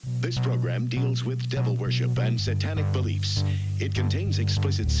This program deals with devil worship and satanic beliefs. It contains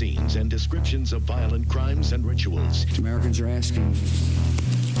explicit scenes and descriptions of violent crimes and rituals. Americans are asking,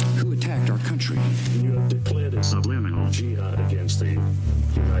 who attacked our country? You have declared a subliminal jihad against the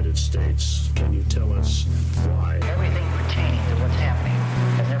United States. Can you tell us why? Everything pertaining to what's happening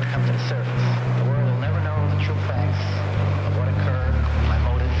has never come to the surface. The world will never know the true facts of what occurred, my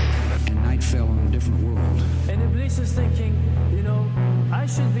motives. And night fell on a different world. And Iblis is thinking, I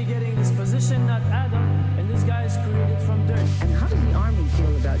should be getting this position, not Adam, and this guy is created from dirt. And how does the army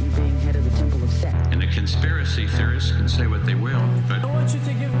feel about you being head of the Temple of Set? And the conspiracy theorists can say what they will, but I want you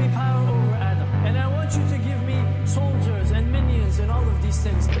to give me power over Adam, and I want you to give me soldiers and minions and all of these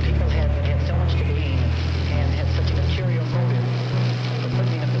things. The people had so much to gain and had such an ulterior motive for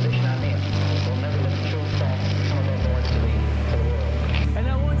putting me in a position I'm in. They'll never let the true facts come about more to the world. And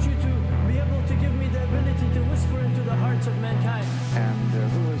I want you to be able to give me the ability to whisper into the hearts of mankind. And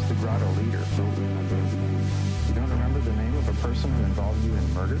who was the grotto leader? Don't remember his name. You don't remember the name of a person who involved you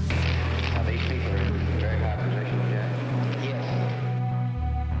in murder? Now these people are in very high positions, yeah. Yes.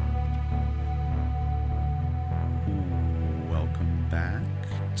 Welcome back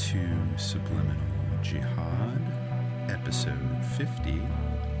to Subliminal Jihad, episode 50.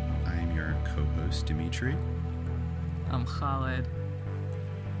 I am your co-host, Dimitri. I'm Khaled.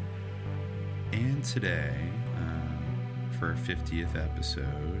 And today, for our 50th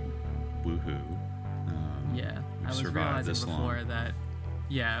episode, woohoo. I was realizing before that,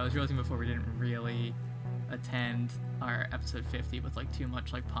 we didn't really attend our episode 50 with too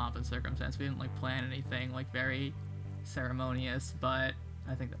much pomp and circumstance. We didn't plan anything very ceremonious, but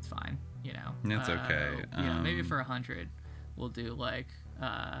I think that's fine, That's okay. Maybe for 100 we'll do a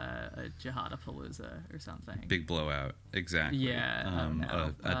Jihadapalooza or something. Big blowout, exactly. Yeah.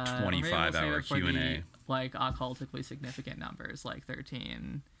 A 25-hour Q&A. Occultically significant numbers,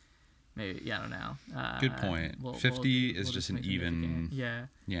 13. Maybe, I don't know. Good point. 50 is just an even... Yeah.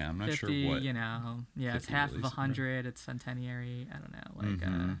 Yeah, I'm not 50, sure what... it's half of 100. It's centenary. I don't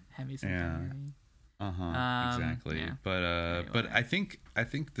know, hemi-centenary. Yeah. Exactly. Yeah. But anyway. But I think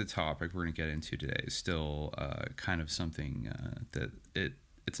the topic we're going to get into today is still kind of something that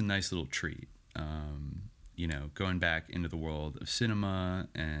it's a nice little treat. Going back into the world of cinema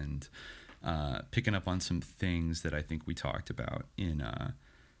and picking up on some things that I think we talked about in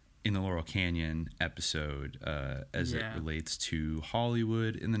the Laurel Canyon episode as it relates to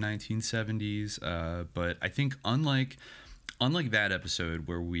Hollywood in the 1970s. But I think unlike that episode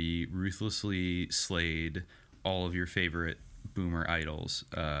where we ruthlessly slayed all of your favorite boomer idols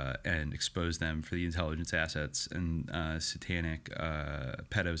and exposed them for the intelligence assets and satanic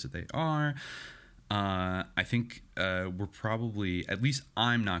pedos that they are, I think we're probably, at least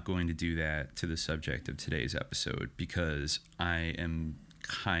I'm not going to do that to the subject of today's episode because I am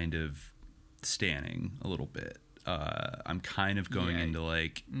kind of standing a little bit. I'm kind of going into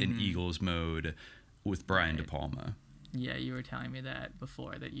an Eagles mode with Brian De Palma. Yeah, you were telling me that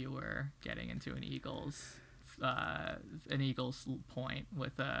before, that you were getting into an Eagles point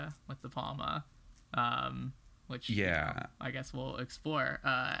with De Palma, which I guess we'll explore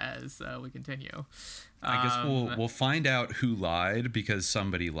as we continue. I guess we'll find out who lied because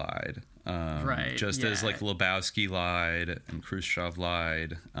somebody lied. Right. Just as Lebowski lied and Khrushchev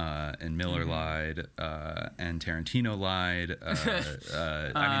lied and Miller lied and Tarantino lied.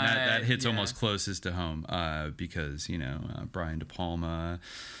 That hits almost closest to home because, Brian De Palma,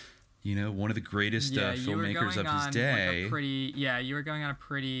 one of the greatest filmmakers of his day. You were going on a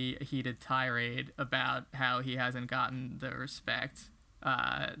pretty heated tirade about how he hasn't gotten the respect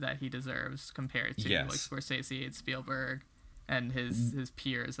that he deserves compared to Scorsese and Spielberg and his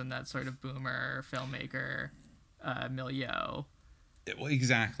peers in that sort of boomer filmmaker milieu. Well,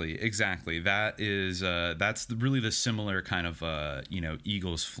 exactly. That's really the similar kind of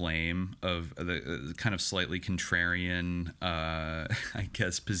Eagles flame of the kind of slightly contrarian I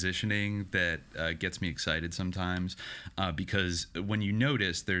guess positioning that gets me excited sometimes because when you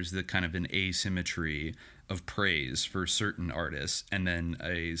notice there's the kind of an asymmetry of praise for certain artists and then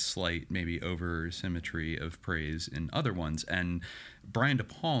a slight maybe over symmetry of praise in other ones. And Brian De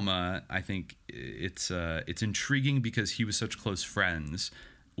Palma, I think it's intriguing because he was such close friends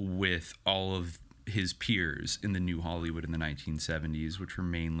with all of his peers in the new Hollywood in the 1970s, which were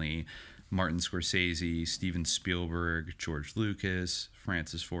mainly Martin Scorsese, Steven Spielberg, George Lucas,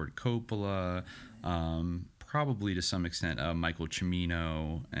 Francis Ford Coppola, probably to some extent Michael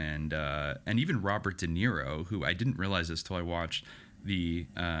Cimino, and even Robert De Niro, who I didn't realize this till I watched the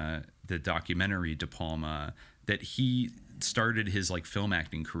documentary De Palma, that he started his like film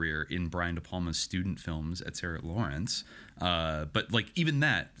acting career in Brian De Palma's student films at Sarah Lawrence. But like even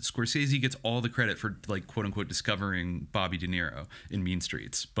that, Scorsese gets all the credit for like quote unquote discovering Bobby De Niro in Mean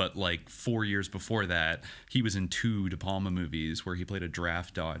Streets. But like 4 years before that, he was in 2 De Palma movies where he played a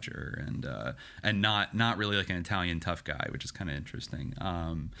draft dodger and not really like an Italian tough guy, which is kind of interesting.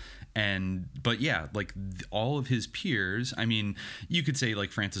 But yeah, like all of his peers, I mean, you could say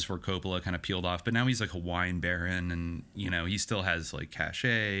like Francis Ford Coppola kind of peeled off, but now he's like a wine baron, and you know, he still has like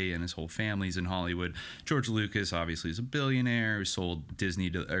cachet and his whole family's in Hollywood. George Lucas obviously is a billionaire who sold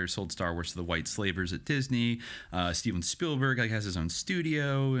sold Star Wars to the white slavers at Disney. Steven Spielberg like has his own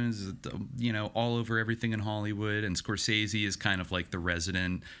studio and is, you know, all over everything in Hollywood. And Scorsese is kind of like the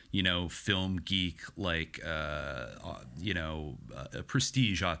resident, you know, film geek, like a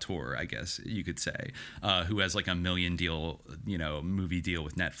prestige auteur, I guess you could say, who has like a $1 million movie deal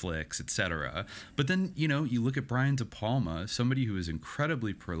with Netflix, etc. But then, you know, you look at Brian De Palma, somebody who is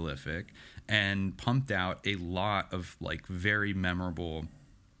incredibly prolific and pumped out a lot of like very memorable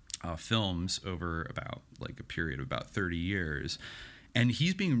films over about like a period of about 30 years. And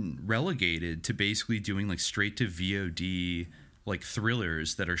he's being relegated to basically doing like straight to VOD like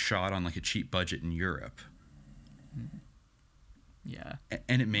thrillers that are shot on like a cheap budget in Europe. Yeah.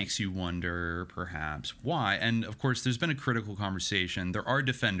 And it makes you wonder perhaps why. And of course there's been a critical conversation. There are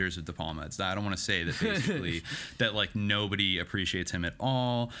defenders of De Palma. I don't want to say that basically that like nobody appreciates him at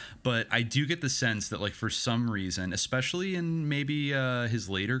all, but I do get the sense that like for some reason, especially in maybe his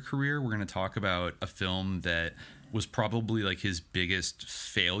later career, we're going to talk about a film that was probably like his biggest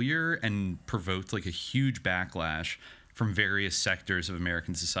failure and provoked like a huge backlash from various sectors of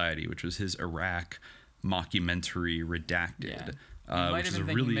American society, which was his Iraq mockumentary Redacted. Yeah. Might have been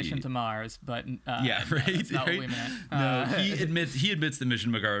thinking Mission to Mars, but yeah, right. No, that's not what we meant. No, he admits that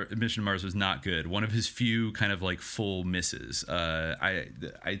Mission to Mars was not good. One of his few kind of like full misses.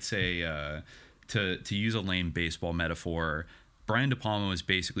 I'd say to use a lame baseball metaphor, Brian De Palma was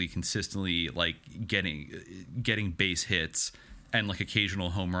basically consistently like getting base hits and like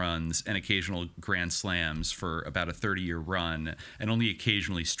occasional home runs and occasional grand slams for about a 30-year run, and only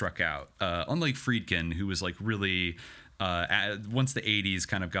occasionally struck out. Unlike Friedkin, who was like really, once the 80s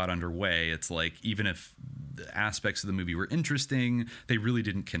kind of got underway, it's like even if the aspects of the movie were interesting, they really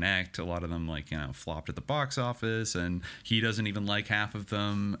didn't connect. A lot of them like, you know, flopped at the box office, and he doesn't even like half of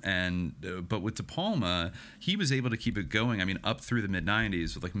them. And but with De Palma, he was able to keep it going. I mean, up through the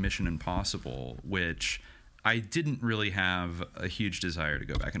mid-90s with like Mission Impossible, which I didn't really have a huge desire to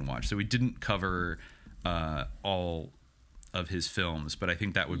go back and watch. So we didn't cover all of his films, but I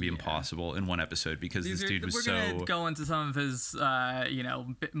think that would be impossible in one episode because this dude was so... We're going to go into some of his,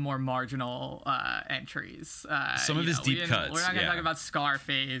 bit more marginal entries. Some of his deep cuts. We're not going to talk about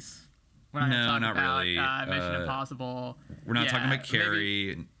Scarface. We're not going to talk about really. Mission Impossible. We're not talking about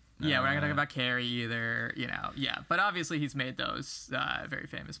Carrie. Yeah, we're not going to talk about Carrie either, you know. Yeah, but obviously he's made those very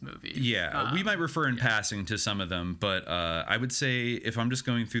famous movies. Yeah, we might refer in passing to some of them, but I would say if I'm just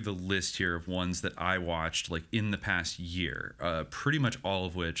going through the list here of ones that I watched like in the past year, pretty much all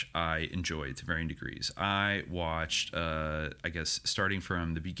of which I enjoyed to varying degrees. I watched, I guess, starting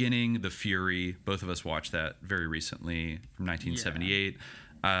from the beginning, The Fury. Both of us watched that very recently from 1978.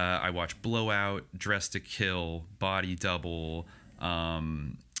 Yeah. I watched Blowout, Dress to Kill, Body Double,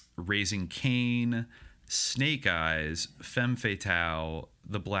 Raising Cain, Snake Eyes, Femme Fatale,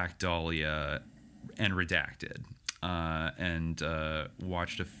 The Black Dahlia, and Redacted. And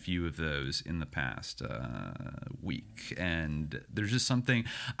watched a few of those in the past week, and there's just something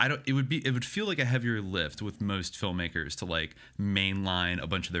it would feel like a heavier lift with most filmmakers to like mainline a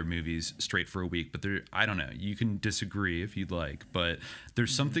bunch of their movies straight for a week, but I don't know, you can disagree if you'd like, but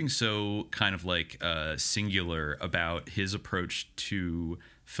there's something so kind of like singular about his approach to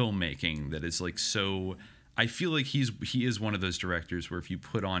filmmaking that is like so. I feel like he is one of those directors where if you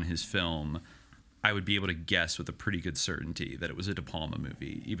put on his film, I would be able to guess with a pretty good certainty that it was a De Palma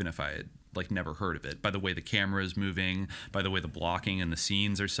movie, even if I had like never heard of it, by the way the camera is moving, by the way the blocking and the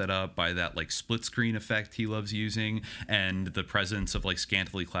scenes are set up, by that like split screen effect he loves using, and the presence of like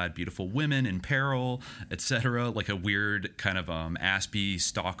scantily clad beautiful women in peril, etc. Like a weird kind of Aspie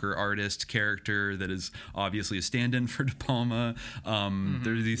stalker artist character that is obviously a stand-in for De Palma.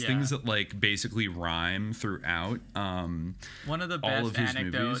 There are these things that like basically rhyme throughout. One of the best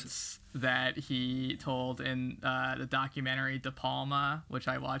anecdotes that he told in the documentary De Palma, which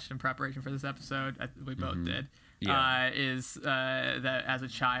I watched in preparation for this episode, we both did, is that as a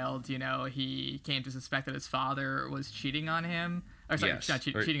child, you know, he came to suspect that his father was cheating on him. Or sorry,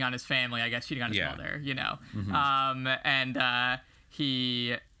 cheating on his family, I guess, cheating on his mother, you know.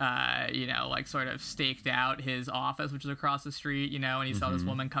 he, like sort of staked out his office, which is across the street, and he saw this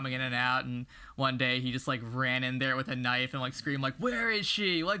woman coming in and out, and one day he just like ran in there with a knife and like screamed like, "Where is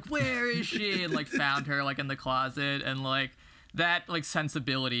she? Like, where is she?" and like found her like in the closet, and like that like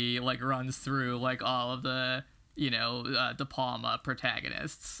sensibility like runs through like all of the De Palma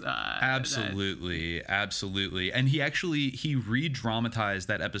protagonists. Absolutely. And he re-dramatized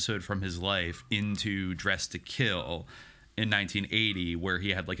that episode from his life into Dressed to Kill in 1980, where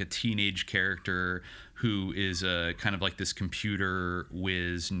he had like a teenage character who is kind of like this computer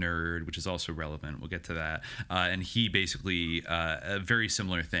whiz nerd, which is also relevant. We'll get to that. And he basically, a very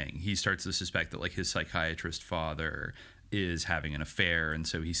similar thing. He starts to suspect that like his psychiatrist father is having an affair, and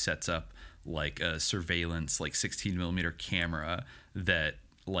so he sets up like a surveillance like 16 millimeter camera that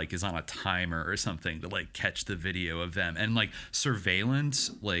like is on a timer or something to like catch the video of them. And like surveillance,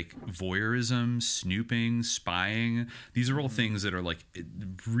 like voyeurism, snooping, spying, these are all things that are like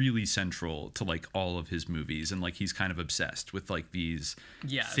really central to like all of his movies, and like he's kind of obsessed with like these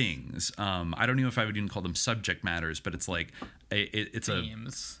things. I don't know if I would even call them subject matters, but it's like it's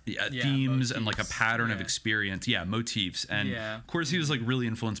themes. Themes motifs. And like a pattern of experience, motifs. And of course he was like really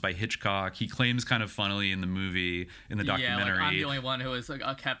influenced by Hitchcock. He claims kind of funnily in the movie, in the documentary, like, I'm the only one who has like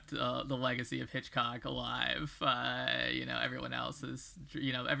kept the legacy of Hitchcock alive. Everyone else is,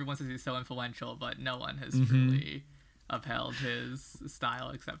 everyone says he's so influential, but no one has really upheld his style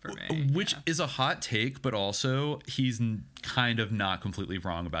except for me. Which is a hot take, but also he's kind of not completely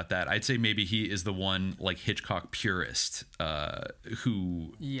wrong about that. I'd say maybe he is the one like Hitchcock purist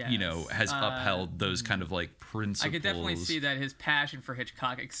who has upheld those kind of like principles. I could definitely see that his passion for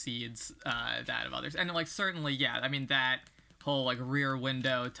Hitchcock exceeds that of others, and like certainly that whole like Rear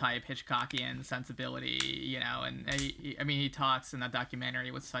Window type Hitchcockian sensibility, and he talks in that documentary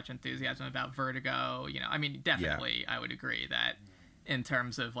with such enthusiasm about Vertigo, definitely I would agree that in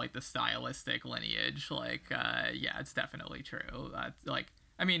terms of like the stylistic lineage, like it's definitely true.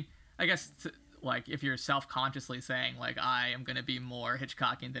 I guess like if you're self-consciously saying like I am going to be more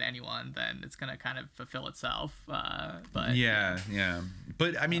Hitchcockian than anyone, then it's going to kind of fulfill itself. But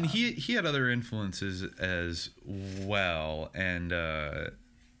I mean he had other influences as well, and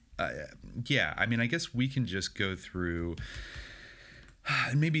I guess we can just go through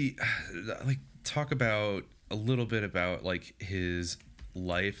and maybe like talk about a little bit about like his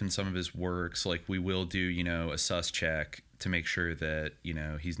life and some of his works. Like we will do a sus check to make sure that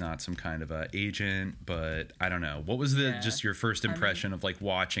he's not some kind of a agent, but I don't know, what was just your first impression of like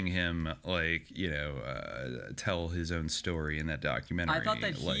watching him like tell his own story in that documentary? I thought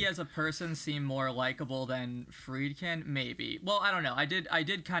that he as a person seemed more likable than Friedkin, maybe. Well, I don't know, I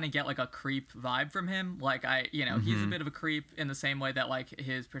did kind of get like a creep vibe from him, like he's a bit of a creep in the same way that like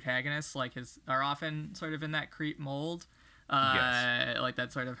his protagonists like are often sort of in that creep mold. Like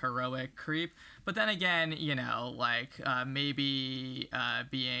that sort of heroic creep. But then again, maybe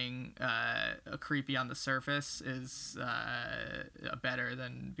being creepy on the surface is better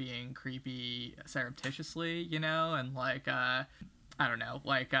than being creepy surreptitiously, and like I don't know,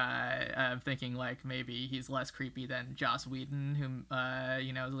 like I'm thinking like maybe he's less creepy than Joss Whedon, whom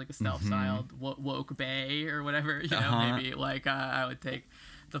is like a self-styled woke bae or whatever, maybe like I would take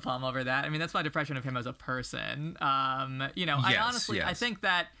De Palma over that. I mean, that's my impression of him as a person. I think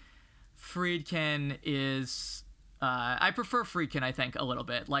that Friedkin is I prefer Friedkin, I think, a little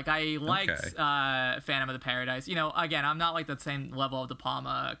bit. Like I liked Phantom of the Paradise. Again, I'm not like that same level of De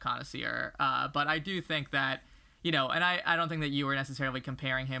Palma connoisseur, but I do think that and I don't think that you were necessarily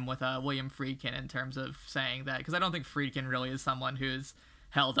comparing him with William Friedkin in terms of saying that, because I don't think Friedkin really is someone who's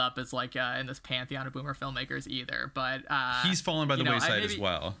held up as like in this pantheon of boomer filmmakers either, but he's fallen by the wayside as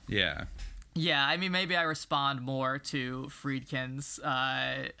well. I mean, maybe I respond more to Friedkin's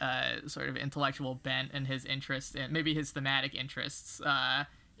sort of intellectual bent and his interest in maybe his thematic interests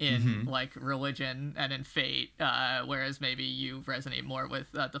in like religion and in fate, whereas maybe you resonate more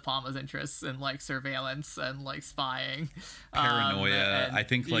with De Palma's interests in like surveillance and like spying, paranoia. I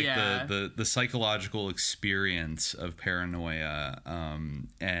think like the psychological experience of paranoia,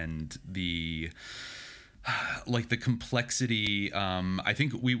 and the like the complexity. I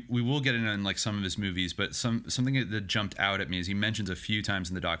think we will get in like some of his movies, but something that jumped out at me is he mentions a few times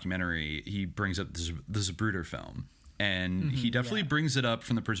in the documentary, he brings up the Zapruder film. And he definitely brings it up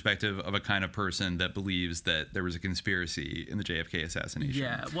from the perspective of a kind of person that believes that there was a conspiracy in the JFK assassination.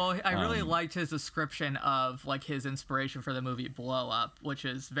 Yeah, well, I really liked his description of like his inspiration for the movie Blow Up, which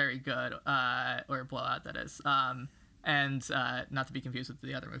is very good, or Blowout, that is. And not to be confused with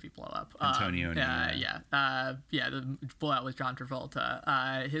the other movie Blow Up. Antonio O'Neill. The Blowout with John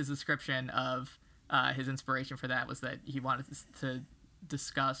Travolta. His description of his inspiration for that was that he wanted to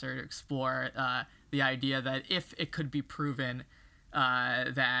discuss or explore the idea that if it could be proven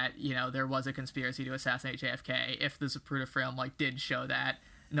that, you know, there was a conspiracy to assassinate JFK, if the Zapruder film like did show that,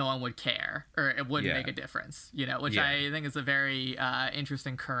 no one would care, or it wouldn't make a difference, you know, which I think is a very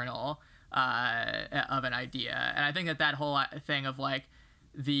interesting kernel of an idea. And I think that whole thing of like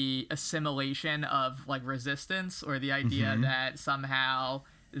the assimilation of like resistance, or the idea that somehow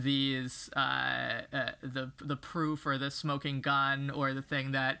these the proof, or the smoking gun, or the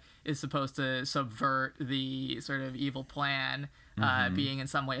thing that is supposed to subvert the sort of evil plan being in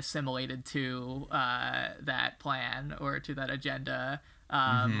some way assimilated to that plan or to that agenda,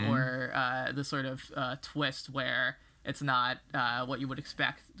 or the sort of twist where it's not what you would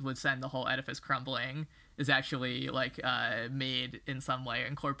expect would send the whole edifice crumbling, is actually like made in some way,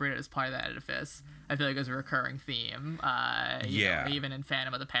 incorporated as part of that edifice. I feel like it's a recurring theme. You know, even in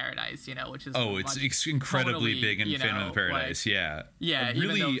Phantom of the Paradise, you know, which is it's incredibly big in Phantom of the Paradise. Like,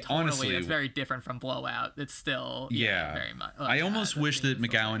 really, even though honestly, it's very different from Blowout. It's still very much. I almost wish that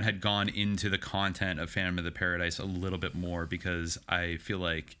McGowan had gone into the content of Phantom of the Paradise a little bit more, because I feel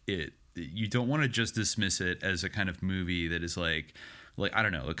like you don't want to just dismiss it as a kind of movie that is like I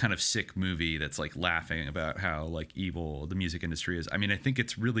don't know, a kind of sick movie that's like laughing about how like evil the music industry is. I mean, I think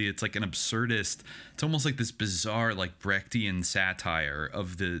it's like an absurdist, it's almost like this bizarre like Brechtian satire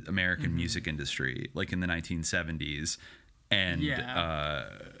of the American music industry, like in the 1970s. And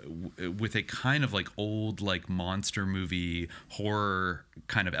with a kind of like old like monster movie horror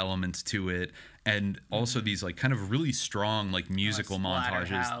kind of elements to it, and also these like kind of really strong like musical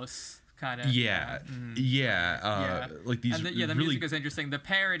montages. Kind of, like these. And the really, music is interesting. The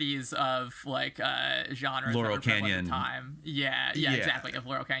parodies of like genres Laurel that were Canyon at the time. Exactly, of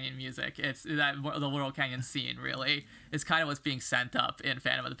Laurel Canyon music. It's that the Laurel Canyon scene really is kind of what's being sent up in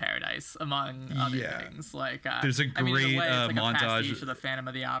Phantom of the Paradise, among other things. Like there's a great it's like montage a pastiche of the Phantom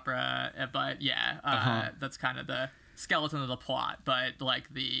of the Opera, but that's kind of the skeleton of the plot. But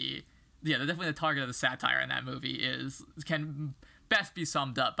like definitely the target of the satire in that movie can best be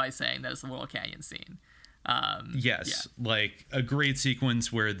summed up by saying that it's the Laurel Canyon scene. Like a great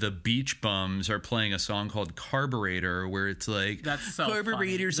sequence where the Beach Bums are playing a song called Carburetor, where it's like, that's so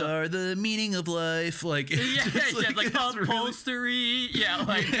carburetors funny. Are the meaning of life. Like, like upholstery.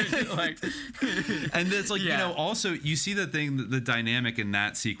 And it's like, you know, also you see the dynamic in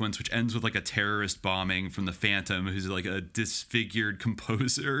that sequence, which ends with like a terrorist bombing from the Phantom, who's like a disfigured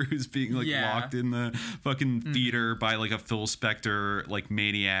composer who's being like locked in the fucking theater by like a Phil Spector like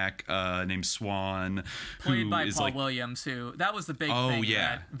maniac named Swan. Played by Paul Williams, who that was the big thing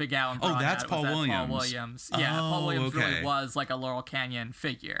that Big Alan brought that's out, Paul Williams. Paul Williams. Paul Williams really was like a Laurel Canyon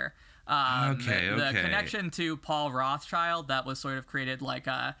figure. The connection to Paul Rothchild that was sort of created like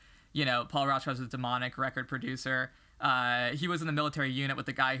Paul Rothchild was a demonic record producer. He was in the military unit with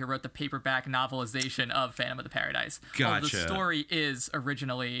the guy who wrote the paperback novelization of Phantom of the Paradise. Gotcha. The story is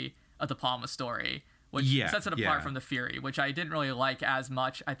originally a De Palma story, which sets it apart from The Fury, which I didn't really like as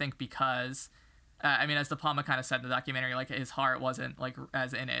much, I think because as De Palma kind of said in the documentary, like his heart wasn't like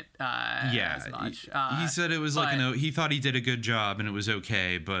as in it as much. He said it was like, he thought he did a good job and it was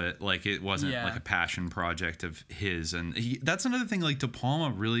okay, but like it wasn't like a passion project of his. And that's another thing, like De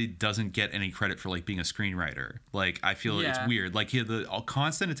Palma really doesn't get any credit for like being a screenwriter. Like I feel it's weird. Like he had the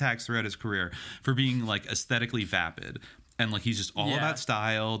constant attacks throughout his career for being like aesthetically vapid. And like he's just all about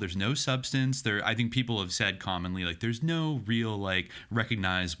style. There's no substance. I think people have said commonly like there's no real like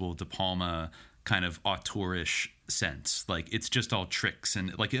recognizable De Palma kind of auteurish sense. Like it's just all tricks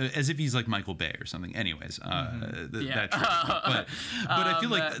and like as if he's like Michael Bay or something. Anyways, that trick. But I feel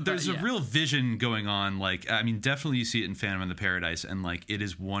like there's a real vision going on. Like I mean, definitely you see it in Phantom of the Paradise, and like it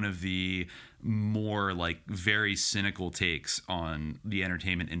is one of the more like very cynical takes on the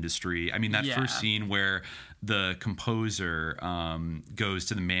entertainment industry. I mean, that first scene where the composer goes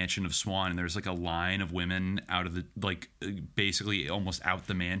to the mansion of Swan, and there's like a line of women out of the like basically almost out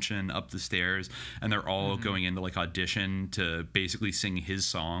the mansion up the stairs, and they're all going into like audition to basically sing his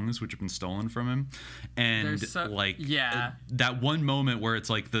songs, which have been stolen from him. And that one moment where it's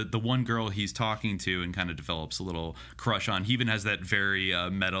like the one girl he's talking to and kind of develops a little crush on, he even has that very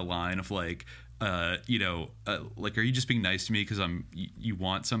meta line of like, like, are you just being nice to me because you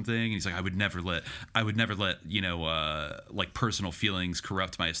want something? And he's like, I would never let like personal feelings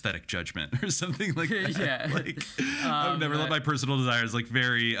corrupt my aesthetic judgment or something like that. I would never let my personal desires, like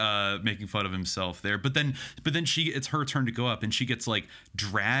very making fun of himself there. But then it's her turn to go up, and she gets like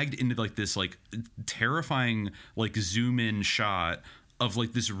dragged into like this like terrifying like zoom in shot of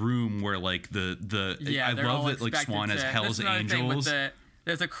like this room where like I love that like Swan has Hell's Angels.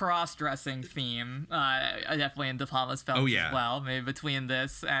 there's a cross-dressing theme, definitely in De Palma's films as well. Maybe between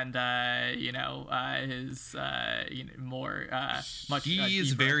this and his more much. He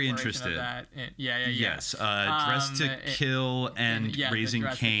is very interested. Yes, Dressed to Kill and Raising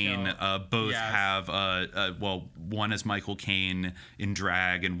Cain both have one has Michael Caine in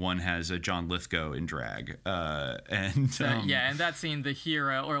drag and one has John Lithgow in drag. And that scene, the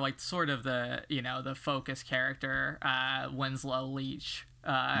hero or like sort of the the focus character, Winslow Leach.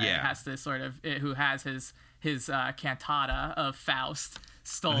 Has to sort of who has his cantata of Faust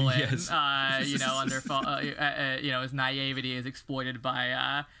stolen. His naivety is exploited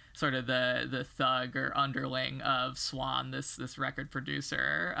by sort of the thug or underling of Swan, this record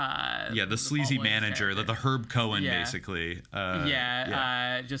producer. The sleazy manager, the Herb Cohen, basically.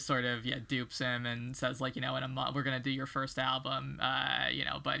 Just sort of dupes him and says like, in a month we're gonna do your first album,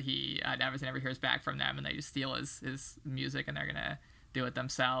 but he never hears back from them, and they just steal his music and they're gonna do it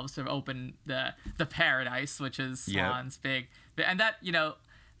themselves to open the paradise, which is Swan's big. And that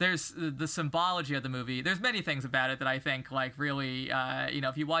there's the symbology of the movie. There's many things about it that I think like really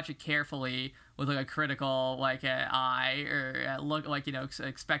if you watch it carefully with like a critical eye or look like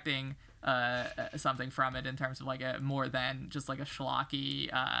expecting something from it in terms of like a more than just like a schlocky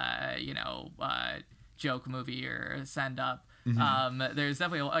joke movie or a send up. There's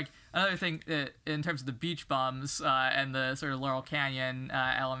definitely like another thing in terms of the beach bums and the sort of Laurel Canyon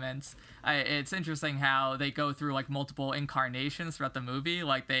elements. It's interesting how they go through like multiple incarnations throughout the movie.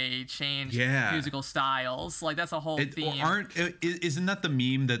 Like they change musical styles. Like that's a whole theme. Isn't that the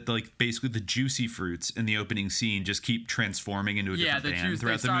meme that like basically the Juicy Fruits in the opening scene just keep transforming into a different band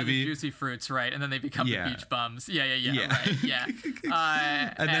throughout the movie? The Juicy Fruits, right? And then they become the Beach Bums. Right,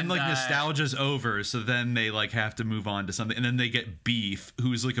 and then like nostalgia's over, so then they like have to move on to something, and then they get Beef,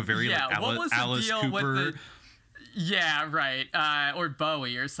 who's like a very like Alice Cooper. Or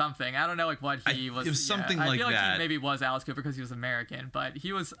Bowie or something. I don't know like what he was. It was something like that. I feel like he maybe was Alice Cooper because he was American, but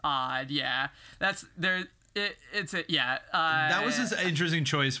he was odd. Yeah, that's there. That was his interesting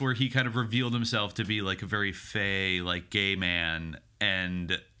choice where he kind of revealed himself to be like a very fey, like gay man,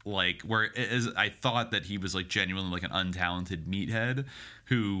 and like I thought that he was like genuinely like an untalented meathead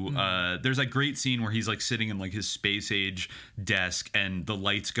who there's a great scene where he's like sitting in like his space age desk and the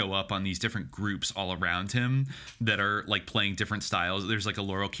lights go up on these different groups all around him that are like playing different styles. There's like a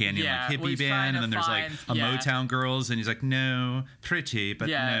Laurel Canyon like hippie band, and then there's like a Motown Girls, and he's like, no, pretty, but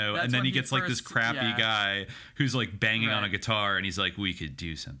no. And then he gets like this crappy guy who's like banging on a guitar, and he's like, we could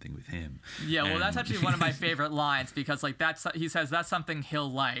do something with him. That's actually one of my favorite lines, because like he says that's something he'll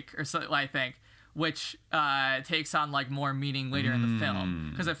like, or so I think, which takes on like more meaning later in the film,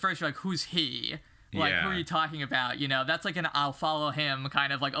 because at first you're like, who's he? Like, who are you talking about? That's like an I'll follow him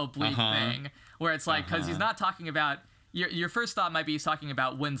kind of like oblique thing, where it's like, because he's not talking about your first thought might be he's talking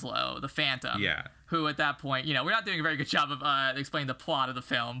about Winslow, the Phantom, who at that point, we're not doing a very good job of explaining the plot of the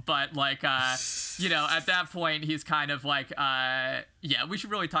film, but like, at that point he's kind of like, we should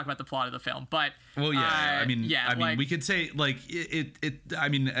really talk about the plot of the film, but I mean, we could say like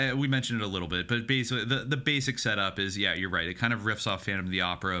we mentioned it a little bit, but basically the basic setup is, you're right, it kind of riffs off Phantom of the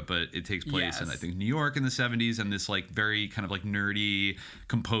Opera, but it takes place in I think New York in the 70s, and this like very kind of like nerdy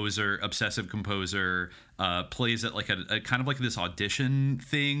obsessive composer plays at like a kind of like this audition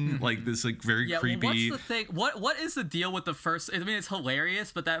thing, like this like very creepy. What's the thing? What is the deal with the first? I mean, it's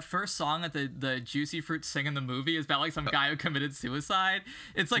hilarious, but that first song that the Juicy Fruit sing in the movie is about like some guy who committed suicide.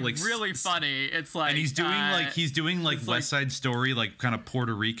 It's like really funny. It's like, and he's doing like West Side Story, like kind of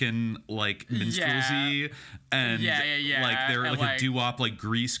Puerto Rican like minstrelsy, and like they're like a doo-wop like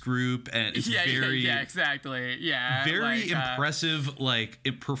Grease group, and it's very very impressive like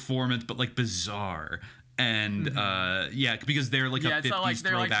performance, but like bizarre. And because they're like a 50s so like,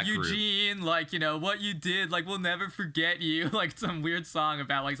 they're throwback like, Eugene, group. like, what you did, like, we'll never forget you, like some weird song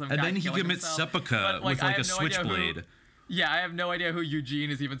about like some guy then he killing commits himself. seppuku with like a switchblade. I have no idea who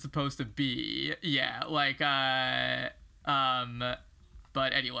Eugene is even supposed to be.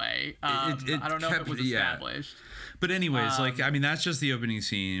 But anyway, I don't know if it was established. But anyways, that's just the opening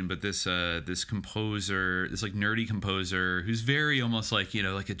scene. But this composer, this like nerdy composer, who's very almost like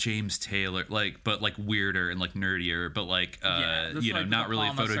like a James Taylor, like, but like weirder and like nerdier, but like like not really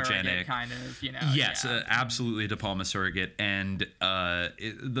photogenic kind of, Yes, absolutely De Palma surrogate. And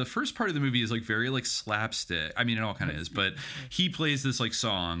the first part of the movie is like very like slapstick. I mean, it all kind of is, but he plays this like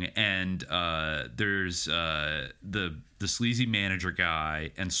song, and there's the sleazy manager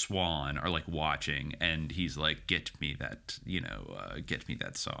guy and Swan are like watching, and he's like, get me that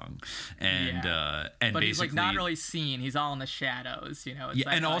song, and but basically he's like not really seen, he's all in the shadows,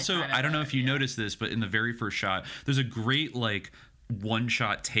 and also I don't know if you noticed this, but in the very first shot there's a great like one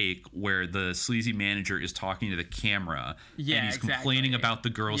shot take where the sleazy manager is talking to the camera and he's complaining about the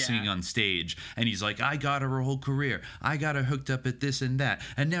girl singing on stage, and he's like, I got her whole career, I got her hooked up at this and that,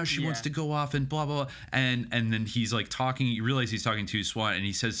 and now she wants to go off and blah blah blah. And then he's like talking, you realize he's talking to Swan, and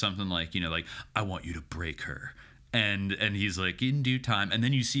he says something like, you know, like, I want you to break her. And he's like, in due time. And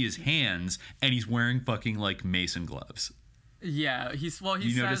then you see his hands, and he's wearing fucking like mason gloves. Yeah, he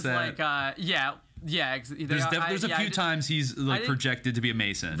says like, There's a few times he's like projected to be a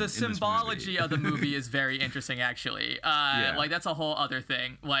mason. The symbology of the movie is very interesting, actually. Like that's a whole other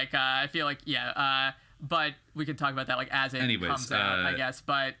thing. Like I feel like but we can talk about that like as it comes out, I guess.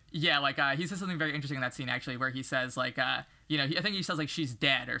 But yeah, like he says something very interesting in that scene actually, where he says like, you know, I think he says like she's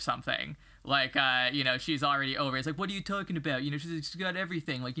dead or something. Like, you know, she's already over. It's like, what are you talking about? You know, she's got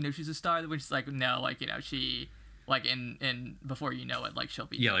everything. Like, you know, she's a star. Which is like, no, like, you know, she, like, in before you know it, like, she'll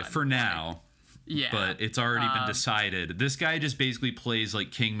be done. Like, for now. Yeah. But it's already been decided. This guy just basically plays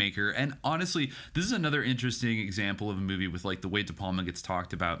like Kingmaker. And honestly, this is another interesting example of a movie with like the way De Palma gets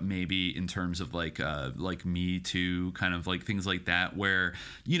talked about, maybe in terms of like Me Too, kind of like things like that, where,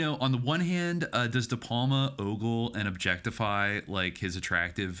 you know, on the one hand, does De Palma ogle and objectify like his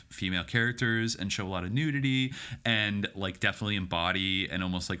attractive female characters and show a lot of nudity and like definitely embody and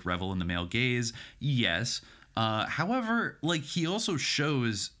almost like revel in the male gaze? Yes. However, like he also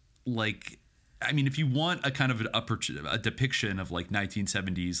shows like, I mean, if you want a kind of a depiction of like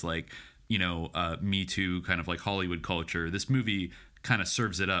 1970s, like, you know, Me Too kind of like Hollywood culture, this movie kind of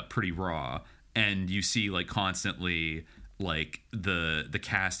serves it up pretty raw. And you see like constantly like the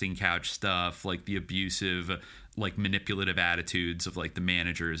casting couch stuff, like the abusive, like manipulative attitudes of like the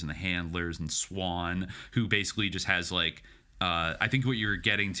managers and the handlers and Swan, who basically just has like, I think what you're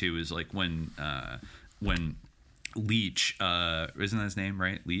getting to is like when Leach, isn't that his name,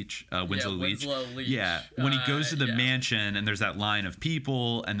 right? Leach, Winslow Leach. Yeah, when he goes to the mansion and there's that line of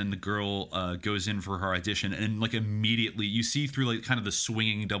people, and then the girl goes in for her audition, and like immediately you see through like kind of the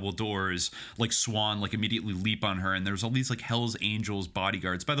swinging double doors, like Swan like immediately leap on her, and there's all these like Hell's Angels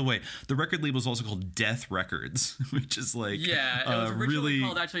bodyguards. By the way, the record label is also called Death Records, which is like it was originally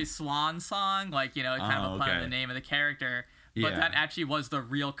called actually Swan Song, like, you know, kind of a pun on the name of the character, but that actually was the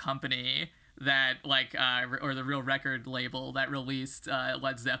real company that like or the real record label that released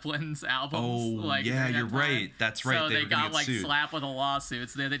Led Zeppelin's albums. You're right. That's right. So they got like slapped with a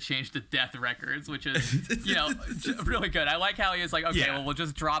lawsuit. So they changed to Death Records, which is, you know, really good. I like how he is like, okay, well, we'll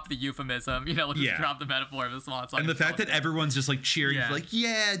just drop the euphemism. You know, we'll just drop the metaphor of the Swan Song. And the fact that everyone's just like cheering, like,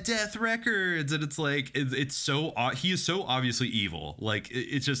 Death Records, and it's like it's so he is so obviously evil. Like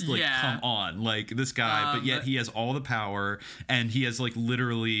it's just like, come on, like this guy, but yet he has all the power, and he has like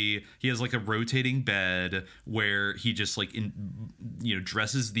literally he has like a rotating bed where he just like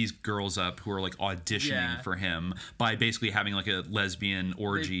dresses these girls up who are like auditioning for him by basically having like a lesbian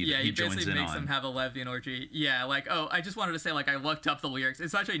orgy that he joins in on. Yeah, he basically makes them have a lesbian orgy. Yeah, like, I just wanted to say, like, I looked up the lyrics.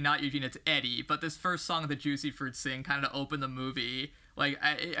 It's actually not Eugene, it's Eddie, but this first song that Juicy Fruit sing kind of opened the movie. Like,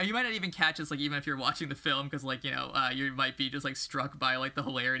 you might not even catch this, like, even if you're watching the film, because, like, you know, you might be just, like, struck by, like, the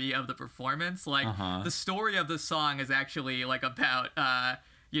hilarity of the performance. Like, the story of the song is actually, like, about,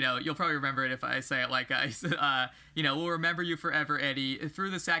 you know, you'll probably remember it if I say it like, you know, we'll remember you forever, Eddie. Through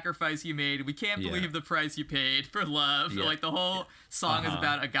the sacrifice you made, we can't believe the price you paid for love. Yeah. Like, the whole song is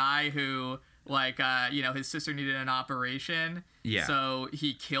about a guy who, like, you know, his sister needed an operation. Yeah. So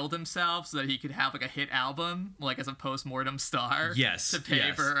he killed himself so that he could have like a hit album, like as a post-mortem star. Yes. To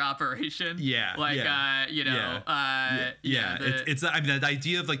pay for her operation. Yeah. Like, you know, it's I mean, the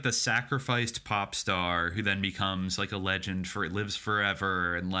idea of like the sacrificed pop star who then becomes like a legend lives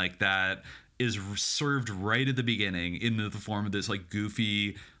forever, and like that is served right at the beginning in the form of this like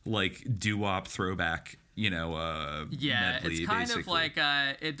goofy like doo-wop throwback, you know, medley, it's kind basically. of like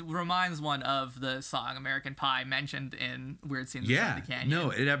it reminds one of the song American Pie mentioned in Weird Scenes Inside the Canyon. No,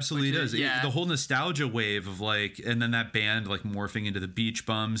 it absolutely does. The whole nostalgia wave of like, and then that band like morphing into the Beach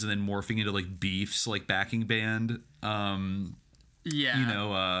Bums, and then morphing into like Beef's like backing band. You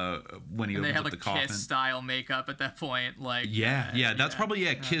know, when he opens up the coffin. They have like Kiss style makeup at that point, like that's probably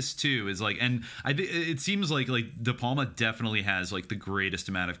Kiss too. Is like, and I think it seems like De Palma definitely has like the greatest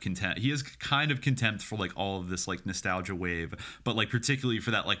amount of contempt. He has kind of contempt for like all of this like nostalgia wave, but like particularly for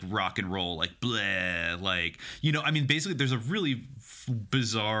that like rock and roll, like bleh, like, you know, I mean, basically there's a really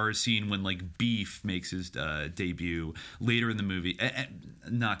bizarre scene when like Beef makes his debut later in the movie.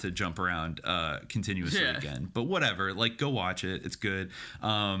 Not to jump around continuously again, but whatever. Like, go watch it. It's good.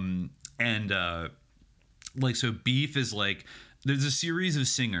 Like, so Beef is like, there's a series of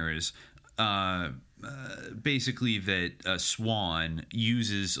singers basically that Swan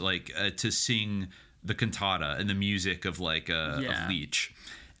uses like to sing the cantata and the music of like of Leach.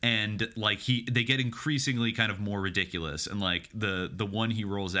 And like they get increasingly kind of more ridiculous, and like the one he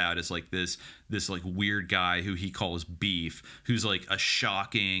rolls out is like this like weird guy who he calls Beef, who's like a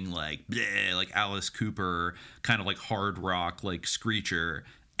shocking like bleh, like Alice Cooper kind of like hard rock like screecher,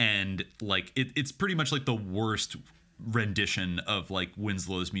 and like it's pretty much like the worst rendition of like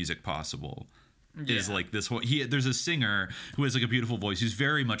Winslow's music possible. Is like this whole there's a singer who has like a beautiful voice who's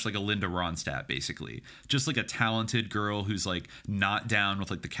very much like a Linda Ronstadt, basically just like a talented girl who's like not down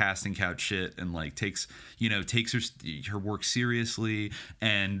with like the casting couch shit, and like takes her work seriously.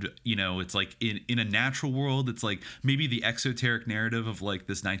 And it's like in a natural world, it's like maybe the exoteric narrative of like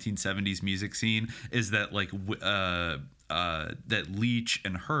this 1970s music scene is that like that Leach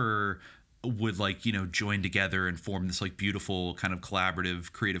and her would like join together and form this like beautiful kind of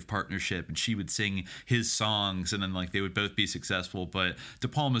collaborative creative partnership, and she would sing his songs, and then like they would both be successful. But De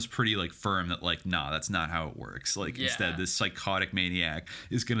Palma's pretty like firm that like nah, that's not how it works. Like instead this psychotic maniac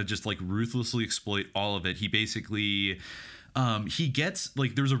is gonna just like ruthlessly exploit all of it. He basically he gets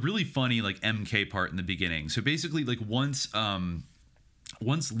like there's a really funny like MK part in the beginning. So basically like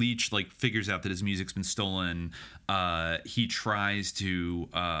once Leach like figures out that his music's been stolen, he tries to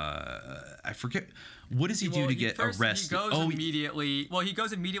I forget what does he do to get arrested. He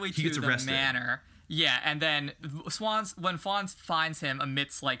goes immediately to the arrested. Manor. Yeah, and then when Swan finds him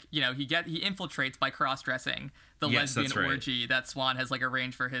amidst like he infiltrates by cross-dressing the lesbian orgy that Swan has like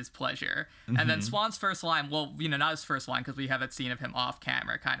arranged for his pleasure. Mm-hmm. And then Swan's first line, not his first line because we have that scene of him off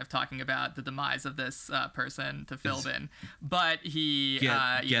camera kind of talking about the demise of this person to Philbin, but he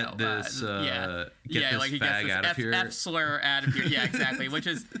get this fag out of here. F slur out of here. Yeah, exactly. Which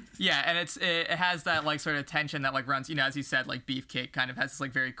is and it has that like sort of tension that like runs as you said, like Beefcake kind of has this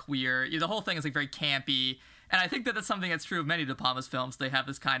like very queer. The whole thing is like very campy. And I think that that's something that's true of many De Palma's films. They have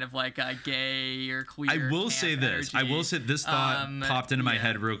this kind of like gay or queer. I will say this. Energy. I will say this thought popped into my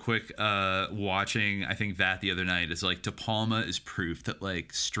head real quick. Watching, I think that the other night is like De Palma is proof that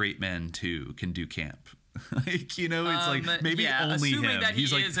like straight men too can do camp. Like it's like maybe only assuming him. That he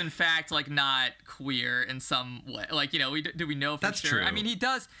He's is in fact like not queer in some way. Like do we know for that's sure? True. I mean, he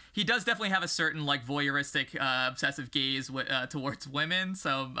does definitely have a certain like voyeuristic obsessive gaze towards women.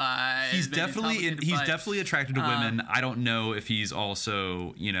 So he's definitely attracted to women. I don't know if he's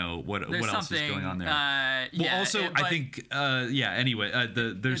also what else is going on there. I think anyway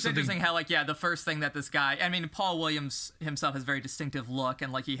there's something interesting how like the first thing that this guy, I mean, Paul Williams himself has a very distinctive look,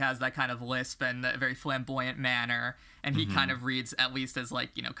 and like he has that kind of lisp and a very flamboyant manner, and he kind of reads at least as like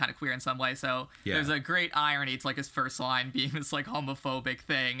kind of queer in some way. So there's a great irony to like his first line being this like homophobic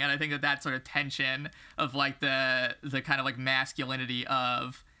thing, and I think that sort of tension of like the kind of like masculinity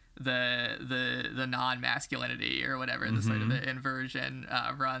of the non-masculinity or whatever, the sort of the inversion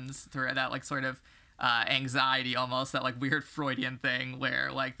runs through that like sort of anxiety, almost that like weird Freudian thing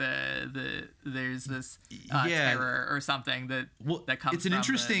where like there's this terror or something that comes it's an from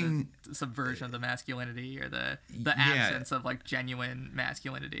interesting the subversion of the masculinity or the absence of like genuine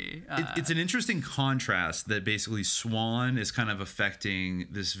masculinity. It's an interesting contrast that basically Swan is kind of affecting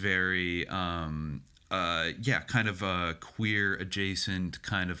this very kind of a queer adjacent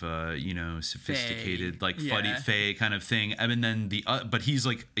kind of a sophisticated fae. Like funny fae kind of thing. I mean, then but he's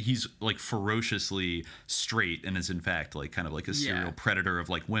like ferociously straight and is in fact like kind of like a serial predator of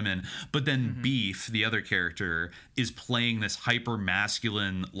like women. But then Beef, the other character, is playing this hyper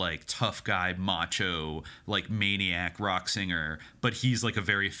masculine like tough guy macho like maniac rock singer, but he's like a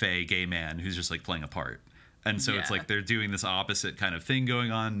very fae gay man who's just like playing a part. And so it's like they're doing this opposite kind of thing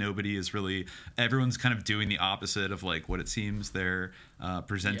going on. Everyone's kind of doing the opposite of like what it seems they're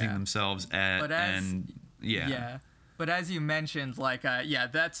presenting themselves at. But as you mentioned, like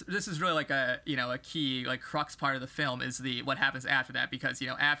this is really like a key like crux part of the film is what happens after that, because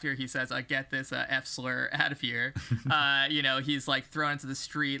after he says I get this F slur out of here, he's like thrown into the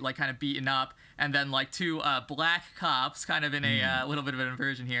street like kind of beaten up. And then like two black cops, kind of in a little bit of an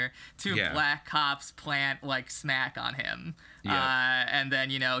inversion here, black cops plant like smack on him. And then,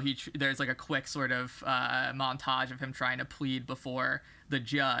 there's like a quick sort of montage of him trying to plead before the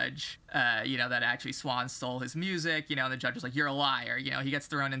judge, that actually Swan stole his music, and the judge is like, you're a liar. He gets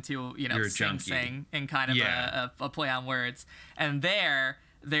thrown into, Sing Sing in kind of a play on words. And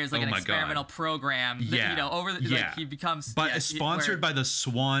there's like an experimental program that, he becomes sponsored by the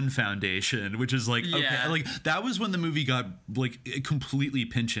Swan Foundation, which is like like that was when the movie got like completely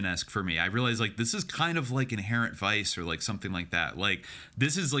Pynchon-esque for me. I realized like this is kind of like Inherent Vice or like something like that. Like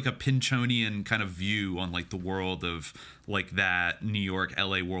this is like a Pynchonian kind of view on like the world of like that New York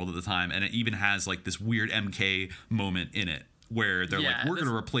LA world at the time, and it even has like this weird MK moment in it where they're like, we're going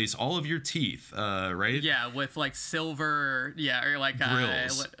to replace all of your teeth, right? Yeah, with like silver, or like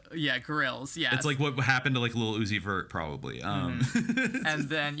grills. Grills. Yeah, it's like what happened to like Lil Uzi Vert, probably. And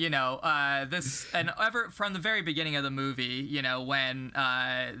then this, and ever from the very beginning of the movie, when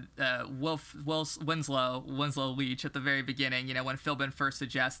Winslow Leach at the very beginning, when Philbin first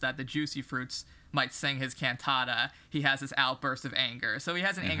suggests that the Juicy Fruits might sing his cantata, he has this outburst of anger. So he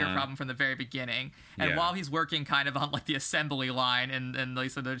has an anger problem from the very beginning. And while he's working kind of on like the assembly line and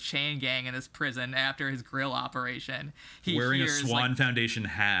the chain gang in this prison after his grill operation, he wearing hears, a Swan Foundation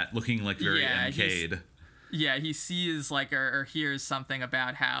hat, looking like very MK'd. He sees like or hears something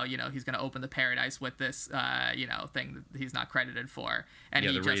about how he's going to open the paradise with this thing that he's not credited for, and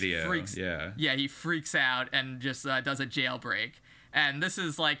he the just radio. freaks. He freaks out and just does a jailbreak. And this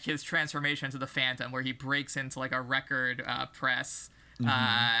is like his transformation into the Phantom, where he breaks into like a record press.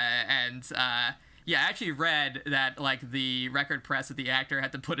 I actually read that like the record press that the actor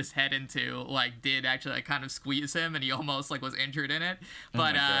had to put his head into like did actually like kind of squeeze him, and he almost like was injured in it.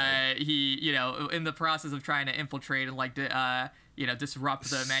 But he in the process of trying to infiltrate and like disrupt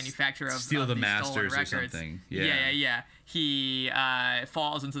the manufacture of steal the these masters records. Or something. He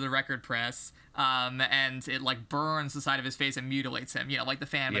falls into the record press. And it like burns the side of his face and mutilates him, like the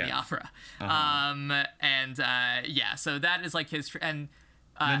Phantom of the Opera. So that is like his and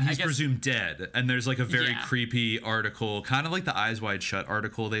then he's presumed dead, and there's like a very creepy article, kind of like the Eyes Wide Shut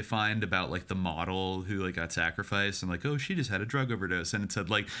article they find about like the model who like got sacrificed, and like, oh, she just had a drug overdose, and it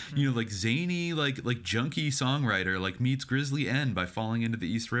said like like zany like junkie songwriter like meets grisly end by falling into the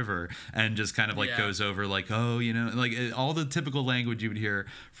East River, and just kind of like goes over like, oh, like all the typical language you would hear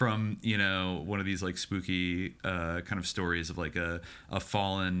from one of these like spooky kind of stories of like a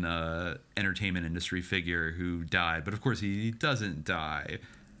fallen entertainment industry figure who died, but of course he doesn't die.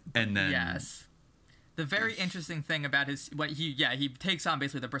 And then the very interesting thing about he takes on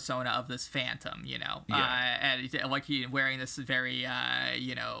basically the persona of this Phantom, and like he wearing this very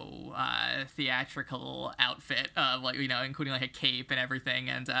theatrical outfit of like including like a cape and everything,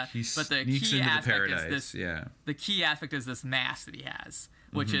 and but the key aspect is this the key aspect is this mask that he has,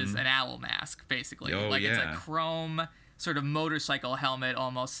 which is an owl mask basically. It's a chrome sort of motorcycle helmet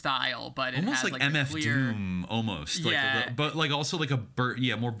almost style, but it almost has like MF clear... Doom almost, but like also like a bird,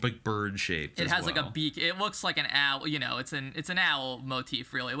 more like bird shaped. It has like a beak. It looks like an owl. It's an owl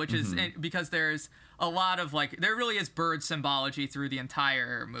motif really, which is because there's a lot of like there really is bird symbology through the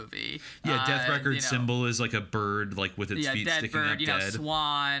entire movie. Death Record symbol is like a bird like with its feet dead sticking bird, out dead.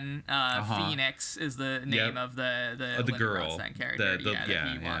 Swan, Phoenix is the name of the girl character. That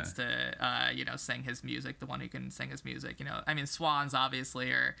he wants to sing his music. The one who can sing his music. I mean, swans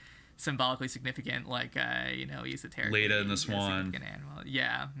obviously are symbolically significant, like esoteric. Leda and the Swan.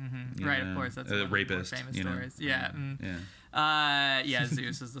 Right, of course. That's the rapist. Famous stories.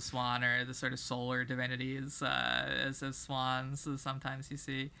 Zeus is the swan, or the sort of solar divinities as swans. So sometimes you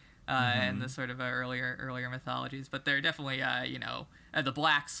see in the sort of earlier mythologies, but they're definitely the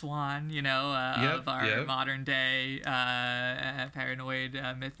black swan, of our modern day paranoid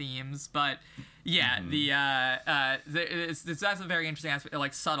myth themes. But that's a very interesting aspect,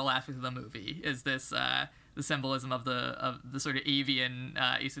 like subtle aspect of the movie is this the symbolism of the sort of avian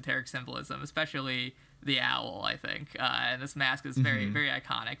esoteric symbolism, especially the owl, I think. And this mask is very very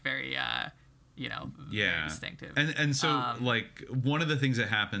iconic, very very distinctive. And so like one of the things that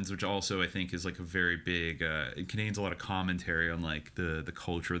happens, which also I think is like a very big it contains a lot of commentary on like the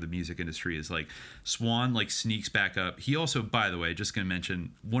culture of the music industry, is like Swan like sneaks back up. He also, by the way, just gonna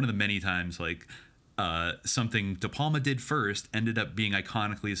mention, one of the many times like something De Palma did first ended up being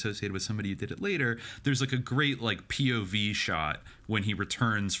iconically associated with somebody who did it later. There's like a great like POV shot when he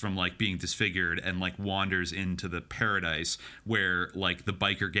returns from like being disfigured and like wanders into the paradise where like the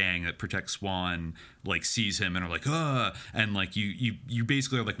biker gang that protects Swan like sees him and are like, and like you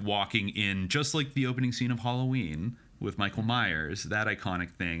basically are like walking in just like the opening scene of Halloween with Michael Myers, that iconic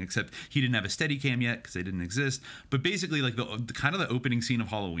thing, except he didn't have a Steadicam yet because they didn't exist. But basically, like the kind of the opening scene of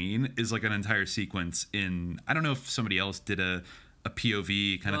Halloween is like an entire sequence in, I don't know if somebody else did a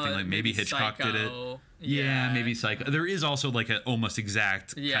POV kind of thing, like maybe Hitchcock did it. Maybe Psycho. There is also like an almost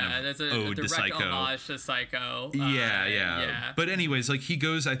exact kind of ode to Psycho. Homage to Psycho. But anyways, like he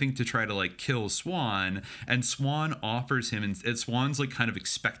goes, I think, to try to like kill Swan, and Swan offers him, and Swan's like kind of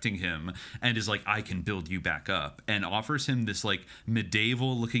expecting him, and is like, I can build you back up, and offers him this like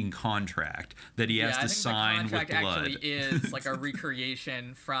medieval looking contract that he has to sign with blood. The contract actually is like a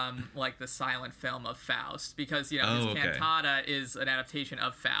recreation from like the silent film of Faust, because his cantata is an adaptation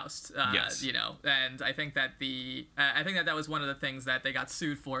of Faust. And I think that that was one of the things that they got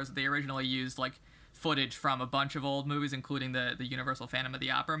sued for, is that they originally used like footage from a bunch of old movies, including the Universal Phantom of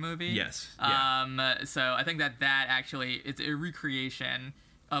the Opera movie. Yes. Yeah. So I think that actually, it's a recreation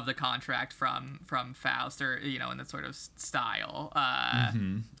of the contract from Faust, or in that sort of style.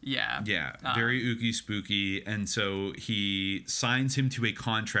 Yeah, very ooky spooky. And so he signs him to a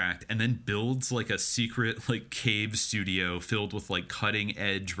contract and then builds like a secret like cave studio filled with like cutting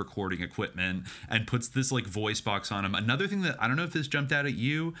edge recording equipment and puts this like voice box on him. Another thing that I don't know if this jumped out at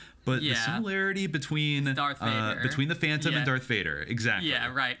you, but the similarity between the Phantom and Darth Vader, exactly.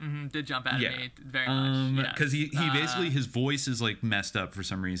 Yeah, right. Did jump out at me very much. Because he basically, his voice is like messed up for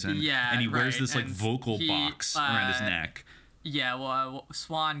some reason. Yeah, and he wears this like vocal box around his neck. Yeah, well,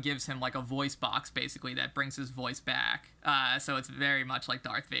 Swan gives him like a voice box basically that brings his voice back. So it's very much like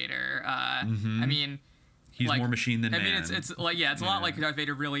Darth Vader. I mean, he's like, more machine than man. I mean, it's like it's a lot like Darth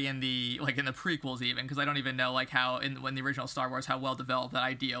Vader really in the prequels even, because I don't even know like how when the original Star Wars how well developed that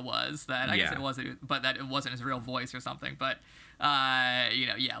idea was. That I guess it wasn't, but that it wasn't his real voice or something. But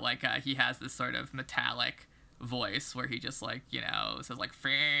he has this sort of metallic voice where he just like says like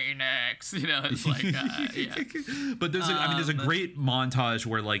Phoenix, it's like But there's a great montage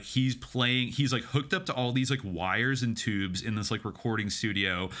where like he's like hooked up to all these like wires and tubes in this like recording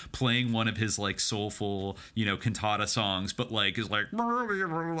studio, playing one of his like soulful cantata songs, but like is like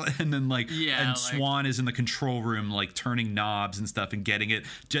and then like and Swan is in the control room like turning knobs and stuff and getting it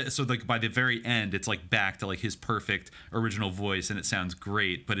so like by the very end it's like back to like his perfect original voice, and it sounds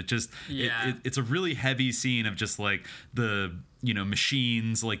great. But it just it's a really heavy scene of just like the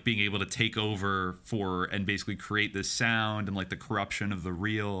machines like being able to take over and basically create this sound, and like the corruption of the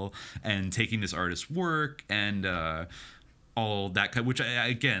real, and taking this artist's work and all that kind, which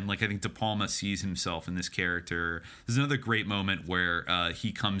I think De Palma sees himself in this character. There's another great moment where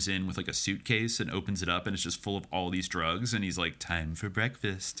he comes in with like a suitcase and opens it up, and it's just full of all these drugs, and he's like, "Time for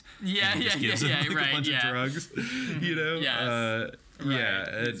breakfast." Gives him, like, a bunch of drugs. He's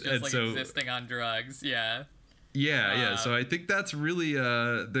just, like, existing on drugs. So I think that's really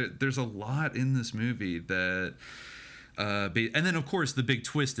there's a lot in this movie that and then of course the big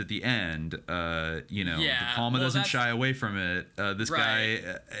twist at the end, De Palma doesn't shy away from it. This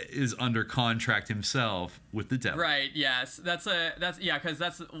guy is under contract himself with the devil. Right. Yes. Because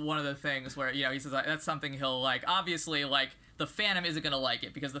that's one of the things where he says that's something he'll like. Obviously, like the Phantom isn't gonna like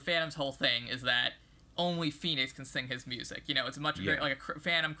it, because the Phantom's whole thing is that only Phoenix can sing his music. It's much like a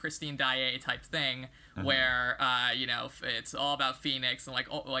Phantom Christine Daae type thing, where it's all about Phoenix, and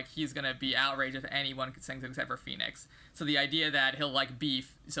like he's gonna be outraged if anyone could sing except for Phoenix. So the idea that he'll like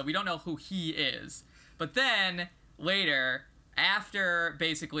beef, so we don't know who he is. But then later, after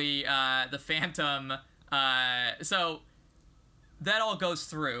basically the Phantom, so that all goes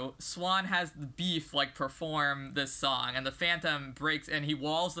through. Swan has the Beef like perform this song, and the Phantom breaks, and he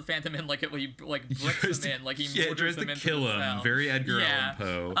walls the Phantom in like he like bricks him in, like he murders him into kill the him. cell. Very Edgar Allan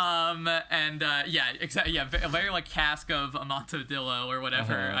Poe. Exactly. Very like Cask of Amontillado or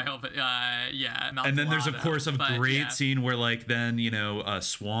whatever. I hope. And then there's of course a great scene where like then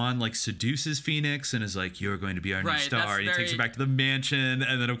Swan like seduces Phoenix and is like, "You're going to be our new star." And he takes her back to the mansion,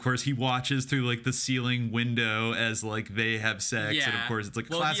 and then of course he watches through like the ceiling window as like they have sex. Yeah. And of course it's like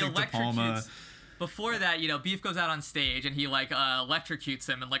classic De Palma. Before that, Beef goes out on stage and he like electrocutes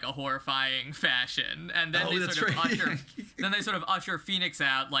him in like a horrifying fashion, and then they sort of usher Phoenix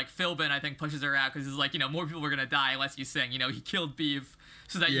out. Like Philbin, I think, pushes her out because he's like, more people were gonna die unless you sing. He killed Beef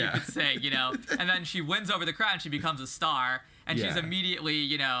so that you could sing. And then she wins over the crowd and she becomes a star, and she's immediately,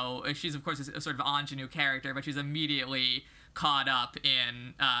 she's of course a sort of ingenue character, but she's immediately caught up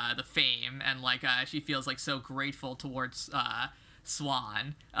in the fame, and like she feels like so grateful towards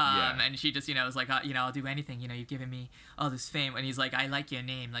Swan, and she just is like, I'll do anything, you've given me all this fame, and he's like, I like your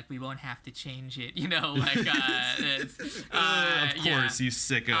name, like we won't have to change it, like of course, you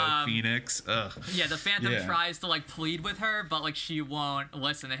sicko, Phoenix. Ugh. The Phantom tries to like plead with her, but like she won't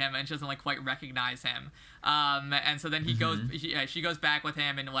listen to him, and she doesn't like quite recognize him, and so then he goes she goes back with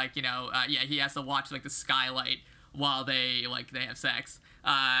him, and like he has to watch like the skylight while they have sex,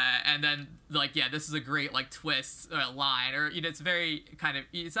 and then like this is a great like twist line, or it's very kind of,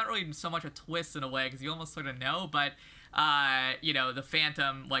 it's not really so much a twist in a way because you almost sort of know, but the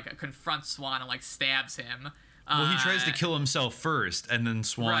Phantom like confronts Swan and like stabs him. Well, he tries to kill himself first, and then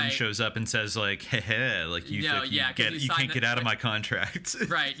Swan shows up and says like, "Hey, like you can't get out of my contract."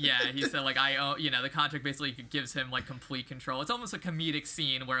 Right? Yeah, he said like, "I own." The contract basically gives him like complete control. It's almost a comedic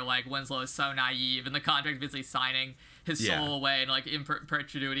scene where like Winslow is so naive, and the contract is basically signing his soul away and like in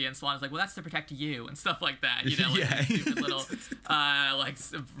perpetuity, and Swan's like, "Well, that's to protect you," and stuff like that. Like stupid little like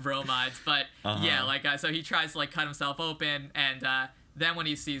bromides, but so he tries to like cut himself open, and then when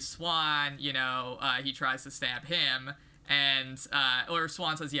he sees Swan, you know, he tries to stab him, and or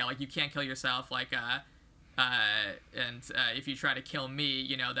Swan says, yeah, like, you can't kill yourself, like, and if you try to kill me,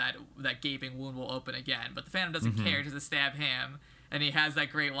 you know, that gaping wound will open again. But the Phantom doesn't care, just to stab him. And he has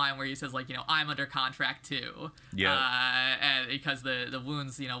that great line where he says, like, you know, I'm under contract too. Yeah. And because the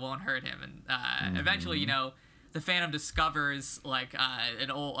wounds, you know, won't hurt him. And eventually, you know, the Phantom discovers, like,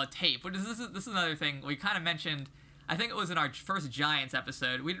 a tape. Which this is another thing we kind of mentioned. I think it was in our first Giants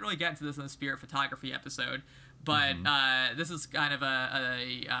episode. We didn't really get into this in the Spirit Photography episode. But this is kind of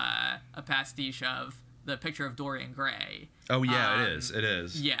a pastiche of the picture of Dorian Gray. Oh, yeah, it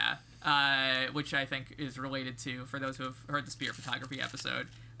is. Yeah. Which I think is related to, for those who have heard the Spirit Photography episode,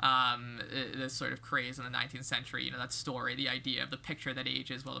 this sort of craze in the 19th century, you know, that story, the idea of the picture that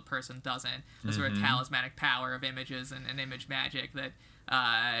ages while the person doesn't, the sort of talismanic power of images and image magic that,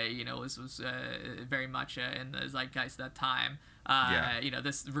 you know, was very much in the zeitgeist at that time. You know,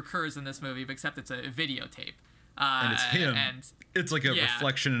 this recurs in this movie, except it's a videotape. And it's him. And it's like a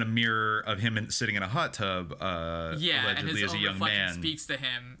reflection in a mirror of him allegedly in a hot tub, allegedly and his as a own young reflection man. Speaks to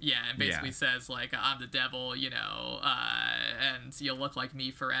him, and basically says, like, I'm the devil, you know, and you'll look like me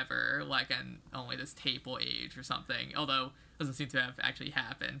forever, like, and only this tape will age or something. Although it doesn't seem to have actually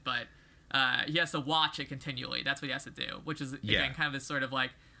happened, but he has to watch it continually. That's what he has to do, which is again kind of this sort of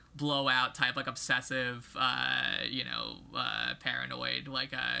like blowout type, like obsessive, you know, paranoid,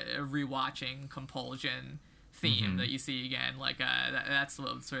 like a rewatching compulsion theme that you see again, like that's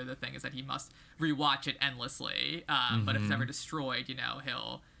what sort of the thing is, that he must rewatch it endlessly, but if it's ever destroyed, you know,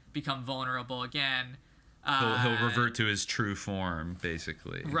 he'll become vulnerable again. He'll revert to his true form,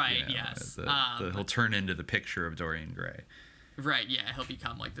 basically. Right. You know, yes. He'll turn into the picture of Dorian Gray. Right, yeah, he'll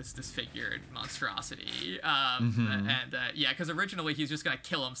become like this disfigured monstrosity, and because originally he's just gonna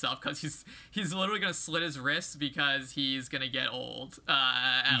kill himself because he's literally gonna slit his wrists because he's gonna get old.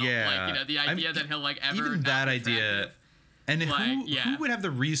 Like, you know, the idea that he'll like ever even that idea, and like, who would have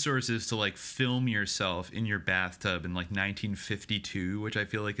the resources to like film yourself in your bathtub in like 1952, which I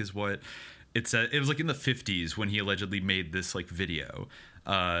feel like is what it said. It was like in the 50s when he allegedly made this like video.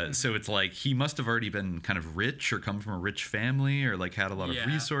 So it's like he must have already been kind of rich or come from a rich family or like had a lot of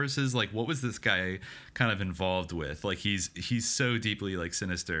resources. Like, what was this guy kind of involved with? Like, he's so deeply like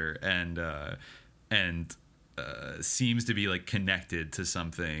sinister and seems to be like connected to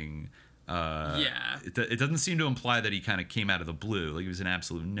something. It doesn't seem to imply that he kind of came out of the blue. Like, he was an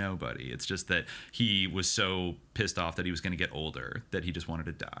absolute nobody. It's just that he was so pissed off that he was going to get older that he just wanted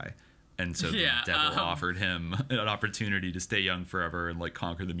to die. And so the devil offered him an opportunity to stay young forever and like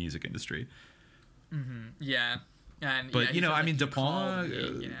conquer the music industry. Yeah. And, but you know, I mean, De Palma,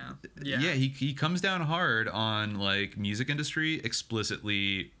 he comes down hard on like music industry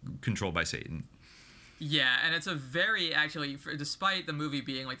explicitly controlled by Satan. Yeah, and it's a very, actually, despite the movie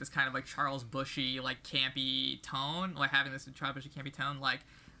being like this kind of like Charles Bushy, like campy tone, like having this Charles Bushy campy tone, like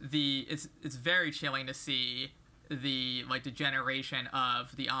it's very chilling to see the like degeneration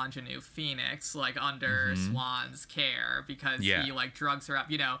of the ingenue Phoenix, like under Swan's care, because he like drugs her up,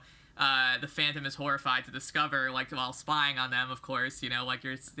 you know. The Phantom is horrified to discover, like, while spying on them, of course, you know, like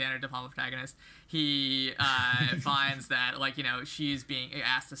your standard De Palma protagonist, he finds that, like, you know, she's being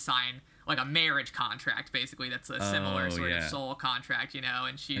asked to sign like a marriage contract, basically, that's a similar sort of soul contract, you know,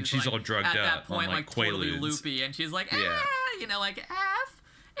 and she's like, all drugged up at that point, on, like totally loopy, and she's like, you know, like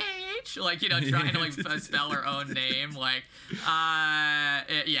F-H, like, you know, trying to like spell her own name, like,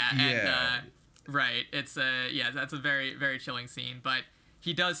 right, it's that's a very, very chilling scene, but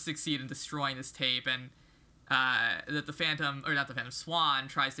he does succeed in destroying this tape, and that the Phantom, or not the Phantom, Swan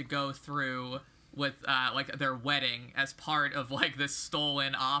tries to go through with like their wedding as part of like this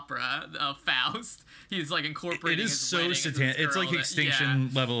stolen opera of Faust. He's like incorporating. It is so satanic. It's like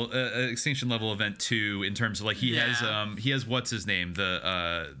extinction level event 2 in terms of like he has what's his name,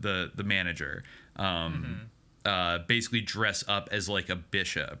 the manager, basically dress up as like a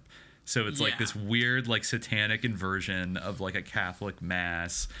bishop. So it's like this weird, like, satanic inversion of, like, a Catholic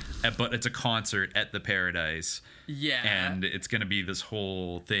mass, but it's a concert at the Paradise. Yeah. And it's going to be this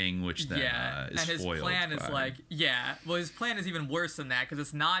whole thing, which then is foiled. And his plan is, like, well, his plan is even worse than that, because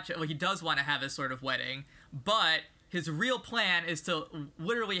it's not, well, he does want to have this sort of wedding, but his real plan is to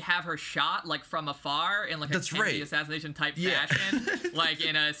literally have her shot, like, from afar in, like, a Kennedy assassination type fashion. Like,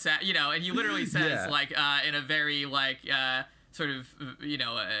 in a, you know, and he literally says, like, in a very, like, sort of, you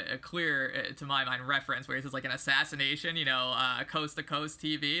know, a clear, to my mind, reference where he says, like, an assassination, you know, coast-to-coast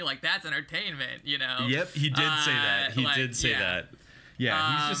TV, like, that's entertainment, you know? Yep, he did say that. He did say that.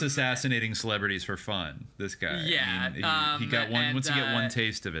 Yeah, he's just assassinating celebrities for fun. This guy. Yeah, I mean, he got one. Once you get one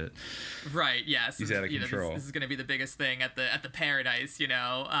taste of it, right? Yes, he's out of control. This is going to be the biggest thing at the paradise,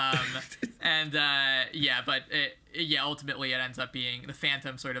 ultimately it ends up being the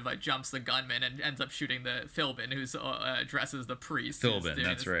Phantom sort of jumps the gunman and ends up shooting the Philbin, who's dresses the priest. Philbin,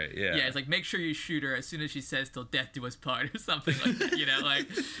 that's right. Yeah. Yeah, it's like, make sure you shoot her as soon as she says "till death do us part" or something like that.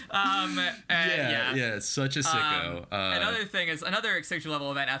 It's such a sicko. Another thing is, another extinction level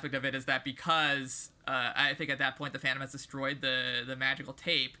event aspect of it is that because I think at that point the Phantom has destroyed the magical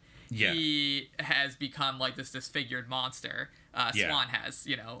tape. Yeah. He has become like this disfigured monster. Swan has,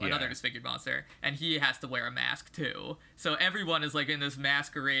 another disfigured monster, and he has to wear a mask too. So everyone is like in this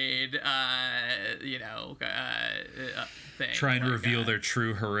masquerade, thing. Trying to reveal their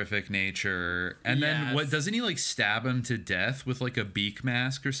true horrific nature. And then doesn't he like stab him to death with like a beak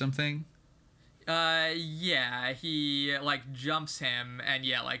mask or something? He like jumps him and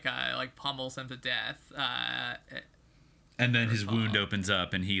pummels him to death. And then his wound opens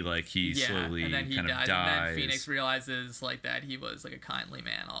up, and he slowly and then he kind of dies. And then Phoenix realizes like that he was like a kindly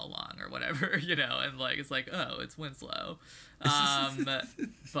man all along, or whatever, and like it's like, oh, it's Winslow. Pretty.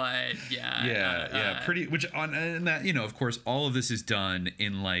 And that, of course, all of this is done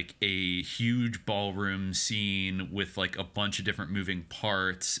in like a huge ballroom scene with like a bunch of different moving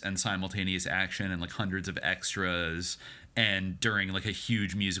parts and simultaneous action and like hundreds of extras, and during like a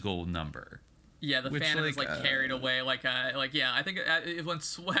huge musical number. Yeah, the Phantom is carried away I think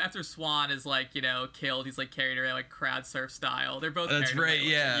after Swan is killed, he's carried away crowd surf style. They're both. That's right. Away,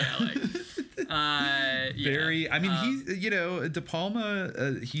 yeah. Very. I mean, he De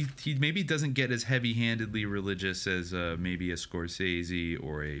Palma. He maybe doesn't get as heavy-handedly religious as maybe a Scorsese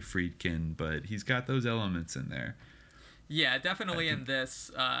or a Friedkin, but he's got those elements in there. Yeah, definitely in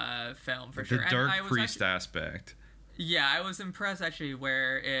this film for sure. The dark priest aspect. Yeah, I was impressed actually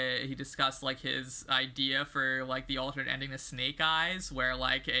where he discussed his idea for the alternate ending to Snake Eyes, where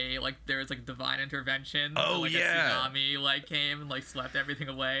there was divine intervention. Oh, a tsunami came and swept everything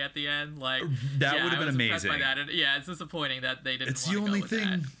away at the end. That would have been amazing. By that. And, it's disappointing that they didn't. It's the only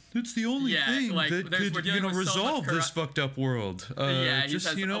thing. It's the only thing that could resolve this fucked up world.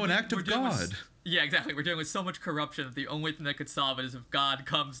 Just an act of God. Yeah, exactly. We're dealing with so much corruption that the only thing that could solve it is if God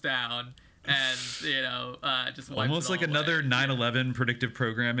comes down. And just almost like another 9/11 predictive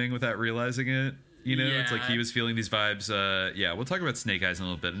programming without realizing it. It's like he was feeling these vibes. We'll talk about Snake Eyes in a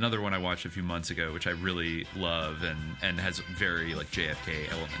little bit. Another one I watched a few months ago, which I really love and has very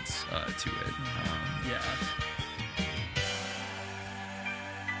JFK elements to it.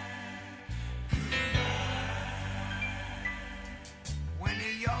 When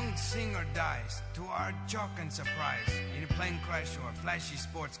a young singer dies, to our shock and surprise, in a plane crash or a flashy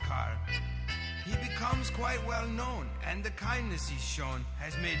sports car, he becomes quite well known, and the kindness he's shown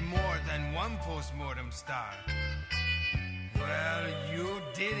has made more than one post-mortem star. Well, you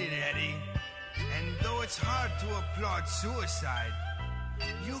did it, Eddie. And though it's hard to applaud suicide,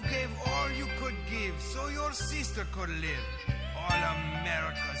 you gave all you could give so your sister could live. All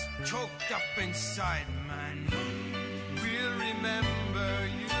America's choked up inside, man. We'll remember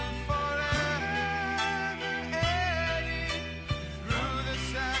you forever, Eddie, through the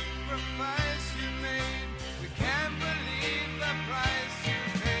sacrifice you made. We can't believe the price you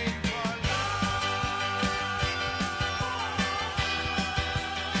paid for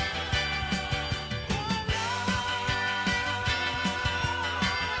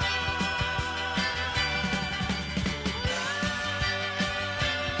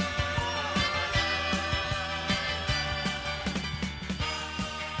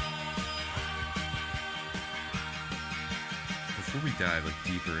Before we dive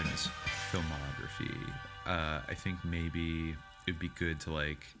deeper in his filmography, I think maybe it'd be good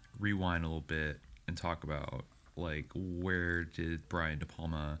to rewind a little bit and talk about where did Brian De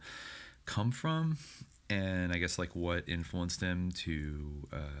Palma come from, and I guess what influenced him to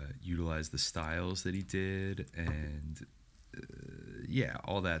utilize the styles that he did, and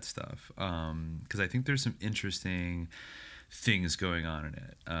all that stuff. Because I think there's some interesting things going on in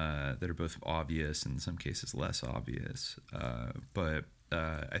it that are both obvious and in some cases less obvious. But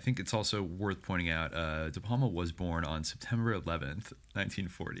I think it's also worth pointing out De Palma was born on September 11th,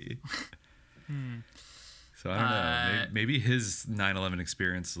 1940. So I don't know. Maybe his 9/11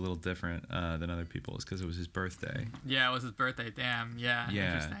 experience is a little different than other people's because it was his birthday. Yeah, it was his birthday. Damn. Yeah.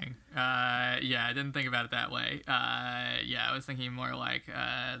 Interesting. I didn't think about it that way. I was thinking more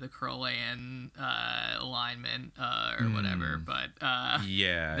the Crowleyan alignment or whatever. But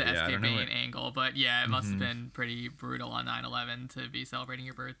the escapade angle. But it must have been pretty brutal on 9/11 to be celebrating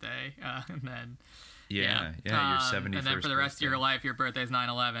your birthday and then. Yeah, your 71st and then for the rest of your life, your birthday's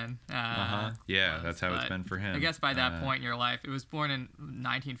 9/11. Yeah, that's how it's been for him. I guess by that point in your life, it was born in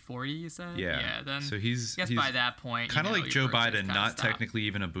 1940, you said? Yeah. Then so he's by that point, kind of like Joe Biden, not technically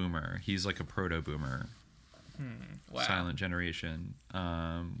even a boomer. He's like a proto-boomer. Wow. Silent generation,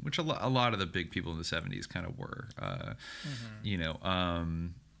 which a lot of the big people in the 70s kind of were, you know.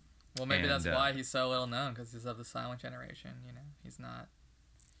 Well, maybe that's why he's so little known, because he's of the silent generation, you know. He's not...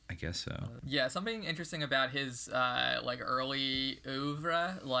 I guess so. Yeah, something interesting about his like early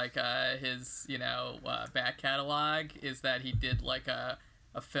oeuvre, like his back catalog, is that he did like a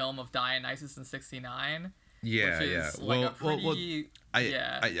film of Dionysus in '69. Yeah, which is like a pretty,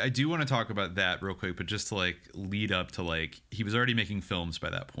 I do want to talk about that real quick, but just to like lead up to like he was already making films by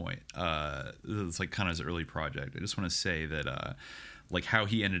that point. It's like kind of his early project. I just want to say that like how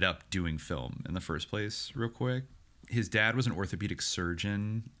he ended up doing film in the first place, real quick. His dad was an orthopedic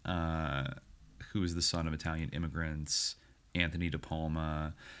surgeon who was the son of Italian immigrants, Anthony De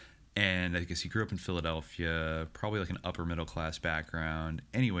Palma. And I guess he grew up in Philadelphia, probably like an upper middle class background.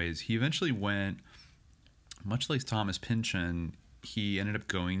 Anyways, he eventually went, much like Thomas Pynchon, he ended up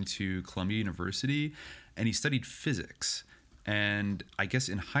going to Columbia University and he studied physics. And I guess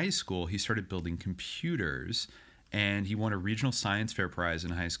in high school, he started building computers. And he won a regional science fair prize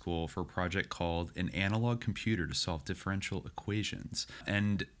in high school for a project called An Analog Computer to Solve Differential Equations.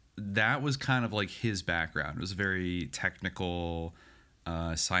 And that was kind of like his background. It was a very technical,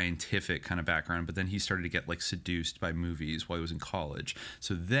 scientific kind of background. But then he started to get like seduced by movies while he was in college.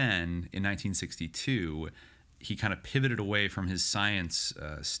 So then in 1962, he kind of pivoted away from his science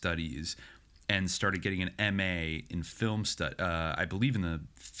studies and started getting an MA in film study, I believe in the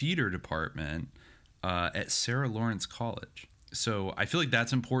theater department, at Sarah Lawrence College. So I feel like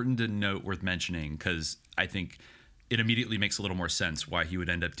that's important to note, worth mentioning, because I think it immediately makes a little more sense why he would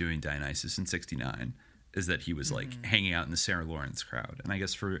end up doing Dionysus in '69, is that he was like hanging out in the Sarah Lawrence crowd. And I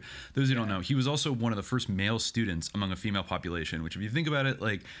guess for those who don't know, he was also one of the first male students among a female population, which if you think about it,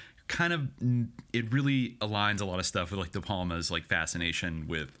 like kind of, it really aligns a lot of stuff with like De Palma's like fascination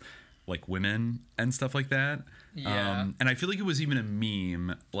with like women and stuff like that. Yeah. And I feel like it was even a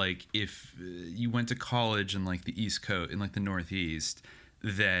meme, like if you went to college in like the East Coast, in like the Northeast,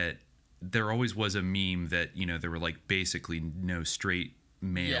 that there always was a meme that, you know, there were like basically no straight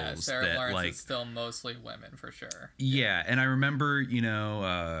males. Yeah, Sarah that Lawrence like is still mostly women for sure. Yeah, and I remember,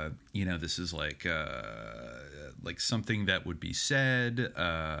 this is like something that would be said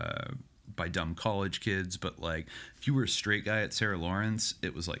by dumb college kids, but like if you were a straight guy at Sarah Lawrence,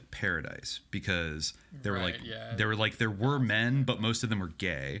 it was like paradise, because there were men, but most of them were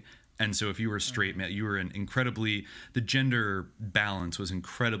gay. And so if you were a straight man, you were the gender balance was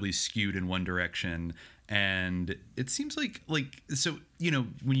incredibly skewed in one direction. And it seems like, so, you know,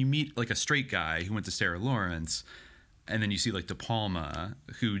 when you meet like a straight guy who went to Sarah Lawrence, and then you see like De Palma,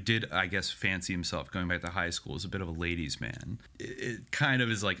 who did, I guess, fancy himself going back to high school as a bit of a ladies' man. It kind of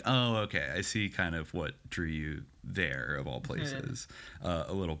is like, oh, okay, I see kind of what drew you there, of all places,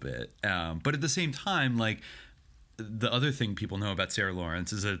 a little bit. But at the same time, like, the other thing people know about Sarah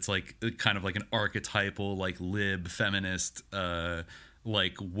Lawrence is that it's like kind of like an archetypal, like lib feminist,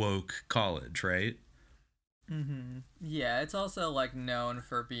 like woke college, right? Mm-hmm. Yeah, it's also like known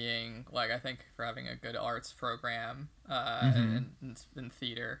for being like, I think for having a good arts program in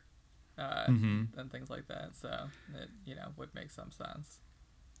theater and things like that. So it, you know, would make some sense.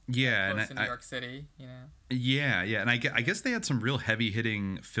 Yeah, and in New York City, you know. Yeah, and I guess they had some real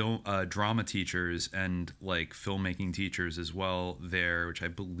heavy-hitting film drama teachers and like filmmaking teachers as well there, which I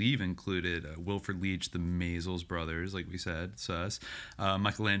believe included Wilfrid Leach, the Maysles brothers, like we said, sus,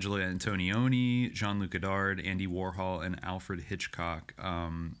 Michelangelo Antonioni, Jean-Luc Godard, Andy Warhol, and Alfred Hitchcock. I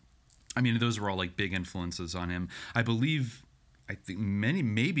mean, those were all like big influences on him. I think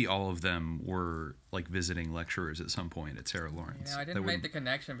maybe all of them were like visiting lecturers at some point at Sarah Lawrence. You know, I didn't make the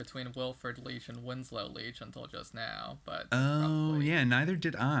connection between Wilfrid Leach and Winslow Leach until just now, but yeah, neither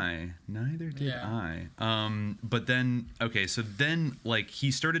did I. But then, okay, so then like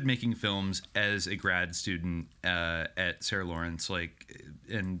he started making films as a grad student at Sarah Lawrence, like,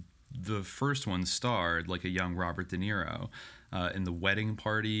 and the first one starred like a young Robert De Niro. In The Wedding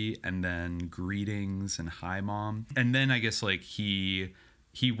Party, and then Greetings and Hi Mom. And then I guess like he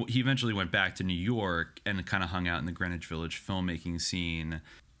eventually went back to New York and kind of hung out in the Greenwich Village filmmaking scene,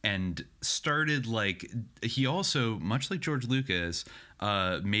 and started like, he also, much like George Lucas,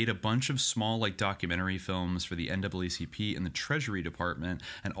 made a bunch of small like documentary films for the NAACP and the Treasury Department,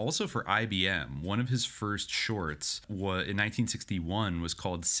 and also for IBM. One of his first shorts in 1961 was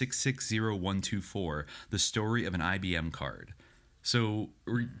called 660124, The Story of an IBM Card. So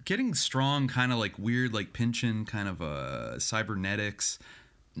we're getting strong, kind of like weird, like Pynchon kind of cybernetics,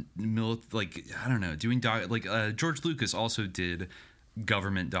 like, I don't know, doing George Lucas also did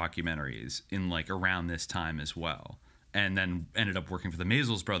government documentaries in like around this time as well, and then ended up working for the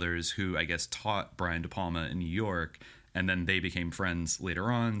Maysles brothers, who I guess taught Brian De Palma in New York, and then they became friends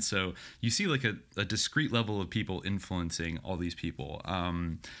later on. So you see like a discrete level of people influencing all these people.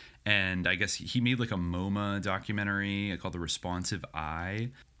 And I guess he made like a MoMA documentary called The Responsive Eye.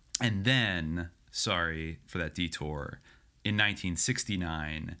 And then, sorry for that detour, in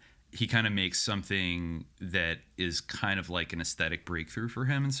 1969, he kind of makes something that is kind of like an aesthetic breakthrough for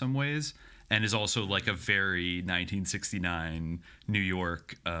him in some ways, and is also like a very 1969 New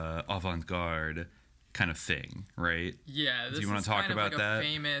York avant-garde kind of thing, right? Yeah. Do you want to talk about that?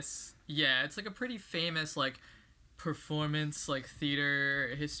 It's like a pretty famous like performance, like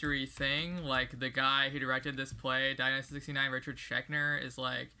theater history thing. Like the guy who directed this play, Dionysus 69, Richard Schechner, is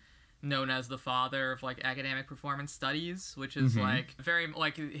like known as the father of like academic performance studies, which is like very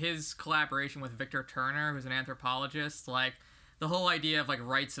like his collaboration with Victor Turner, who's an anthropologist. Like the whole idea of like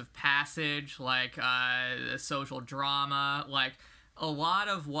rites of passage, like social drama, like a lot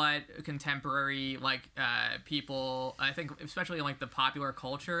of what contemporary like people, I think especially in like the popular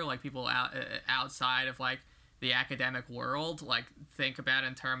culture, like people outside of like the academic world, like think about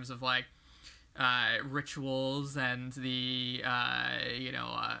in terms of like rituals and the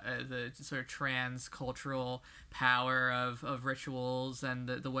the sort of transcultural power of rituals and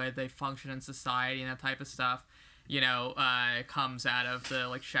the way they function in society and that type of stuff, comes out of the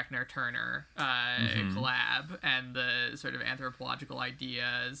like Schechner-Turner collab, and the sort of anthropological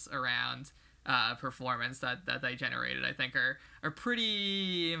ideas around performance that they generated, I think are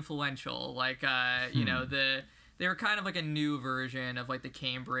pretty influential. Like they were kind of like a new version of like the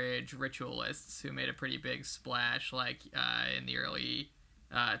Cambridge ritualists, who made a pretty big splash like in the early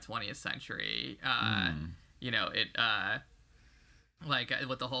 20th century. Like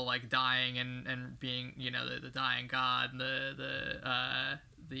with the whole like dying and being the dying god and the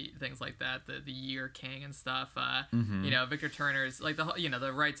things like that, the year king and stuff. Victor Turner's like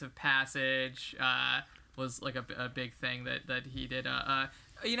the rites of passage was like a big thing that he did.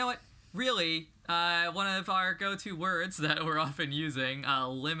 Really, one of our go-to words that we're often using,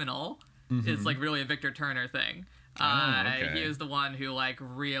 liminal, is like really a Victor Turner thing. Okay. He was the one who like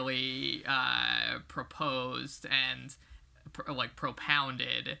really proposed and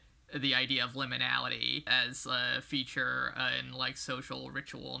propounded the idea of liminality as a feature in like social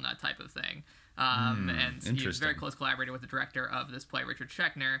ritual and that type of thing. And he was very close collaborator with the director of this play, Richard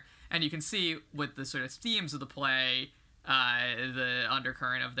Schechner. And you can see with the sort of themes of the play, the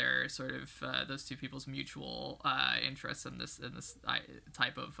undercurrent of their sort of those two people's mutual interests in this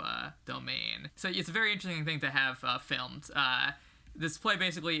type of domain. So it's a very interesting thing to have filmed. This play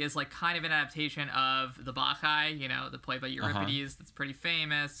basically is like kind of an adaptation of the Bacchae, the play by Euripides. That's pretty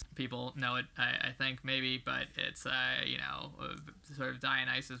famous. People know it, I think, maybe, but it's sort of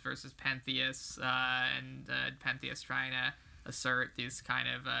Dionysus versus Pentheus, and Pentheus trying to assert these kind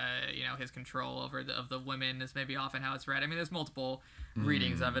of his control over the women is maybe often how it's read. I mean, there's multiple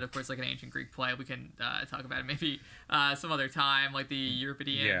readings of it, of course, like an ancient Greek play. We can talk about it maybe some other time, like the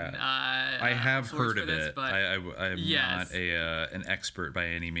Euripidean. I have heard of it, but I'm not an expert by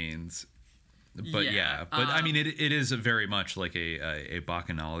any means. But I mean, it is a very much like a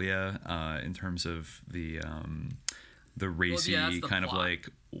bacchanalia in terms of the racy kind of like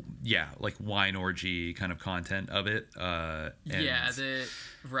wine orgy kind of content of it. The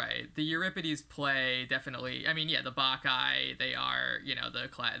Euripides play definitely. I mean, the Bacchae, they are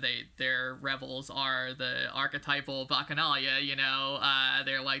their revels are the archetypal bacchanalia.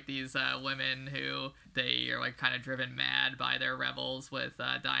 They're like these women who they are like kind of driven mad by their revels with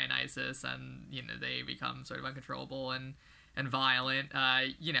Dionysus, and they become sort of uncontrollable and violent.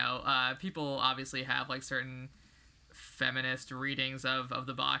 People obviously have like certain feminist readings of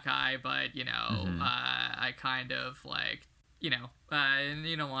the Bacchae, but I kind of like and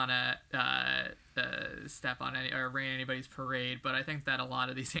you don't want to step on any or rain anybody's parade, but I think that a lot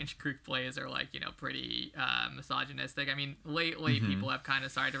of these ancient Greek plays are like pretty misogynistic. I mean, lately people have kind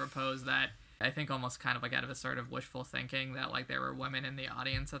of started to propose that, I think almost kind of like out of a sort of wishful thinking, that like there were women in the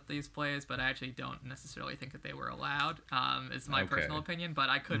audience at these plays, but I actually don't necessarily think that they were allowed. It's my personal opinion, but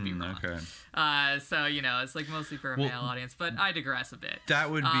I could be wrong. So it's like mostly for a male audience, but I digress a bit. That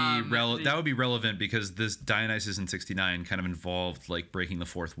would be that would be relevant because this Dionysus in 69 kind of involved like breaking the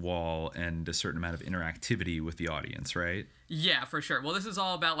fourth wall and a certain amount of interactivity with the audience, right? Yeah, for sure. Well, this is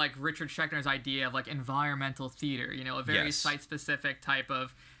all about like Richard Schechner's idea of like environmental theater, you know, a very site-specific type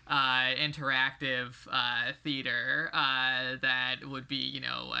of interactive theater that would be, you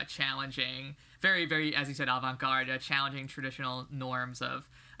know, challenging, very, very, as you said, avant-garde, challenging traditional norms of,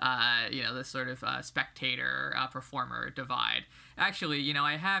 you know, this sort of spectator performer divide. Actually, you know,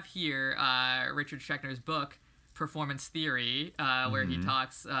 I have here Richard Schechner's book, Performance Theory, where he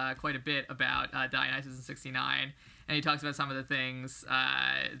talks quite a bit about Dionysus in 69, and he talks about some of the things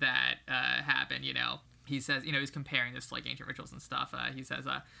that happen, you know. He says, you know, he's comparing this to like ancient rituals and stuff. He says,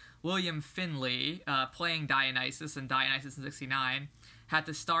 William Finley, playing Dionysus in Dionysus in 69, had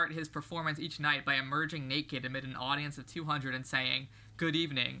to start his performance each night by emerging naked amid an audience of 200 and saying, "Good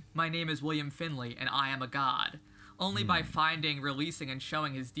evening, my name is William Finley, and I am a god." Only by finding, releasing, and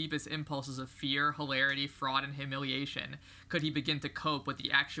showing his deepest impulses of fear, hilarity, fraud, and humiliation could he begin to cope with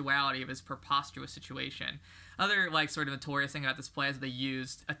the actuality of his preposterous situation. Other, like, sort of notorious thing about this play is they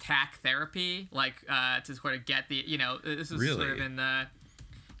used attack therapy, like, to sort of get the, you know, this is sort of in the...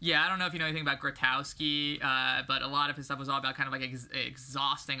 Yeah, I don't know if you know anything about Grotowski, but a lot of his stuff was all about kind of like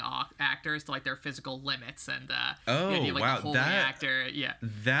exhausting actors to like their physical limits and wow,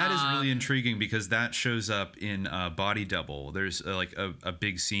 that is really intriguing because that shows up in Body Double. There's like a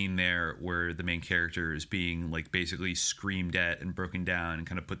big scene there where the main character is being like basically screamed at and broken down and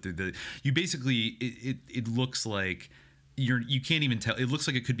kind of put through the. You basically it looks like. You can't even tell. It looks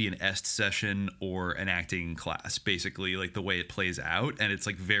like it could be an est session or an acting class, basically, like the way it plays out. And it's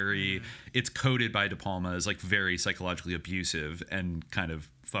like very, it's coded by De Palma as like very psychologically abusive and kind of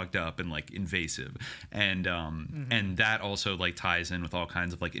fucked up and like invasive. And and that also like ties in with all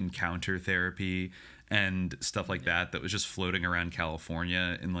kinds of like encounter therapy and stuff like that was just floating around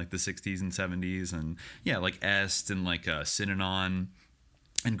California in like the 60s and 70s. And yeah, like est and like Synanon.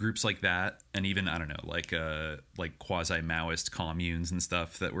 And groups like that, and even, I don't know, like quasi-Maoist communes and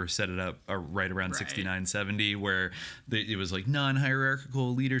stuff that were set it up right around 69, 70, where it was like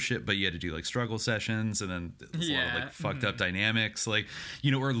non-hierarchical leadership, but you had to do like struggle sessions, and then there's a lot of like fucked up dynamics, like, you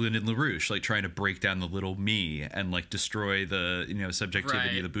know, or Lyndon LaRouche, like trying to break down the little me and like destroy the, you know,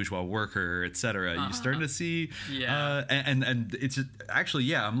 subjectivity of the bourgeois worker, etc. You're starting to see, and it's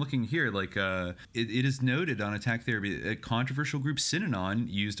actually, I'm looking here, like it is noted on attack therapy, a controversial group Synanon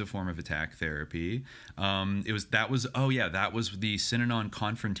used a form of attack therapy. That was the Synanon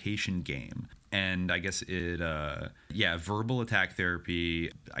confrontation game. And I guess verbal attack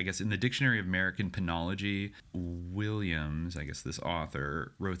therapy, I guess in the Dictionary of American Penology, Williams, I guess this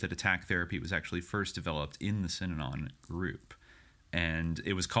author, wrote that attack therapy was actually first developed in the Synanon group. And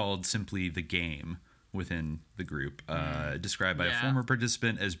it was called simply the game within the group, described by a former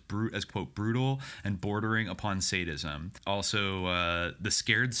participant as quote, brutal and bordering upon sadism. Also, The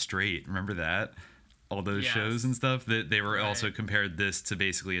Scared Straight, remember that? All those shows and stuff, that they were also compared this to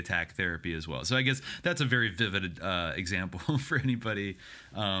basically attack therapy as well. So I guess that's a very vivid example for anybody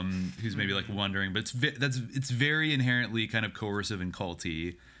who's maybe like wondering, but it's very inherently kind of coercive and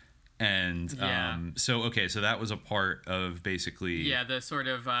culty. And so that was a part of basically the sort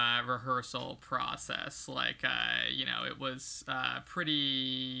of rehearsal process. Like you know, it was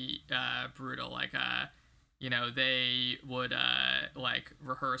pretty brutal. Like you know, they would like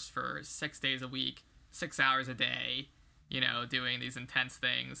rehearse for 6 days a week, 6 hours a day. You know, doing these intense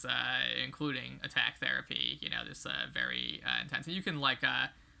things, including attack therapy. You know, this very intense. And you can like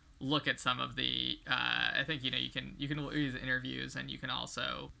look at some of the I think, you know, you can use interviews, and you can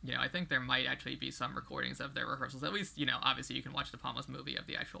also, you know, I think there might actually be some recordings of their rehearsals. At least, you know, obviously you can watch De Palma's movie of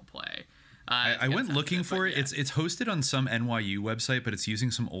the actual play. I went looking for it. It's hosted on some NYU website, but it's using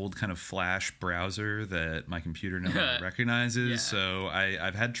some old kind of Flash browser that my computer no longer recognizes. So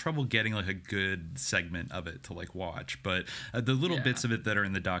I've had trouble getting like a good segment of it to like watch. But the little bits of it that are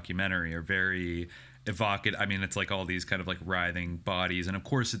in the documentary are very evocative. I mean, it's like all these kind of like writhing bodies, and of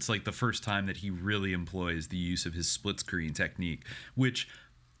course it's like the first time that he really employs the use of his split screen technique, which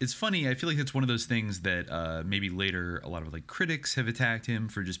is funny. I feel like it's one of those things that maybe later a lot of like critics have attacked him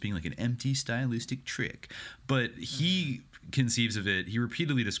for just being like an empty stylistic trick, but he conceives of it, he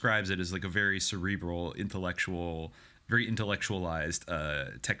repeatedly describes it as like a very cerebral, very intellectualized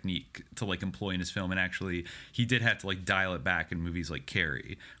technique to like employ in his film. And actually he did have to like dial it back in movies like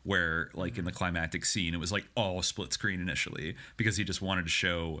Carrie, where like in the climactic scene it was like all split screen initially, because he just wanted to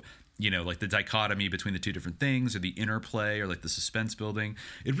show, you know, like the dichotomy between the two different things, or the interplay, or like the suspense building.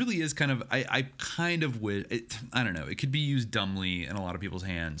 It really is kind of, I don't know, it could be used dumbly in a lot of people's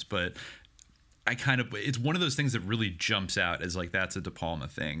hands, but it's one of those things that really jumps out as like, that's a De Palma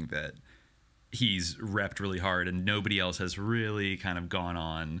thing that he's repped really hard, and nobody else has really kind of gone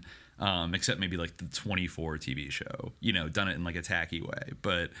on except maybe like the 24 TV show, you know, done it in like a tacky way.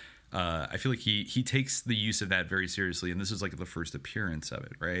 But I feel like he takes the use of that very seriously, and this is like the first appearance of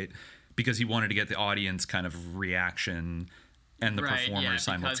it, right? Because he wanted to get the audience kind of reaction and the performer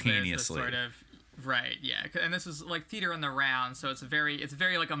simultaneously. Right, yeah, and this is like theater on the round, so it's very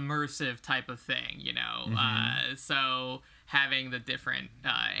like immersive type of thing, you know. So having the different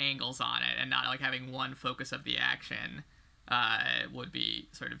angles on it and not like having one focus of the action would be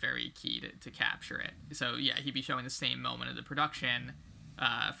sort of very key to capture it. So yeah, he'd be showing the same moment of the production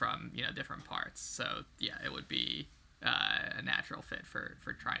from, you know, different parts. So yeah, it would be a natural fit for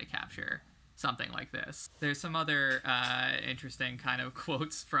trying to capture something like this. There's some other interesting kind of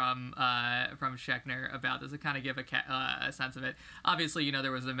quotes from Schechner about this to kind of give a sense of it. Obviously, you know,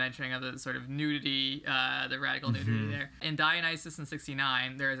 there was the mentioning of the sort of nudity, the radical nudity there. In Dionysus in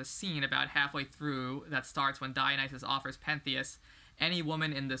 69, there is a scene about halfway through that starts when Dionysus offers Pentheus any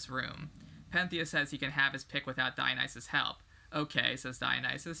woman in this room. Pentheus says he can have his pick without Dionysus' help. Okay, says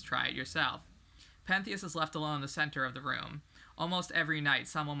Dionysus, try it yourself. Pentheus is left alone in the center of the room. Almost every night,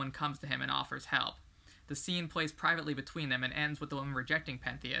 some woman comes to him and offers help. The scene plays privately between them and ends with the woman rejecting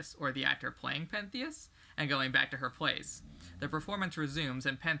Pentheus, or the actor playing Pentheus, and going back to her place. The performance resumes,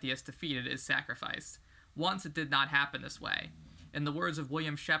 and Pentheus, defeated, is sacrificed. Once it did not happen this way. In the words of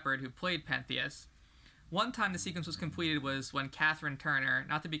William Shepard, who played Pentheus, one time the sequence was completed was when Catherine Turner,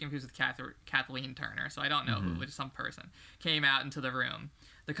 not to be confused with Kathleen Turner, so I don't know who, which some person, came out into the room.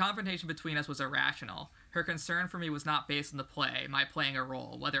 The confrontation between us was irrational. Her concern for me was not based on the play, my playing a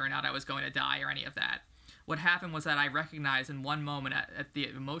role, whether or not I was going to die or any of that. What happened was that I recognized in one moment at the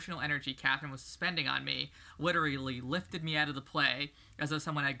emotional energy Catherine was spending on me literally lifted me out of the play as though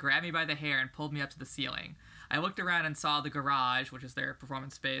someone had grabbed me by the hair and pulled me up to the ceiling. I looked around and saw the garage, which is their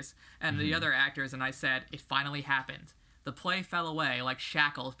performance space, and the other actors, and I said, it finally happened. The play fell away like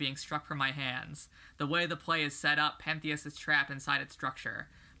shackles being struck from my hands. The way the play is set up, Pentheus is trapped inside its structure.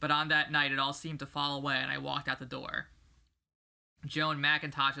 But on that night, it all seemed to fall away, and I walked out the door. Joan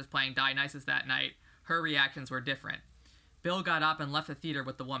McIntosh is playing Dionysus that night. Her reactions were different. Bill got up and left the theater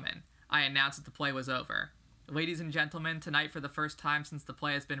with the woman. I announced that the play was over. Ladies and gentlemen, tonight for the first time since the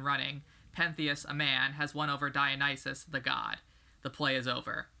play has been running, Pentheus, a man, has won over Dionysus, the god. The play is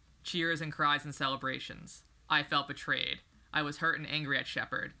over. Cheers and cries and celebrations. I felt betrayed. I was hurt and angry at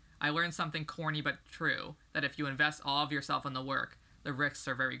Shepard. I learned something corny but true, that if you invest all of yourself in the work, the risks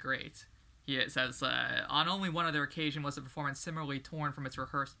are very great. He says, on only one other occasion was the performance similarly torn from its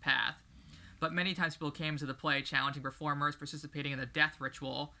rehearsed path. But many times people came to the play challenging performers participating in the death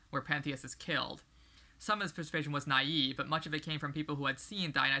ritual where Pentheus is killed. Some of this participation was naive, but much of it came from people who had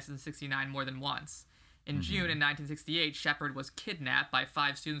seen Dionysus in 69 more than once. In June in 1968, Shepard was kidnapped by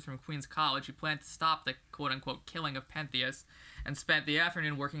 5 students from Queen's College who planned to stop the quote-unquote killing of Pentheus and spent the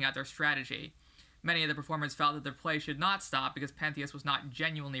afternoon working out their strategy. Many of the performers felt that their play should not stop because Pentheus was not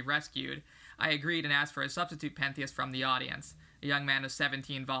genuinely rescued. I agreed and asked for a substitute Pentheus from the audience. A young man of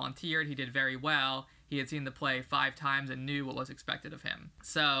 17 volunteered. He did very well. He had seen the play 5 times and knew what was expected of him.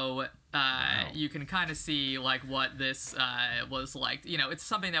 So you can kind of see like what this was like. You know, it's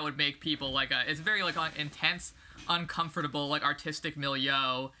something that would make people like it's very like intense, uncomfortable, like artistic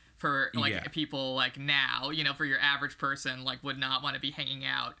milieu for like people like now. You know, for your average person, like would not want to be hanging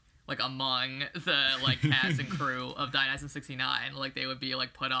out like among the like cast and crew of Dionysus 69. Like they would be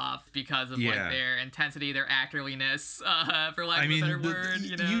like put off because of like their intensity, their actorliness, for lack of a better word.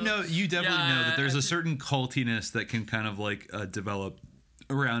 You definitely know that there's a certain cultiness that can kind of like develop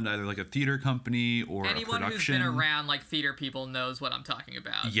around either like a theater company or anyone a production. Who's been around like theater people knows what I'm talking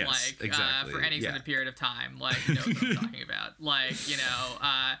about. Yes, like, exactly. For any extended period of time, like knows what I'm talking about. Like, you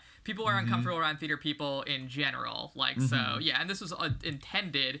know, people are uncomfortable around theater people in general. Like, so yeah, and this was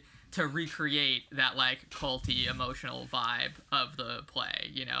intended to recreate that like culty emotional vibe of the play,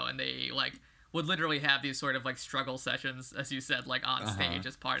 you know, and they like would literally have these sort of like struggle sessions, as you said, like on stage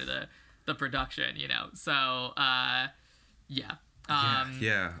as part of the production, you know. So yeah,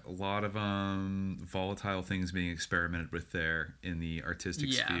 a lot of volatile things being experimented with there in the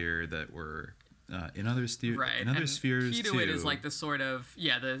artistic sphere that were in other spheres key to it is like the sort of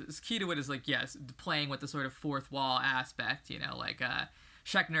the key to it is like playing with the sort of fourth wall aspect, you know, like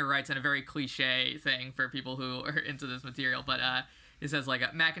Schechner writes in a very cliche thing for people who are into this material, but it says like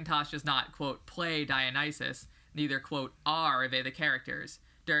McIntosh does not quote play Dionysus, neither quote are they the characters.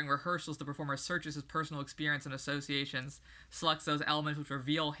 During rehearsals, the performer searches his personal experience and associations, selects those elements which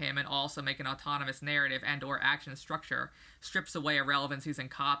reveal him and also make an autonomous narrative and or action structure, strips away irrelevancies and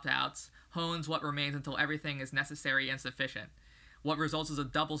cop-outs, hones what remains until everything is necessary and sufficient. What results is a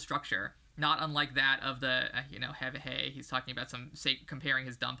double structure, not unlike that of the, Hey, he's talking about comparing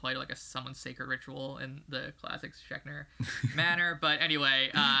his dumb play to like someone's sacred ritual in the classic Schechner manner. But anyway,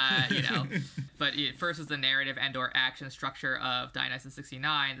 but first is the narrative and or action structure of Dionysus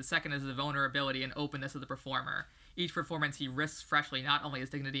 69. The second is the vulnerability and openness of the performer. Each performance he risks freshly not only his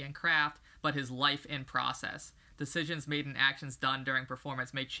dignity and craft, but his life in process. Decisions made and actions done during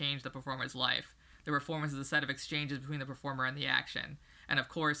performance may change the performer's life. The performance is a set of exchanges between the performer and the action, and of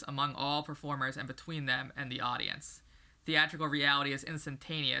course among all performers and between them and the audience. Theatrical reality is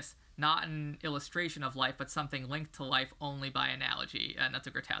instantaneous, not an illustration of life, but something linked to life only by analogy. And that's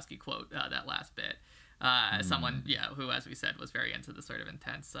a Grotowski quote, that last bit. Someone, who, as we said, was very into the sort of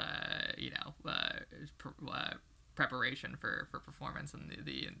intense, preparation for performance and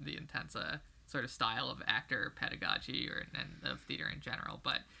the intense sort of style of actor pedagogy and of theater in general.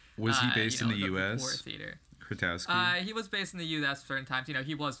 But was he based in the U.S.? Poor theater. Grotowski? He was based in the U.S. certain times.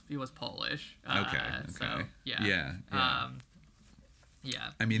 He was Polish. Okay. So yeah.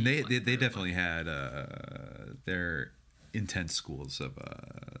 I mean, they definitely had their intense schools of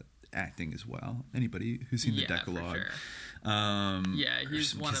acting as well. Anybody who's seen the Decalogue? For sure.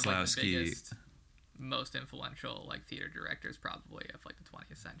 He's one of like, the biggest, most influential like theater directors probably of like the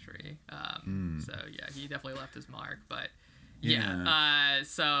 20th century. So he definitely left his mark. But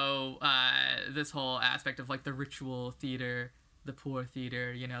this whole aspect of like the ritual theater, the poor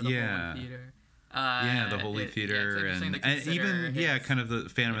theater, the holy theater. The Holy Theater, and even kind of the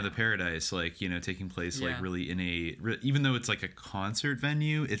Phantom of the Paradise, like taking place like really in even though it's like a concert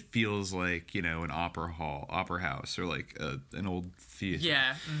venue, it feels like an opera house, or like an old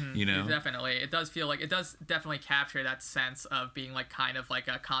theater. Definitely, it does feel like it does definitely capture that sense of being like kind of like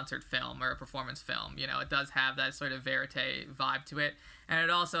a concert film or a performance film. It does have that sort of verite vibe to it. And it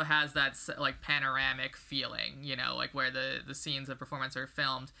also has that like panoramic feeling, like where the scenes of performance are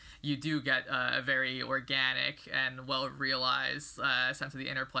filmed. You do get a very organic and well-realized sense of the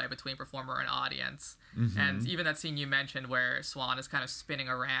interplay between performer and audience. Mm-hmm. And even that scene you mentioned where Swan is kind of spinning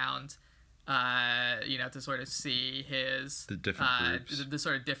around, to sort of see the different groups. The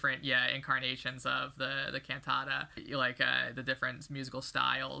sort of different incarnations of the cantata, like the different musical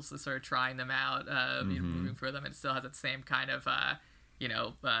styles, the sort of trying them out, moving through them. It still has that same kind of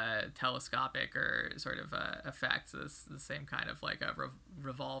telescopic or sort of effects, the same kind of like a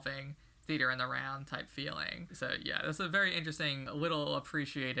revolving theater in the round type feeling. So that's a very interesting, little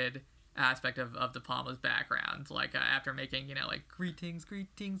appreciated aspect of De Palma's background. Like after making like greetings,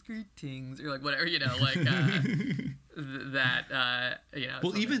 or like whatever,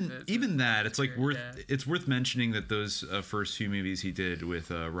 Well, even that, it's like it's worth mentioning that those first few movies he did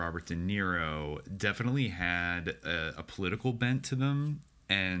with Robert De Niro definitely had a political bent to them,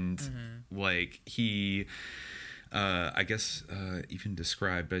 and like he I guess even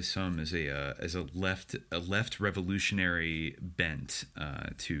described by some as a left revolutionary bent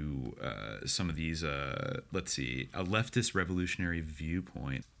to some of these let's see, a leftist revolutionary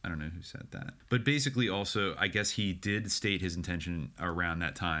viewpoint. I don't know who said that, but basically also I guess he did state his intention around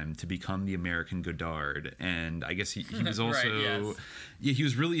that time to become the American Godard, and I guess he was also he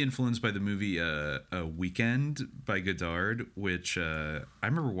was really influenced by the movie Weekend by Godard, which I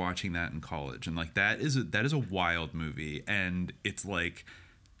remember watching that in college, and like that is a wild movie, and it's like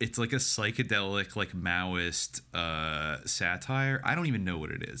a psychedelic like Maoist satire. I don't even know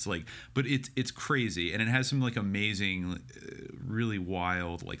what it is, like, but it's crazy, and it has some like amazing, really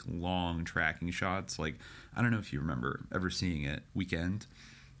wild, like long tracking shots. Like I don't know if you remember ever seeing it. Weekend.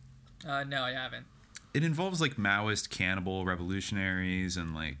 No, I haven't. It involves like Maoist cannibal revolutionaries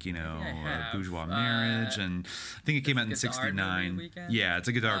and like bourgeois marriage, and I think it came out in '69. Yeah, it's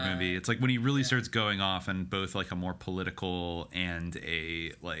a Godard movie. It's like when he really starts going off on both like a more political and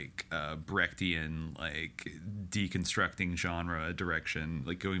a like Brechtian like deconstructing genre direction,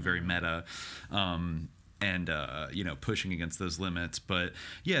 like going very meta. And pushing against those limits. But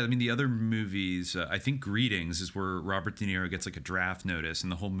yeah, I mean, the other movies, I think Greetings is where Robert De Niro gets like a draft notice,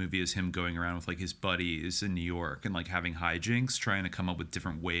 and the whole movie is him going around with like his buddies in New York and like having hijinks, trying to come up with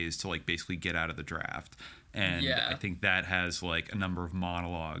different ways to like basically get out of the draft. And I think that has like a number of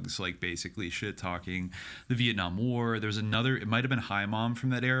monologues, like basically shit talking the Vietnam War. There's another, it might have been Hi Mom from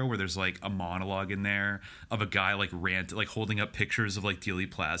that era, where there's like a monologue in there of a guy like holding up pictures of like Dealey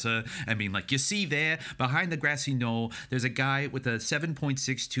Plaza and being like, you see there behind the grassy knoll, there's a guy with a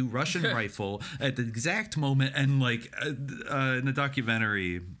 7.62 Russian rifle at the exact moment. And like in the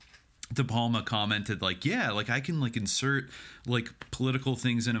documentary, De Palma commented like, yeah, like I can like insert like political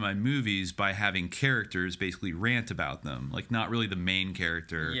things into my movies by having characters basically rant about them, like not really the main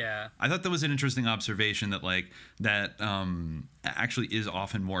character. Yeah, I thought that was an interesting observation, that like that actually is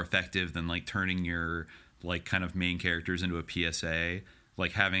often more effective than like turning your like kind of main characters into a PSA,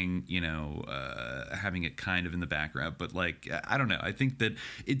 like having, you know, having it kind of in the background. But like, I don't know, I think that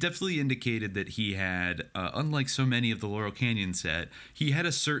it definitely indicated that he had, unlike so many of the Laurel Canyon set, he had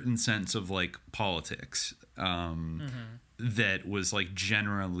a certain sense of like politics that was like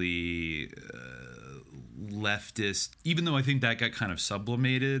generally leftist, even though I think that got kind of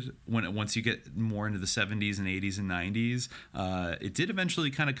sublimated once you get more into the 70s and 80s and 90s. It did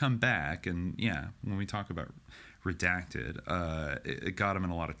eventually kind of come back, and yeah, when we talk about Redacted, it got him in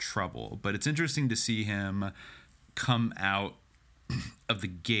a lot of trouble. But it's interesting to see him come out of the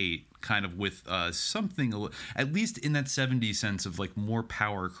gate kind of with something, at least in that 70s sense, of like more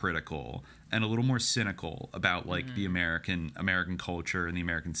power critical and a little more cynical about like the American culture and the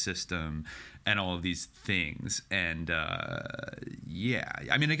American system and all of these things. And yeah,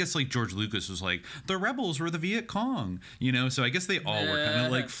 I mean, I guess like George Lucas was like, the rebels were the Viet Cong, you know, so I guess they all were kind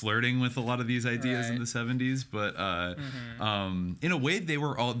of like flirting with a lot of these ideas in the 70s. But in a way, they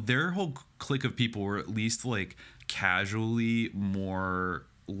were all, their whole clique of people were at least like casually more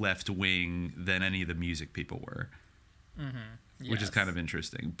left wing than any of the music people were. Which is kind of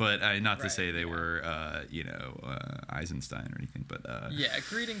interesting, but not to say they were, you know, Eisenstein or anything, but yeah,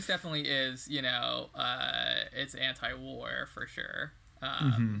 Greetings definitely is, you know, it's anti-war for sure.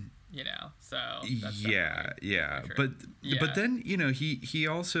 You know, so that's but then, you know, he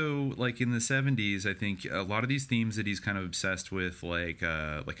also, like in the 70s, I think a lot of these themes that he's kind of obsessed with, like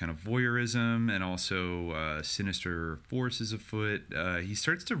kind of voyeurism and also sinister forces afoot, he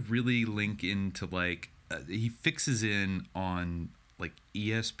starts to really link into like he fixes in on like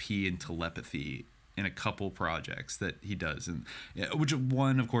ESP and telepathy in a couple projects that he does, and which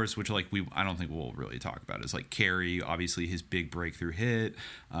one, of course, which like I don't think we'll really talk about, is like Carrie, obviously his big breakthrough hit.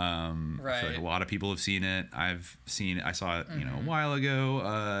 I feel like a lot of people have seen it. I saw it, you know, a while ago.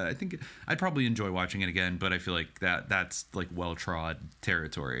 I think I'd probably enjoy watching it again, but I feel like that's like well-trod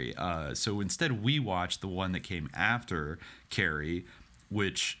territory. So instead, we watched the one that came after Carrie,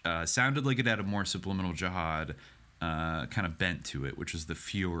 which sounded like it had a more subliminal jihad kind of bent to it, which is The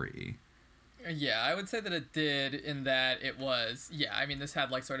Fury. Yeah, I would say that it did, in that it was, yeah, I mean, this had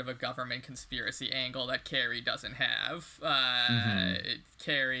like sort of a government conspiracy angle that Carrie doesn't have.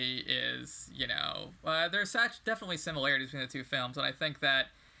 Carrie is, you know, there's definitely similarities between the two films, and I think that,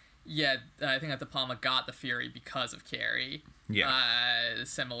 yeah, I think that De Palma got The Fury because of Carrie. Yeah.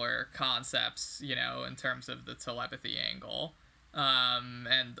 Similar concepts, you know, in terms of the telepathy angle.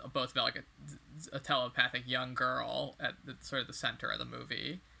 And both about like a telepathic young girl at the sort of the center of the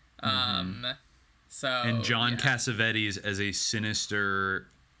movie. So, and John Cassavetes as a sinister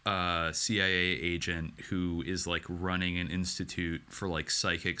CIA agent who is like running an institute for like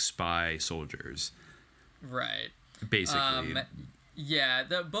psychic spy soldiers. Right. Basically. Yeah,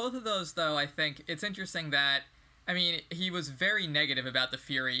 both of those, though, I think it's interesting that, I mean, he was very negative about The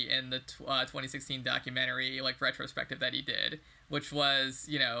Fury in the 2016 documentary, like, retrospective that he did, which was,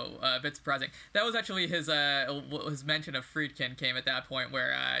 you know, a bit surprising. That was actually his mention of Friedkin came at that point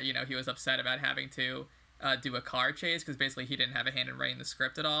where, you know, he was upset about having to do a car chase because basically he didn't have a hand in writing the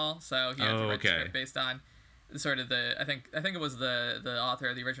script at all, so he had to write the script based on sort of I think it was the author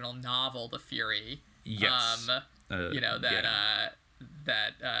of the original novel, The Fury. Yes. You know, that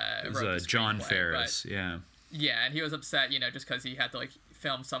it wrote was John Ferris, Yeah, and he was upset, you know, just because he had to, like,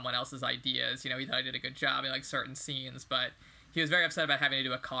 film someone else's ideas. You know, he thought he did a good job in, like, certain scenes, but he was very upset about having to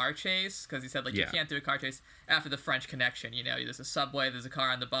do a car chase, because he said, like, you can't do a car chase after the French Connection. You know, there's a subway, there's a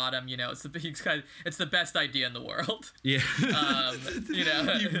car on the bottom, you know, it's the best idea in the world. Yeah. You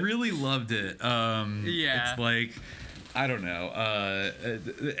know. He really loved it. Yeah. It's like, I don't know.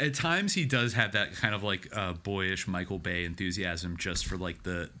 At times he does have that kind of, like, boyish Michael Bay enthusiasm just for, like,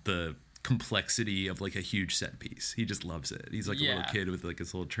 the complexity of like a huge set piece. He just loves it. He's like a little kid with like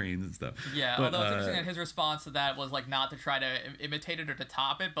his little trains and stuff. Yeah, but, although it's interesting that his response to that was like not to try to imitate it or to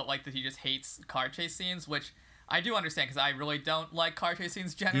top it, but like that he just hates car chase scenes, which I do understand because I really don't like car chase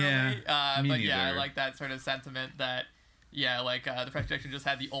scenes generally. But neither. Yeah, I like that sort of sentiment that like the French Connection just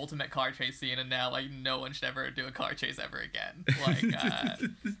had the ultimate car chase scene, and now like no one should ever do a car chase ever again. Like,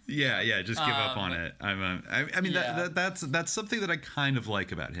 just give up on it. I mean, that's something that I kind of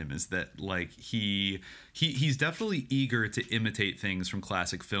like about him, is that like he's definitely eager to imitate things from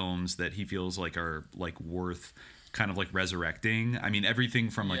classic films that he feels like are like worth kind of like resurrecting. I mean, everything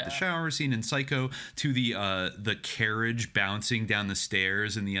from like the shower scene in Psycho to the carriage bouncing down the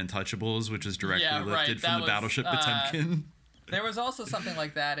stairs in The Untouchables, which is directly lifted from the Battleship Potemkin. There was also something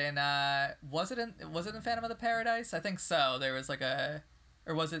like that in was it in Phantom of the Paradise? I think so. There was like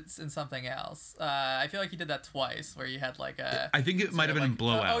or was it in something else? I feel like he did that twice, where you had like a. I think it might have been in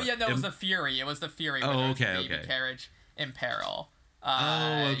Blowout. It was the Fury. It was the Fury. Oh, okay, the baby carriage in peril.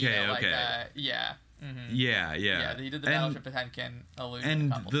 Yeah. Mm-hmm. Yeah. Yeah, he did the Battleship Potemkin illusion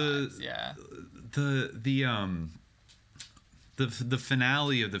and a couple times. Yeah. The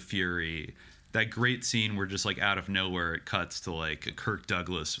finale of the Fury, that great scene where just like out of nowhere it cuts to like Kirk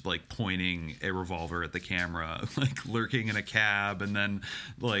Douglas like pointing a revolver at the camera, like lurking in a cab, and then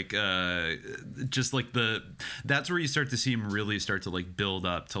like just like that's where you start to see him really start to like build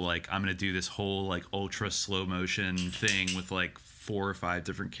up to like, I'm gonna do this whole like ultra slow motion thing with like 4 or 5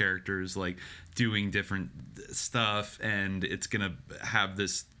 different characters like doing different stuff, and it's gonna have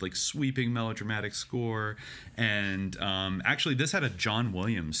this like sweeping melodramatic score. And actually this had a John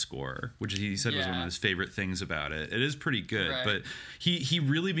Williams score, which he said was one of his favorite things about it. It is pretty good, but he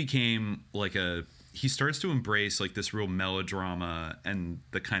really became like he starts to embrace like this real melodrama and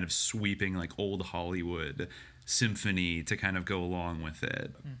the kind of sweeping like old Hollywood symphony to kind of go along with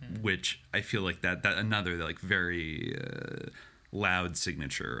it, which I feel like that another like very loud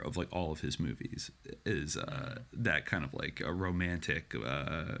signature of like all of his movies is that kind of like a romantic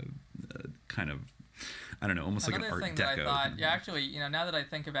kind of, I don't know, almost like an Art Deco. That I thought, actually, now that I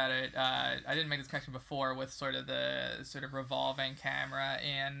think about it, I didn't make this connection before with sort of the sort of revolving camera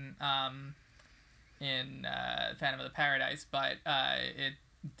in Phantom of the Paradise, but it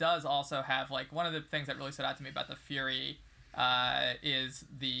does also have like one of the things that really stood out to me about the Fury is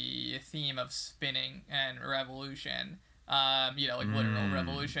the theme of spinning and revolution. Like literal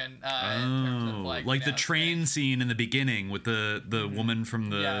revolution. In terms of like the train scene in the beginning with the woman from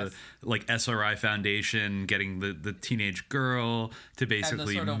the like SRI Foundation getting the teenage girl to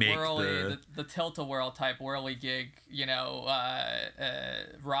basically and the sort of make whirly, the tilt-a-whirl type whirligig,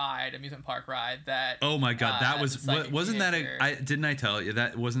 amusement park ride that. Oh my God, that wasn't that didn't I tell you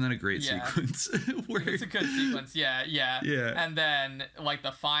that wasn't that a great sequence? It's a good sequence, yeah. And then like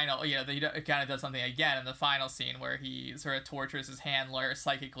the final, he kind of does something again in the final scene where he sort of tortures his handler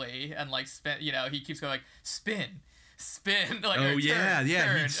psychically and like spin. He keeps going like spin. Like turn,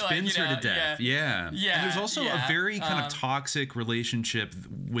 he spins her to death. Yeah. And there's also a very kind of toxic relationship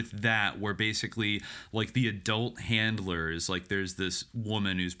with that, where basically like the adult handlers, like there's this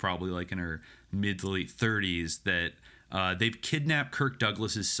woman who's probably like in her mid to late 30s that they've kidnapped Kirk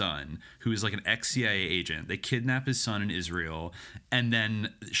Douglas's son, who is like an ex-CIA agent. They kidnap his son in Israel, and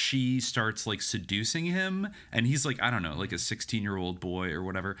then she starts like seducing him, and he's like, I don't know, like a 16-year-old boy or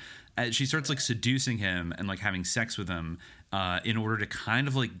whatever. She starts like seducing him and like having sex with him in order to kind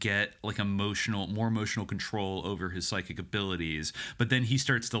of like get like more emotional control over his psychic abilities. But then he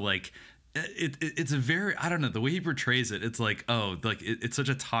starts to like, it's a very, I don't know, the way he portrays it, it's like, it's such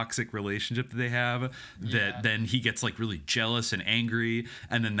a toxic relationship that they have that then he gets like really jealous and angry,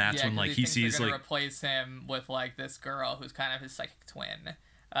 and then that's when like he sees they're like gonna replace him with like this girl who's kind of his psychic twin.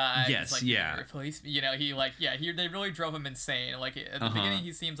 Replace, they really drove him insane. Like at the beginning,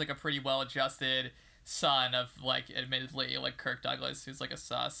 he seems like a pretty well-adjusted son of like, admittedly, like Kirk Douglas, who's like a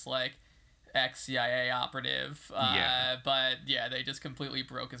sus, like ex-CIA operative, but they just completely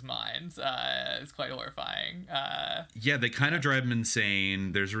broke his mind. It's quite horrifying. They kind of drive him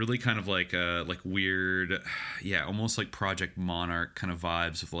insane. There's really kind of like weird, almost like Project Monarch kind of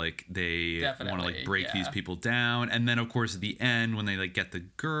vibes of like they want to like break these people down. And then of course at the end when they like get the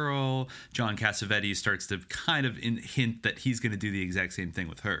girl, John Cassavetes starts to kind of hint that he's going to do the exact same thing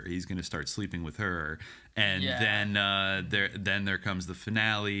with her. He's going to start sleeping with her. And then there comes the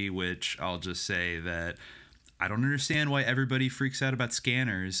finale, which I'll just say that I don't understand why everybody freaks out about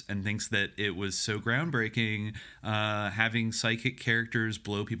Scanners and thinks that it was so groundbreaking having psychic characters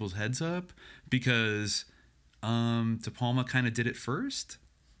blow people's heads up, because De Palma kind of did it first.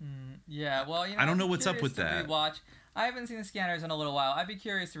 I don't know what's up with that. I haven't seen the Scanners in a little while. I'd be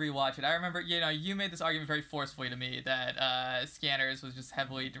curious to rewatch it. I remember, you made this argument very forcefully to me that Scanners was just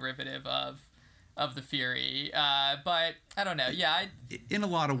heavily derivative of the Fury, but I don't know. In a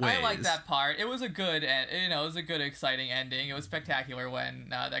lot of ways, I like that part. It was a good, it was a good, exciting ending. It was spectacular when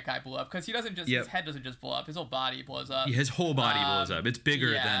that guy blew up, because he doesn't just his head doesn't just blow up; his whole body blows up. His whole body blows up. It's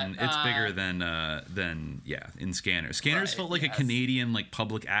bigger than in Scanners. Scanners felt like a Canadian like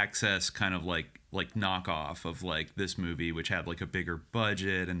public access kind of like like knockoff of like this movie, which had like a bigger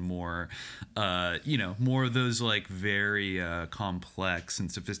budget and more more of those like very complex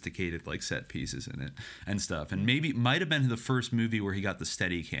and sophisticated like set pieces in it and stuff. And maybe might have been the first movie where he got the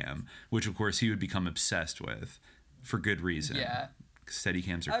Steadicam, which of course he would become obsessed with for good reason. Yeah,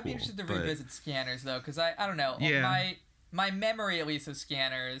 Steadicams are I'd cool. be interested to revisit Scanners though, because I don't know. Yeah. My memory, at least, of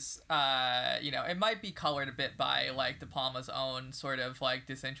Scanners, it might be colored a bit by like De Palma's own sort of like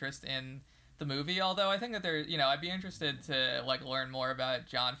disinterest in the movie. Although I think that I'd be interested to like learn more about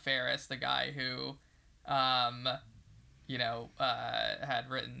John Ferris, the guy who, had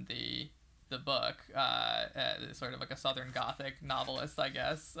written the book, sort of like a Southern Gothic novelist, I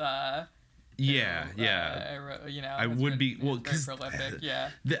guess. I would be because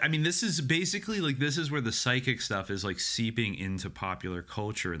I mean, this is basically like this is where the psychic stuff is like seeping into popular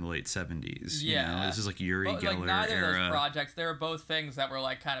culture in the late 70s. This is like Uri Geller like neither era. of those projects, they were both things that were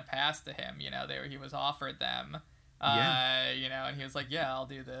like kind of passed to him. He was offered them. And he was like, yeah, I'll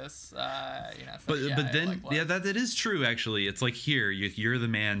do this. But then that is true actually. It's like, here you're the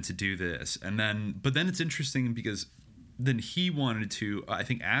man to do this, but then it's interesting because then he wanted to, I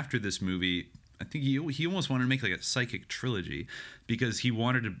think after this movie, I think he almost wanted to make like a psychic trilogy because he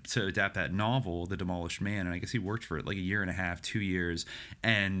wanted to adapt that novel, The Demolished Man, and I guess he worked for it like a year and a half, 2 years,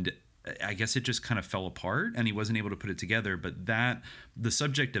 and I guess it just kind of fell apart and he wasn't able to put it together. But the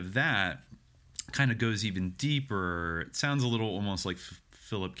subject of that kind of goes even deeper. It sounds a little almost like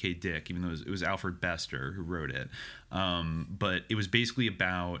Philip K. Dick, even though it was Alfred Bester who wrote it. But it was basically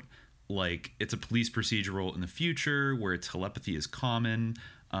about like it's a police procedural in the future where telepathy is common,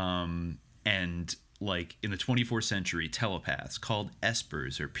 and like in the 24th century, telepaths called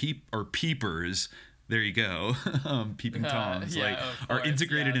espers or peepers. There you go. Peeping Toms are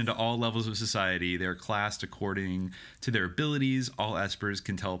integrated into all levels of society. They're classed according to their abilities. All espers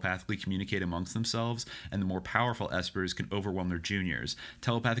can telepathically communicate amongst themselves, and the more powerful espers can overwhelm their juniors.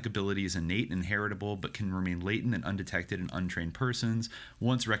 Telepathic ability is innate and inheritable, but can remain latent and undetected in untrained persons.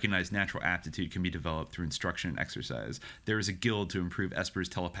 Once recognized, natural aptitude can be developed through instruction and exercise. There is a guild to improve espers'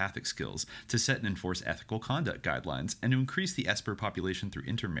 telepathic skills, to set and enforce ethical conduct guidelines, and to increase the esper population through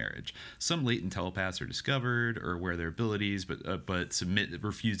intermarriage. Some latent telepaths are discovered or where their abilities but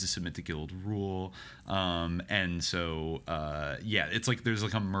refuse to submit to guild rule, and so it's like there's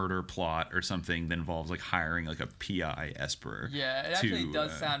like a murder plot or something that involves like hiring like a PI esper. It actually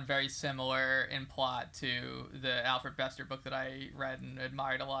does sound very similar in plot to the Alfred Bester book that I read and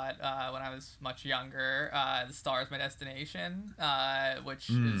admired a lot when I was much younger, The Star Is My Destination, which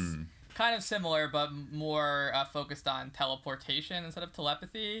is kind of similar but more focused on teleportation instead of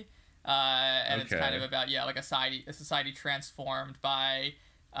telepathy. It's kind of about like a society transformed by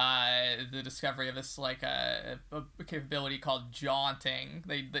the discovery of this like a capability called jaunting.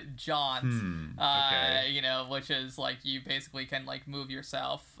 They jaunt, which is like you basically can like move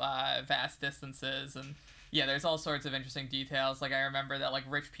yourself vast distances, and there's all sorts of interesting details. Like I remember that like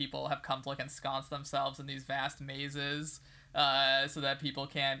rich people have come to like ensconce themselves in these vast mazes. So that people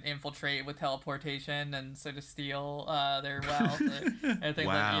can't infiltrate with teleportation and sort of steal their wealth and things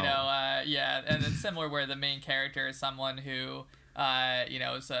like and it's similar where the main character is someone who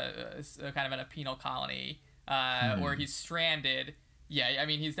is a kind of in a penal colony where he's stranded. I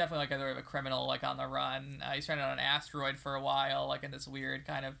mean he's definitely like a criminal like on the run. He's stranded on an asteroid for a while, like in this weird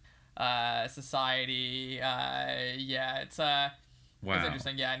kind of society. It's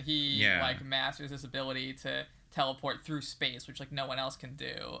interesting. And he like masters this ability to teleport through space, which like no one else can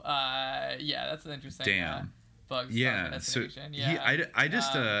do. That's an interesting book. So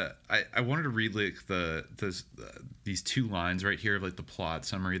I wanted to read like these two lines right here of like the plot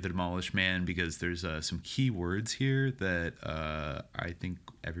summary of The Demolished Man, because there's some key words here that I think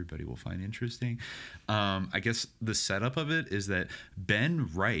everybody will find interesting. I guess the setup of it is that Ben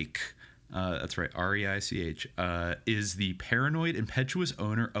Reich, that's right, Reich, is the paranoid, impetuous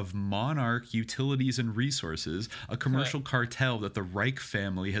owner of Monarch Utilities and Resources, a commercial cartel that the Reich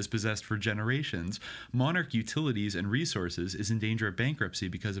family has possessed for generations. Monarch Utilities and Resources is in danger of bankruptcy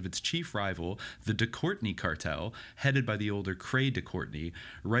because of its chief rival, the de Courtney cartel, headed by the older Cray de Courtney.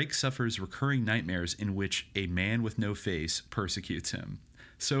 Reich suffers recurring nightmares in which a man with no face persecutes him.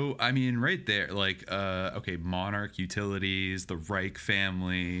 So, I mean, right there, like, Monarch Utilities, the Reich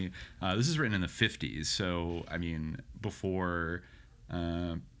family. This is written in the 50s. So, I mean, before,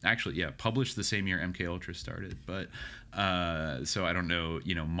 published the same year MK Ultra started. But, so I don't know,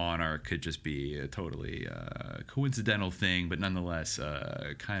 Monarch could just be a totally coincidental thing, but nonetheless,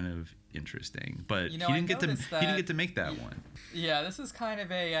 kind of interesting. But he didn't get to make that one. Yeah, this is kind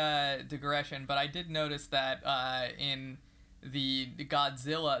of a digression, but I did notice that in the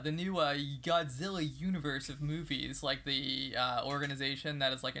Godzilla, the new Godzilla universe of movies, like the organization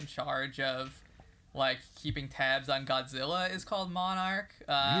that is like in charge of like keeping tabs on Godzilla is called Monarch.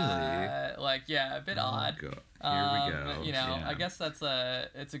 Really? Like, yeah, a bit odd. Here we go. You know, yeah. I guess it's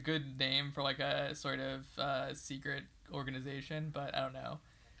a good name for like a sort of secret organization, but I don't know.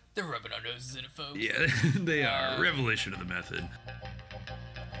 They're rubbing our noses in it, folks. Yeah, they are. Revelation of the method.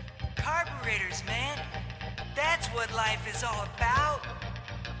 Carburetors, man. That's what life is all about.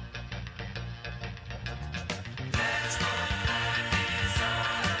 That's what life is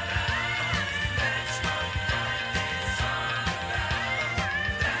all about. That's what life is all about.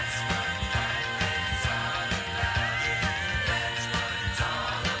 That's what life is all about. Yeah, that's what it's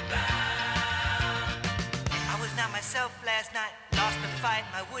all about. I was not myself last night. Lost the fight,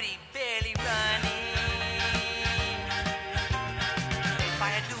 my Woody barely running. By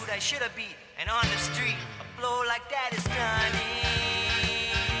a dude I should have beat, and on the street, a blow like that is gunning.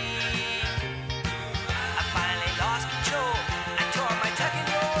 I finally lost control. I tore my tuck and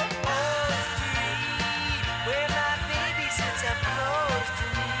roll. Oh, the street where my baby sits up close to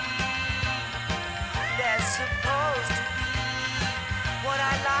me. That's supposed to be what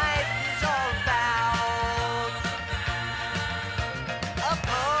our life is all about.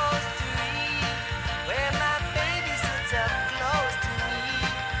 Upholstery where my baby sits up close to me.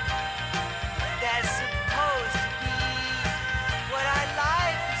 That's supposed to be what our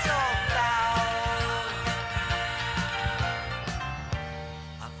life is all about.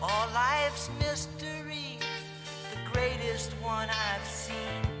 Of all life's mysteries, the greatest one I've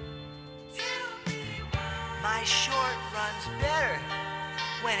seen. My short runs better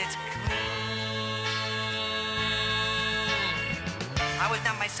when it's clean. I was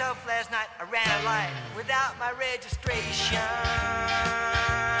not myself last night. I ran a light without my registration,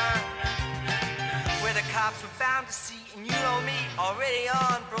 where the cops were bound to see, and you know me, already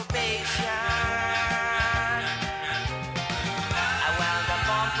on probation. I wound up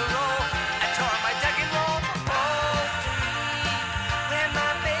on parole. I tore my tuck and roll. Upholstery, where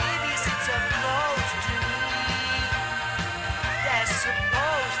my baby sits up close to me. That's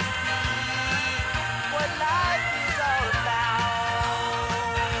supposed to be what life is all about.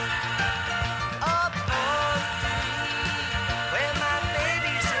 Upholstery, where my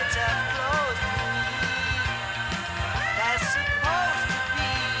baby sits up close to me. That's supposed to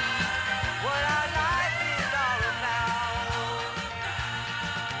be what our life is all about.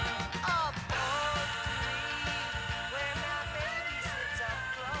 Upholstery, where my baby sits up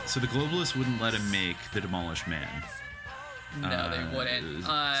close. So the globalists wouldn't let him make The Demolished Man. No, they wouldn't.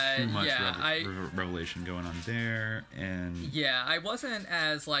 Too much Yeah, revelation going on there, and yeah, I wasn't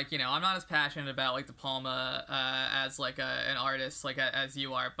as like, you know, I'm not as passionate about like De Palma as like an artist like as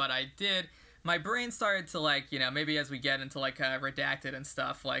you are, but I did. My brain started to like, you know, maybe as we get into like Redacted and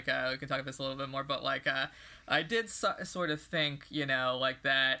stuff, like we can talk about this a little bit more, but like I did sort of think, you know, like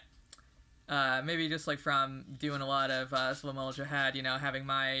that. Maybe just like from doing a lot of Salam al-Jihad, you know, having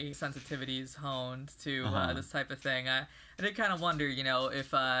my sensitivities honed to this type of thing. I did kind of wonder, you know,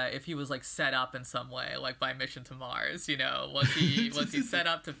 if he was like set up in some way, like by Mission to Mars, you know, was he set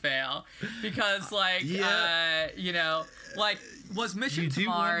up to fail? Because like, you know, like was Mission to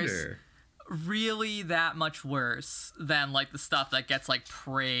Mars really that much worse than like the stuff that gets like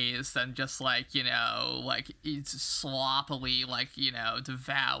praised and just like, you know, like it's sloppily like, you know,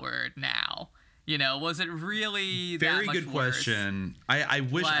 devoured now? You know, was it really very that much good worse? question? I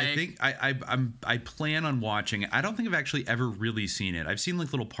wish. Like, I think I plan on watching it. I don't think I've actually ever really seen it. I've seen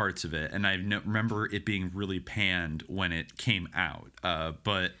like little parts of it, and I remember it being really panned when it came out.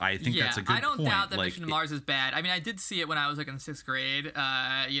 But I think that's a good point. I don't doubt that like, Mission to Mars is bad. I mean, I did see it when I was like in 6th grade.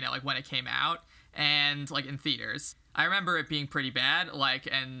 You know, like when it came out and like in theaters. I remember it being pretty bad, like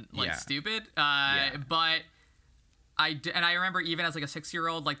and like stupid. But I remember even as like a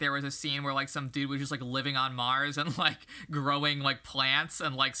 6-year-old, like there was a scene where like some dude was just like living on Mars and like growing like plants,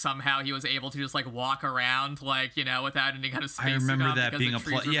 and like somehow he was able to just like walk around like, you know, without any kind of space. I remember that being a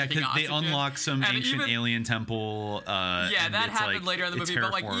plot. Yeah, because they unlock some and ancient alien temple. Yeah, that happened like, later in the movie,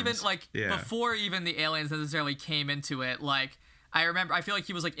 but like even like yeah. before even the aliens necessarily came into it, like I remember, I feel like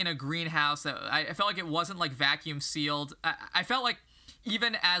he was like in a greenhouse. I felt like it wasn't like vacuum sealed. I felt like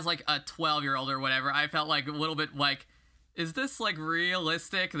even as like a 12-year-old or whatever, I felt like a little bit like, is this like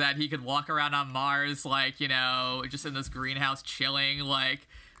realistic that he could walk around on Mars like, you know, just in this greenhouse chilling, like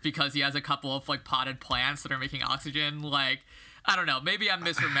because he has a couple of like potted plants that are making oxygen? Like I don't know. Maybe I'm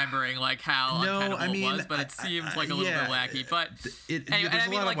misremembering like how untenable it was, but it seemed like a little bit wacky. But anyway, there's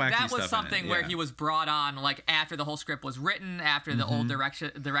a lot of wacky that was stuff something in it, where he was brought on like after the whole script was written, after the old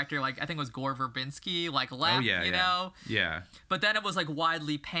director, like I think it was Gore Verbinski, like left, you know? Yeah. But then it was like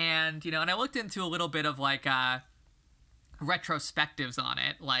widely panned, you know, and I looked into a little bit of like retrospectives on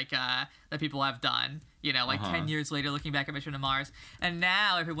it, like that people have done, you know, like 10 years later looking back at Mission to Mars, and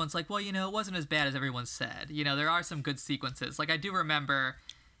now everyone's like, well, you know, it wasn't as bad as everyone said. You know, there are some good sequences. Like I do remember,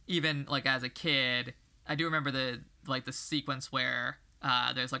 even like as a kid, I do remember the sequence where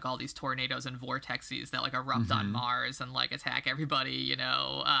there's like all these tornadoes and vortexes that like erupt on Mars and like attack everybody, you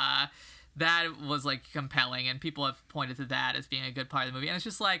know. That was like compelling, and people have pointed to that as being a good part of the movie. And it's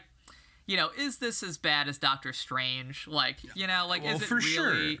just like, you know, is this as bad as Doctor Strange? Like, you know, like, is it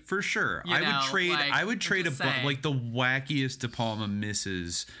really? For sure. I would trade like the wackiest De Palma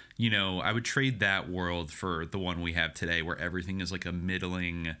misses. You know, I would trade that world for the one we have today, where everything is like a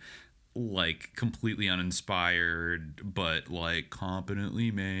middling, like completely uninspired but like competently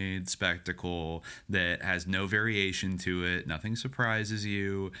made spectacle that has no variation to it. Nothing surprises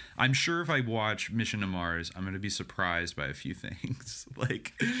you. I'm sure if I watch Mission to Mars, I'm going to be surprised by a few things.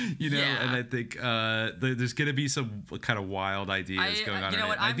 Like, you know, and I think there's going to be some kind of wild ideas going on. You know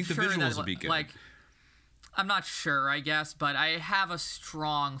what? I think the visuals will be good. Like, I'm not sure, I guess, but I have a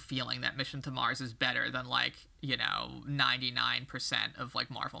strong feeling that Mission to Mars is better than, like, you know, 99% of,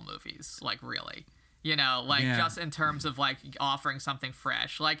 like, Marvel movies. Like, really. You know, like, just in terms of, like, offering something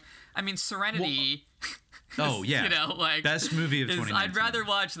fresh. Like, I mean, Serenity... Oh, yeah. You know, like... Best movie of 2019. I'd rather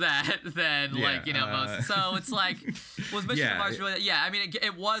watch that than, like, you know, most... So, it's like... Was Mission to Mars really... Yeah, I mean,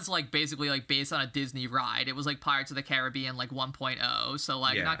 it was, like, basically, like, based on a Disney ride. It was, like, Pirates of the Caribbean, like, 1.0. So,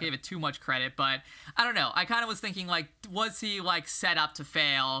 like, not give it too much credit. But, I don't know. I kind of was thinking, like, was he, like, set up to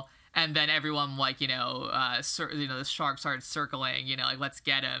fail? And then everyone, like, you know, the shark started circling, you know, like, let's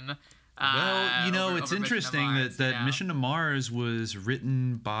get him. Well, you know, it's interesting Mars, that Mission to Mars was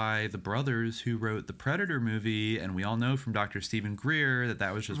written by the brothers who wrote the Predator movie, and we all know from Dr. Stephen Greer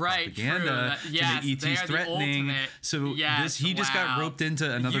that was just propaganda to make ETs threatening. So he just got roped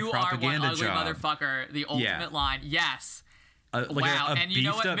into another propaganda job. You are one ugly motherfucker. The ultimate line. Yes. Like a and you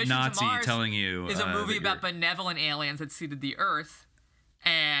know beefed what? up Mission Nazi to Mars telling you is a movie about benevolent aliens that seeded the Earth,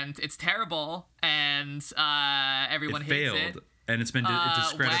 and it's terrible, and everyone hates it. And it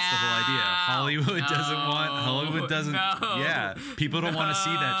discredits the whole idea. Hollywood doesn't. Yeah, people don't want to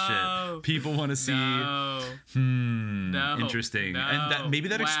see that shit. People want to see. Interesting. And maybe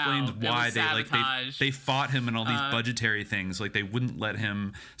that explains why they fought him in all these budgetary things. Like they wouldn't let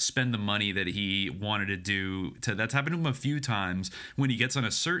him spend the money that he wanted to do. That's happened to him a few times. When he gets on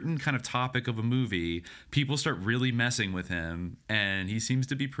a certain kind of topic of a movie, people start really messing with him, and he seems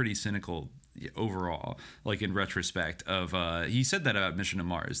to be pretty cynical overall, like in retrospect of he said that about Mission to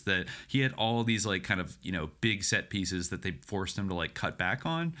Mars, that he had all these like kind of, you know, big set pieces that they forced him to like cut back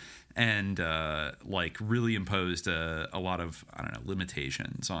on, and like really imposed a lot of, I don't know,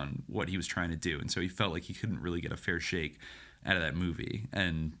 limitations on what he was trying to do, and so he felt like he couldn't really get a fair shake out of that movie,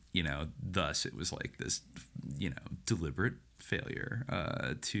 and you know, thus it was like this, you know, deliberate failure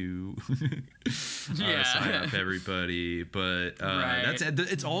to sign up everybody. But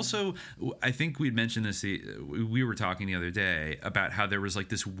it's also, I think we'd mentioned this, we were talking the other day about how there was like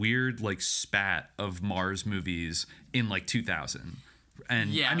this weird like spat of Mars movies in like 2000. And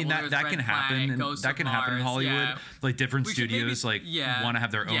I mean that can happen, and that can happen in Hollywood. Like different studios want to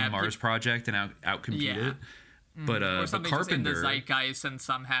have their own Mars project and outcompete it. But or something Carpenter, just in the zeitgeist, and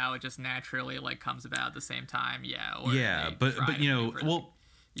somehow it just naturally like comes about at the same time. But you know,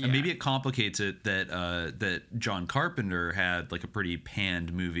 maybe it complicates it that that John Carpenter had like a pretty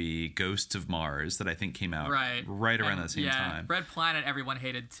panned movie, Ghosts of Mars, that I think came out right around that same time. Red Planet, everyone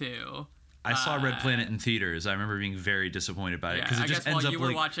hated too. I saw Red Planet in theaters. I remember being very disappointed by it because it just ends up you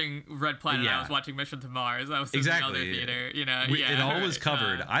were watching Red Planet, I was watching Mission to Mars. I was in the other theater. You know, it all was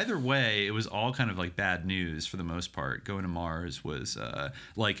covered. Either way, it was all kind of like bad news for the most part. Going to Mars was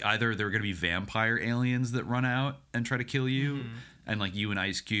like either there were going to be vampire aliens that run out and try to kill you. And like you and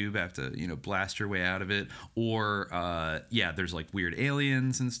Ice Cube have to, you know, blast your way out of it, or there's like weird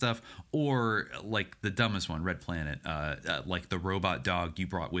aliens and stuff, or like the dumbest one, Red Planet, like the robot dog you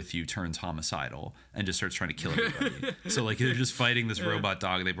brought with you turns homicidal and just starts trying to kill everybody. So like they're just fighting this robot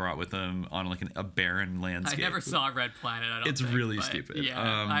dog they brought with them on like a barren landscape. I never saw Red Planet. It's really stupid.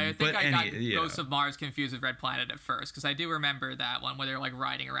 I think I got Ghosts of Mars confused with Red Planet at first, because I do remember that one where they're like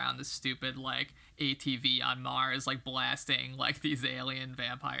riding around this stupid like ATV on Mars, like blasting like these alien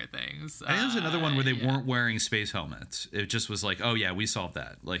vampire things. I think there's another one where they weren't wearing space helmets. It just was like, oh yeah, we solved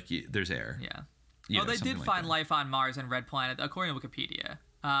that. Like there's air. they did find life on Mars and Red Planet, according to Wikipedia.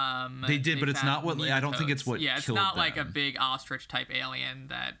 They did, but it's not what I don't think it's what. Yeah, it's killed not them. like a big ostrich type alien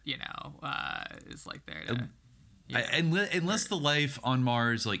that is like there to. Unless the life on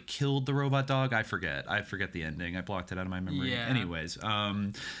Mars like killed the robot dog, I forget the ending. I blocked it out of my memory. Yeah. Anyways, I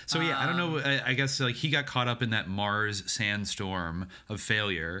don't know. I guess like he got caught up in that Mars sandstorm of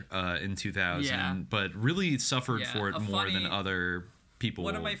failure in 2000, but really suffered for it more than other people.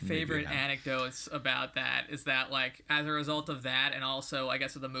 One of my favorite anecdotes about that is that, like, as a result of that, and also I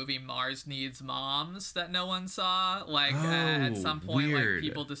guess of the movie Mars Needs Moms that no one saw, like at some point, weird. like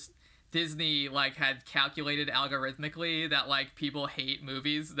people just. Disney like had calculated algorithmically that like people hate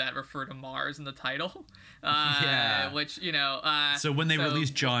movies that refer to Mars in the title, which So when they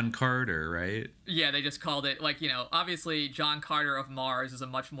released John Carter, right? Yeah, they just called it like obviously John Carter of Mars is a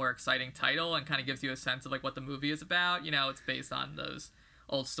much more exciting title and kind of gives you a sense of like what the movie is about. It's based on those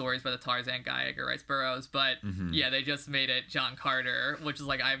old stories by the Tarzan guy, Edgar Rice Burroughs, but they just made it John Carter, which is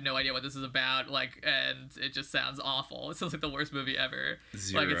like I have no idea what this is about, like, and it just sounds awful. It sounds like the worst movie ever. It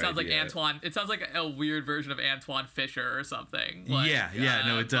sounds like Antoine. It sounds like a weird version of Antoine Fisher or something. Like,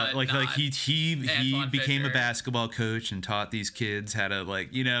 no, it does. Like he became Fisher. A basketball coach and taught these kids how to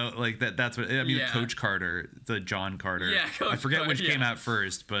that's what I mean. Coach Carter, the John Carter. Yeah, I forget which came out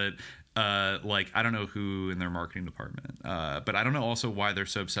first, but. I don't know who in their marketing department, but I don't know also why they're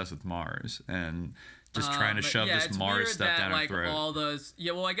so obsessed with Mars and just trying to shove this Mars stuff down our throat. All those,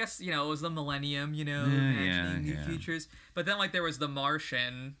 I guess it was the millennium, imagining new futures. But then like there was The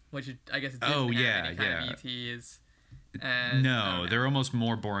Martian, which I guess didn't have any kind of ETs. No, they're almost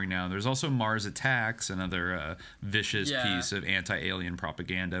more boring now. There's also Mars Attacks, another vicious piece of anti-alien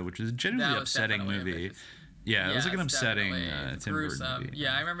propaganda, which is a genuinely upsetting movie. Yeah, it was like an upsetting Tim Burton movie.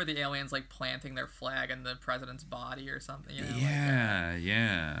 Yeah, I remember the aliens like planting their flag in the president's body or something.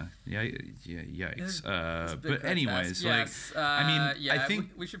 Yikes. But anyways, yes, I think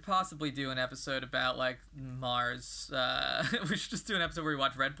we should possibly do an episode about like Mars. We should just do an episode where we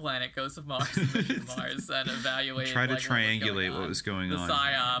watch Red Planet, Ghosts of Mars, and Mission Mars, and evaluate. Try to triangulate what was going on. The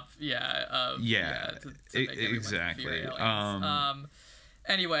psyop, exactly.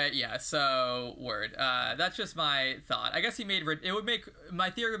 Anyway, so word. That's just my thought. I guess my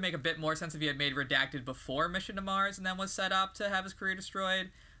theory would make a bit more sense if he had made Redacted before Mission to Mars and then was set up to have his career destroyed.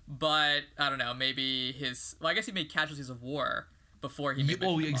 But I don't know. Maybe I guess he made Casualties of War before he made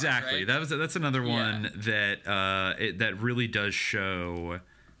Mission to exactly. Mars, right? That's another one that that really does show,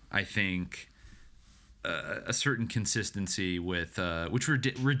 I think, a certain consistency with which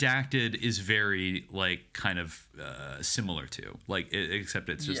Redacted is very like kind of similar to, like except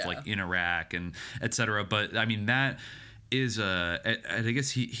it's just like in Iraq and etc. But I mean that is and I guess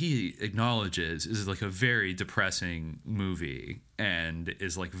he acknowledges is like a very depressing movie and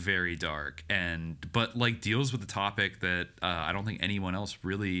is like very dark but like deals with the topic that I don't think anyone else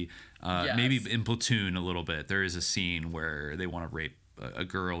really maybe in Platoon a little bit. There is a scene where they want to rape a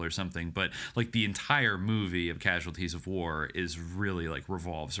girl or something, but like the entire movie of Casualties of War is really like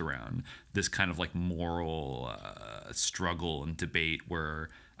revolves around this kind of like moral struggle and debate where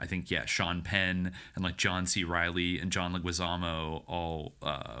I think Sean Penn and like John C. Reilly and John Leguizamo all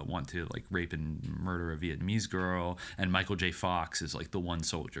want to like rape and murder a Vietnamese girl, and Michael J. Fox is like the one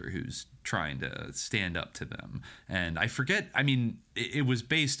soldier who's trying to stand up to them. And I forget, I mean it was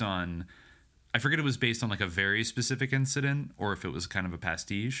based on like a very specific incident or if it was kind of a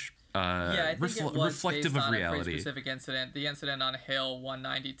pastiche. I think it was reflective based of on reality. A pretty specific incident. The incident on Hill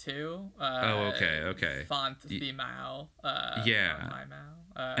 192. Okay. Font the Mao.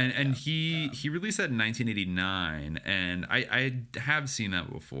 He released that in 1989, and I have seen that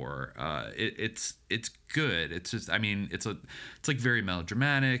before. It's good. It's just, I mean, it's like very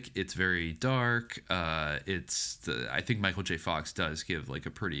melodramatic. It's very dark. I think Michael J. Fox does give like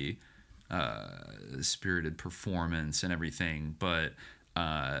a pretty spirited performance and everything, but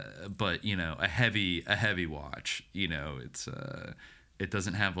a heavy watch. It's it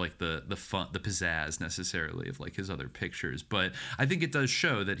doesn't have like the fun, the pizzazz necessarily of like his other pictures, but I think it does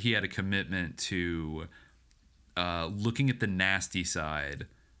show that he had a commitment to looking at the nasty side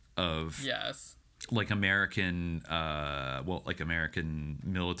of like American American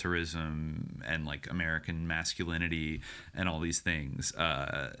militarism and like American masculinity and all these things.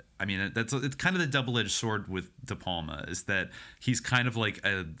 I mean, it's kind of the double-edged sword with De Palma, is that he's kind of like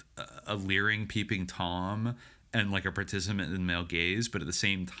a leering, peeping Tom and like a participant in male gaze, but at the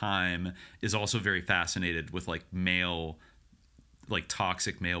same time is also very fascinated with like male, like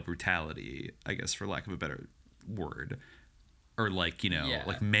toxic male brutality, I guess, for lack of a better word. Or like,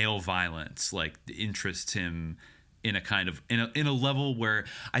 like male violence, like interests him in a kind of in a level where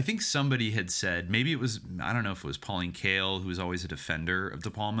I think somebody had said, maybe it was, I don't know if it was Pauline Kael, who was always a defender of De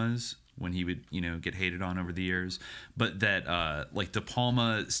Palma's when he would, get hated on over the years, but that like De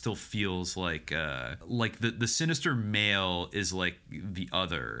Palma still feels like the sinister male is like the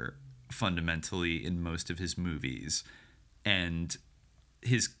other fundamentally in most of his movies, and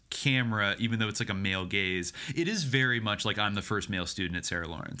his camera, even though it's like a male gaze, it is very much like I'm the first male student at Sarah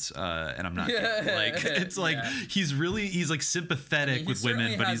Lawrence, and I'm not like it's like he's like sympathetic with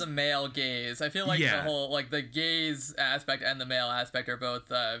women, but he's a male gaze. I feel like the whole like the gaze aspect and the male aspect are both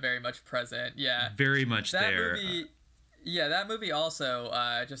very much present. Very much that there. That movie also,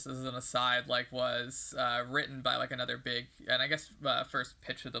 just as an aside, like was written by like another big, and I guess first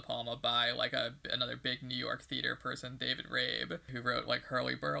pitched to De Palma by like another big New York theater person, David Rabe, who wrote like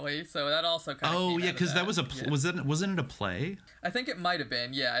Hurly Burly. So that also kind of because that was wasn't it a play? I think it might have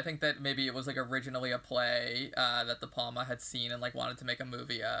been. Yeah, I think that maybe it was like originally a play that De Palma had seen and like wanted to make a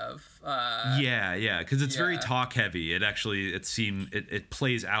movie of. Because it's very talk heavy. It actually it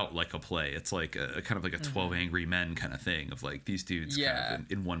plays out like a play. It's like a kind of like a 12 Angry Men kind of thing. Of like these dudes kind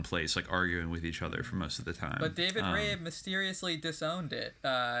of in one place like arguing with each other for most of the time. But David Rabe mysteriously disowned it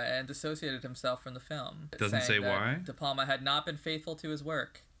and dissociated himself from the film. Doesn't say why. De Palma had not been faithful to his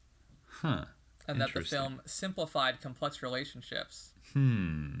work. And that the film simplified complex relationships.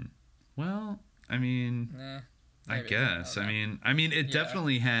 Well, I mean, I guess. I mean, it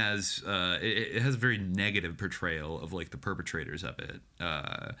definitely has. It has a very negative portrayal of like the perpetrators of it.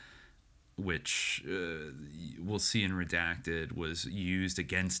 Which we'll see in Redacted was used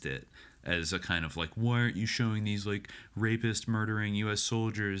against it as a kind of like, why aren't you showing these like rapist murdering U.S.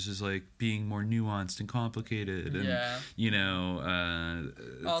 soldiers as like being more nuanced and complicated? And,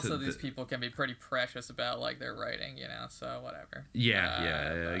 also these people can be pretty precious about like their writing, so whatever.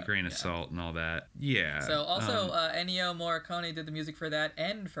 A grain of salt and all that. Yeah. So also Ennio Morricone did the music for that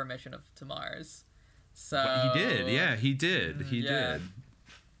and for Mission to Mars. So he did. Yeah, he did. He did.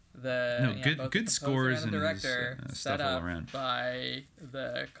 Good scores and director stuff set all up around by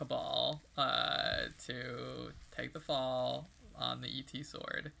the Cabal to take the fall on the ET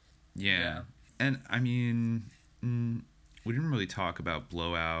sword. And I mean, we didn't really talk about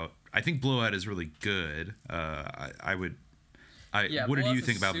Blowout. I think Blowout is really good. What did you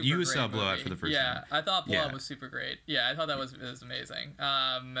think about? You saw Blowout for the first time. Yeah, I thought Blowout was super great. Yeah, I thought that was amazing.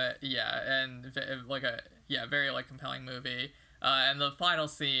 And like very like compelling movie. And the final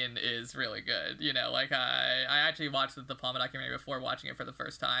scene is really good. I actually watched the De Palma documentary before watching it for the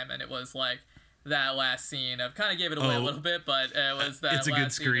first time, and it was like that last scene of kind of gave it away a little bit, but it was that. It's a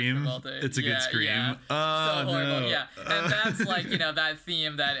good scream. It's a good scream. Yeah. Oh, so horrible. No. Yeah, and that's like that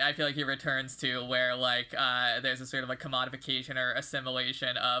theme that I feel like he returns to, where like there's a sort of like commodification or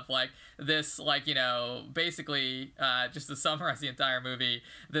assimilation of like this like basically just to summarize the entire movie,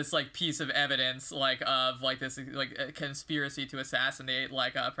 this like piece of evidence like of like this like a conspiracy to assassinate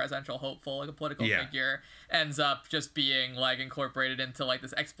like a presidential hopeful, like a political figure, ends up just being like incorporated into like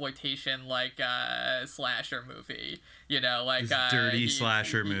this exploitation like slasher movie, like this dirty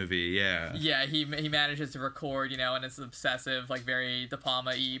slasher movie. He manages to record in this obsessive like very De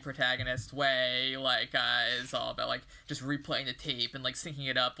Palma-y protagonist way, like is all about like just replaying the tape and like syncing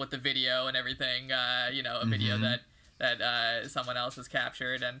it up with the video and everything, a video that someone else has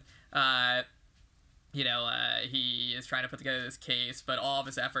captured, and he is trying to put together this case, but all of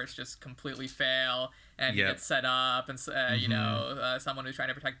his efforts just completely fail, and he gets set up, and someone who's trying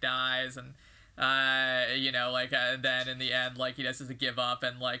to protect dies, and and then in the end, like he just has to give up,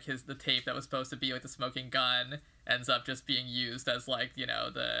 and like the tape that was supposed to be like the smoking gun ends up just being used as like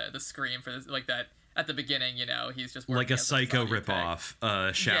the scream for this, like that. At the beginning, he's just like a Psycho ripoff,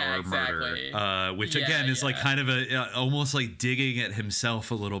 shower murder, which again is like kind of almost like digging at himself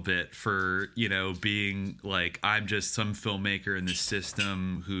a little bit for being like, I'm just some filmmaker in this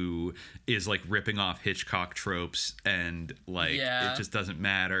system who is like ripping off Hitchcock tropes, and like it just doesn't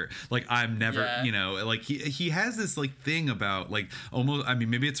matter. Like I'm never, like he has this like thing about like almost. I mean,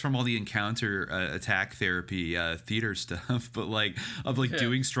 maybe it's from all the encounter attack therapy theater stuff, but like of like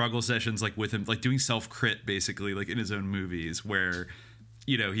doing struggle sessions like with him, like doing self-crit basically like in his own movies, where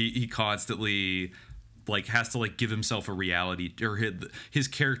he constantly like has to like give himself a reality, or his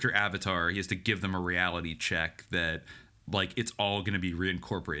character avatar, he has to give them a reality check that like it's all going to be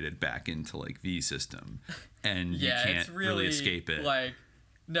reincorporated back into like the system, and you can't really escape it. Like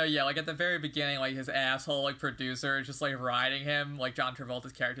like at the very beginning, like his asshole like producer is just like riding him, like John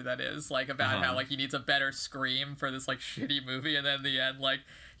Travolta's character that is, like about how like he needs a better scream for this like shitty movie, and then in the end like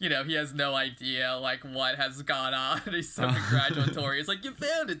he has no idea like what has gone on. He's so congratulatory. It's like, you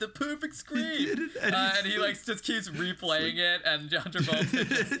found it, the perfect screen. And he like just keeps replaying it, and John Travolta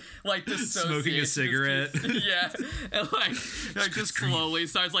just like smoking a cigarette. And like just slowly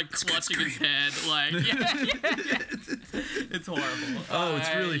starts like clutching his head. Like, it's horrible. Oh,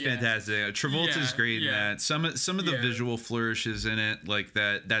 it's really fantastic. Travolta's great in that. Some of the visual flourishes in it, like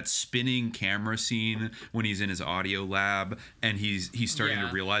that spinning camera scene when he's in his audio lab and he's starting to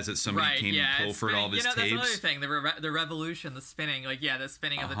realize that somebody came and pilfered all of his tapes. That's another thing. The revolution, the spinning, like the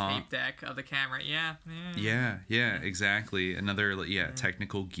spinning of the tape deck of the camera. Yeah, exactly. Another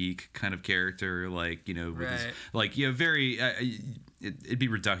technical geek kind of character, like with his, like very. It'd be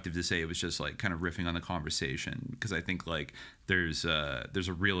reductive to say it was just like kind of riffing on the conversation, because I think like there's a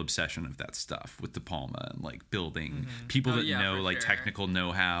real obsession of that stuff with De Palma and like building people that know like technical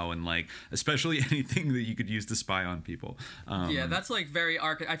know-how and like especially anything that you could use to spy on people. That's like very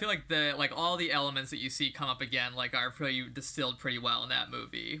I feel like all the elements that you see come up again like are pretty distilled pretty well in that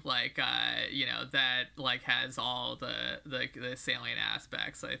movie. Like that like has all the salient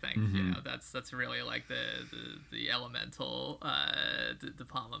aspects. I think that's really like the elemental De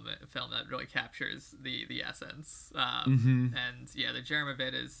Palma film that really captures the essence. And the germ of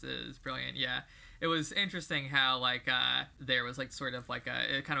it is brilliant. It was interesting how like there was like sort of like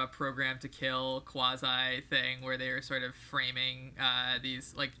a kind of a program to kill quasi thing where they were sort of framing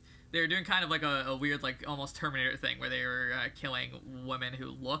these like they were doing kind of like a weird like almost Terminator thing where they were killing women who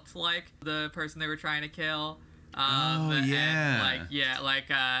looked like the person they were trying to kill.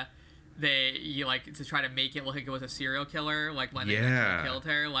 They like to try to make it look like it was a serial killer, like when they actually killed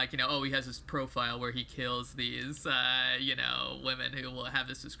her, like he has this profile where he kills these women who will have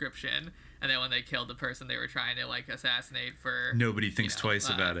this description, and then when they killed the person they were trying to like assassinate for, nobody thinks twice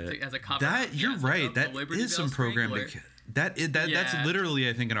about it. As a cover. That you're right. That is some program to that's literally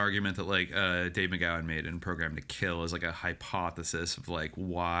I think an argument that like Dave McGowan made in Program to Kill as like a hypothesis of like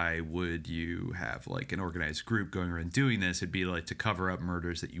why would you have like an organized group going around doing this. It'd be like to cover up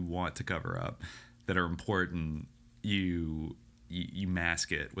murders that you want to cover up that are important. You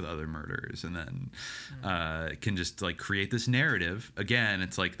mask it with other murders and then can just like create this narrative. Again,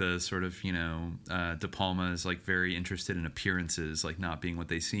 it's like the sort of De Palma is like very interested in appearances like not being what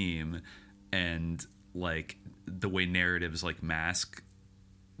they seem, and like the way narratives like mask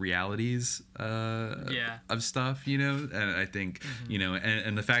realities of stuff, and I think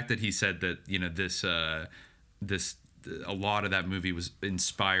and the fact that he said that this a lot of that movie was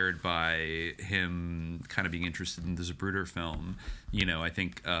inspired by him kind of being interested in the Zapruder film. I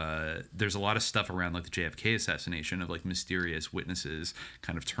think there's a lot of stuff around like the JFK assassination of like mysterious witnesses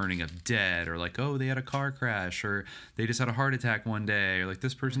kind of turning up dead, or like, oh, they had a car crash, or they just had a heart attack one day, or like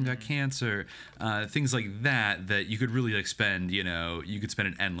this person got cancer, things like that you could really like spend, you could spend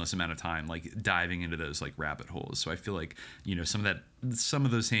an endless amount of time like diving into those like rabbit holes. So I feel like, some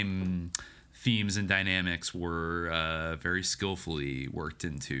of those same themes and dynamics were very skillfully worked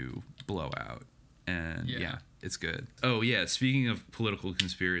into Blowout, and it's good. Oh yeah, speaking of political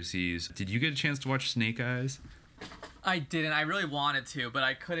conspiracies, did you get a chance to watch Snake Eyes? I didn't. I really wanted to, but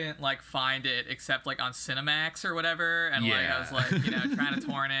I couldn't like find it except like on Cinemax or whatever, and like I was like trying to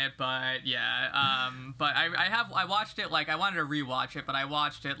torrent it, but but I watched it, like I wanted to rewatch it, but I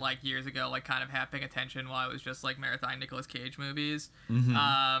watched it like years ago, like kind of half paying attention while I was just like marathon Nicolas Cage movies.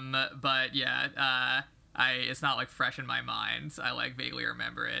 But it's not like fresh in my mind. I like vaguely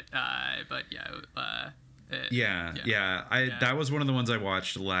remember it, but that was one of the ones I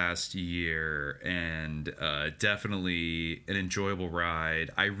watched last year, and definitely an enjoyable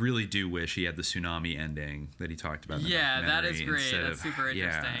ride. I really do wish he had the tsunami ending that he talked about in the that is great. That's super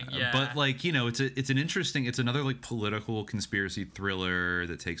interesting. But like it's another like political conspiracy thriller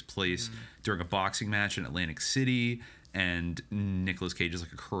that takes place during a boxing match in Atlantic City, and Nicolas Cage is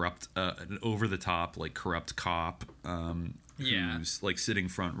like a corrupt an over the top like corrupt cop who's like sitting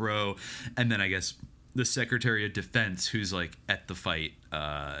front row, and then I guess the Secretary of Defense, who's like at the fight,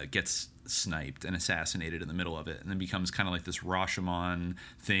 gets sniped and assassinated in the middle of it, and then becomes kind of like this Rashomon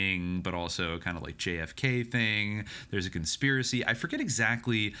thing, but also kind of like JFK thing. There's a conspiracy. I forget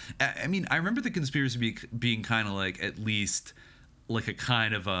exactly. I mean, I remember the conspiracy being kind of like at least like a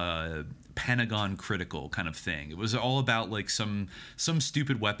kind of a Pentagon critical kind of thing. It was all about like some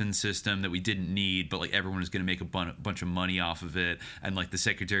stupid weapon system that we didn't need, but like everyone was going to make a bunch of money off of it, and like the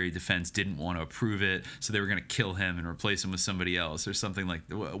Secretary of Defense didn't want to approve it, so they were going to kill him and replace him with somebody else or something. Like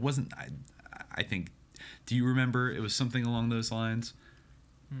it wasn't. I think. Do you remember? It was something along those lines.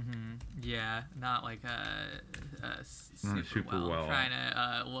 Yeah, not like super well. I'm trying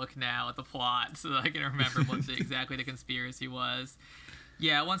to look now at the plot so that I can remember what exactly the conspiracy was.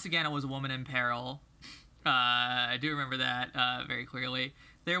 Yeah, once again, it was a woman in peril. I do remember that very clearly.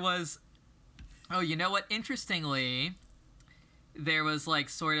 There was... Oh, you know what? Interestingly, there was, like,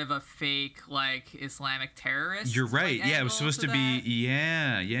 sort of a fake, like, Islamic terrorist. You're right. Like, yeah, it was supposed to be...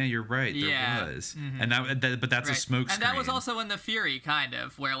 Yeah, you're right. There was. Mm-hmm. And but that's a smoke screen. And that was also in The Fury, kind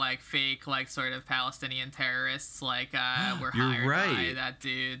of, where, like, fake, like, sort of Palestinian terrorists, like, were hired by that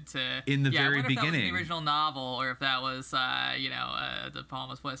dude to... In the very beginning. I wonder if that was the original novel, or if that was, De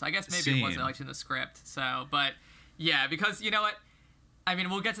Palma's Bliss. I guess maybe it wasn't actually in the script. So, but, yeah, because, you know what? I mean,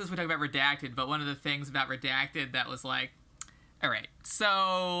 we'll get to this when we talk about Redacted, but one of the things about Redacted that was, like... All right, so,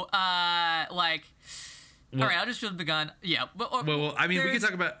 all right, I'll just jump the gun. Yeah. Well, I mean, we can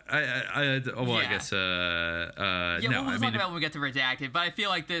talk about, I guess, yeah, no. We'll talk about when we get to Redacted, but I feel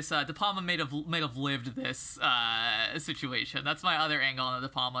like this, De Palma may have lived this situation. That's my other angle on the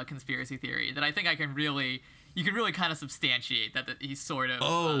De Palma conspiracy theory, that I think you can really kind of substantiate that he sort of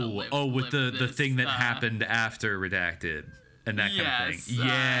with the thing that happened after Redacted. And that kind of thing.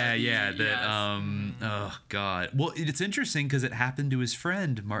 Oh, God. Well, it's interesting because it happened to his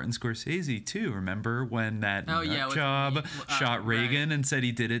friend, Martin Scorsese, too. Remember when that nutjob shot Reagan and said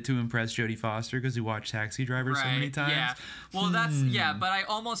he did it to impress Jodie Foster because he watched Taxi Driver so many times? Yeah. Well, but I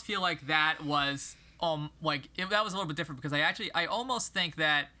almost feel like that was, that was a little bit different because I almost think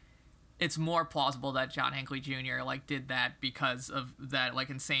that it's more plausible that John Hinckley Jr. like did that because of that like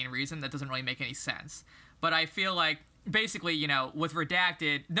insane reason that doesn't really make any sense. But I feel like basically, you know, with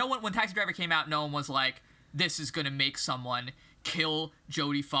Redacted, when Taxi Driver came out, no one was like, this is going to make someone kill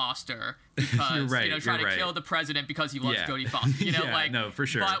Jodie Foster because, try to kill the president because he loves Jodie Foster. You know, no, for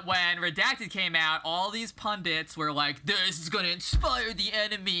sure. But when Redacted came out, all these pundits were like, this is going to inspire the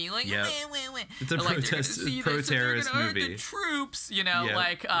enemy. Like, it's a pro-terrorist movie. The troops, you know,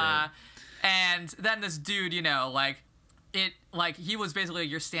 and then this dude, you know, he was basically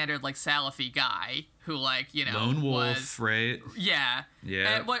your standard, like, Salafi guy who, like, you know, lone wolf, right? Yeah.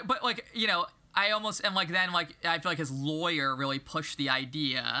 Yeah. But, like, you know, I almost, and, like, then, like, I feel like his lawyer really pushed the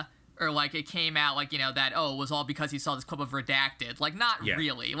idea, or, like, it came out, like, you know, that, it was all because he saw this clip of Redacted. Like, not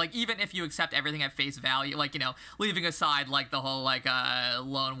really. Like, even if you accept everything at face value, like, you know, leaving aside, like, the whole, like,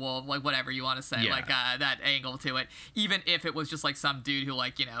 lone wolf, like, whatever you want to say, like, that angle to it, even if it was just, like, some dude who,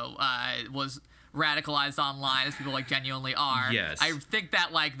 like, you know, was radicalized online, as people like genuinely are. Yes. I think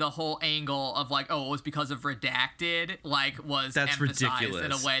that like the whole angle of like, it was because of Redacted, like was emphasized ridiculous.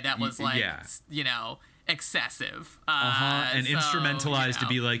 In a way that was like, you know, excessive. And instrumentalized to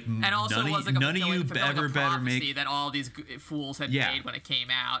be like, and also none, was like none of you ever better make that all these fools had made when it came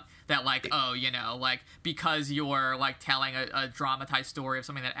out. That like, you know, like because you're like telling a dramatized story of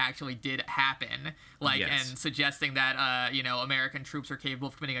something that actually did happen, like, and suggesting that you know, American troops are capable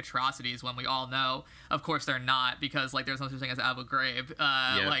of committing atrocities when we all know, of course, they're not, because like there's no such thing as Abu Ghraib,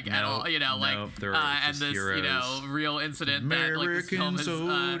 at all, you know, like, and this heroes. You know, real incident American that like this film is,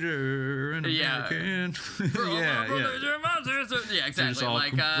 soldier, an American, exactly, all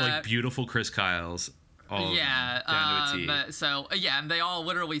like beautiful Chris Kyles. Down to a T. So and they all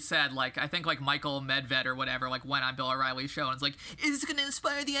literally said, like, I think like Michael Medved or whatever, like went on Bill O'Reilly's show and it's like, is this gonna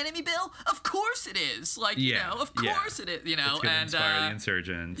inspire the enemy, Bill? Of course it is. Like, you know, of course it is. You know, it's gonna inspire the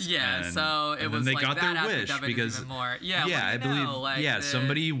insurgents. So it was they like got that their wish because even more. I believe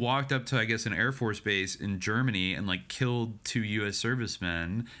somebody walked up to I guess an Air Force base in Germany and like killed 2 U.S.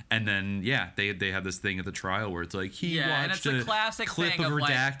 servicemen, and then they had this thing at the trial where it's like he watched a classic clip of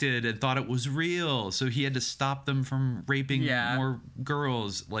Redacted and thought it was real, so he had to stop them from raping more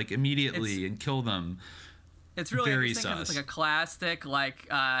girls like immediately and kill them. It's really interesting because it's like a classic like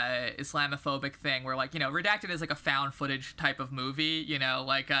Islamophobic thing where like, you know, Redacted is like a found footage type of movie, you know,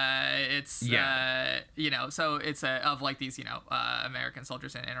 like it's you know, so it's of like these, you know, American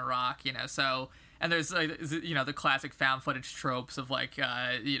soldiers in Iraq, you know, so. And there's, like, you know, the classic found footage tropes of, like,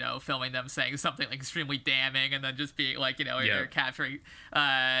 you know, filming them saying something, like, extremely damning and then just being, like, you know, you're capturing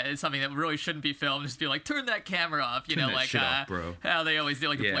something that really shouldn't be filmed, just be like, turn that camera off, you know, like, shit off, bro. How they always do,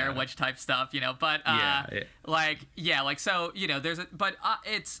 like, the Blair Witch type stuff, you know, but, like, so, you know, but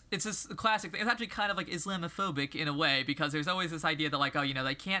it's this classic thing. It's actually kind of, like, Islamophobic in a way because there's always this idea that, like, oh, you know,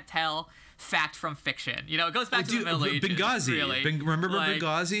 they can't tell fact from fiction. You know, it goes back to the Middle Ages. Benghazi. Really. Remember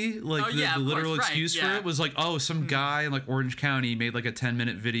Benghazi? Like, the literal excuse for it was like, oh, some guy in like Orange County made like a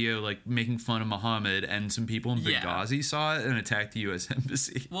 10-minute video like making fun of Muhammad, and some people in Benghazi saw it and attacked the U.S.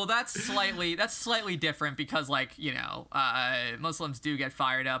 Embassy. Well, that's slightly different because, like, you know, Muslims do get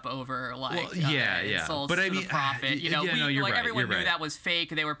fired up over like insults but I mean, to the Prophet. You know, everyone knew that was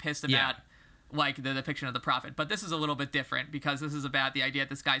fake. They were pissed about like the depiction of the Prophet. But this is a little bit different because this is about the idea that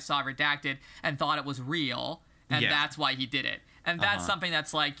this guy saw Redacted and thought it was real, and that's why he did it. And that's something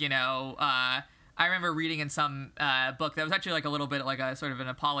that's like, I remember reading in some book that was actually like a little bit like a sort of an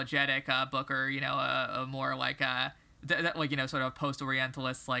apologetic book, or a more like sort of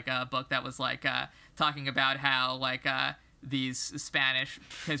post-Orientalist like book that was like talking about how like these Spanish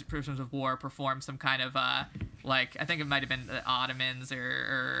prisoners of war performed some kind of like, I think it might have been the Ottomans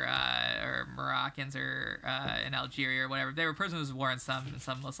or Moroccans or in Algeria or whatever. They were prisoners of war in some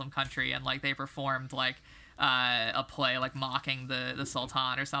Muslim country, and like they performed like a play like mocking the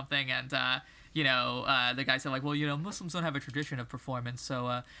Sultan or something, and the guy said like, well, Muslims don't have a tradition of performance,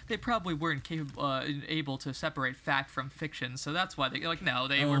 so they probably weren't able to separate fact from fiction, so that's why they were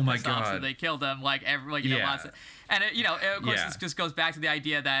pissed off, so they killed them lots of, and of course this just goes back to the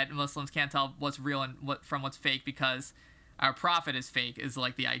idea that Muslims can't tell what's real and what's fake because our prophet is fake is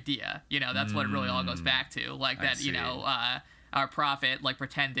like the idea, that's what it really all goes back to, like that, our prophet like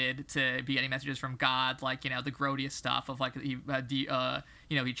pretended to be getting messages from God, like the grodiest stuff of like he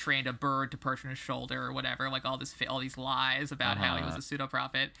trained a bird to perch on his shoulder or whatever, like all these lies about how he was a pseudo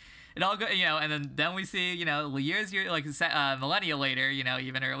prophet. It all go, and then we see, years like millennia later,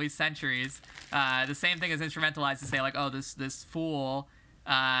 even or at least centuries, the same thing is instrumentalized to say like, oh, this fool.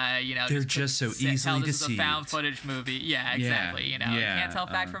 They're just so easily this deceived. Is a found footage movie. Yeah, exactly. You can't tell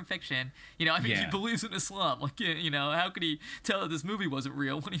fact from fiction. He believes in Islam. Like, how could he tell that this movie wasn't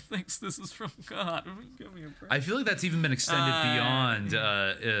real when he thinks this is from God? I feel like that's even been extended beyond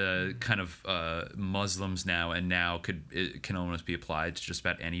kind of Muslims now, and now it can almost be applied to just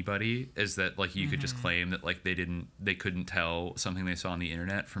about anybody. Is that like you could just claim that like they couldn't tell something they saw on the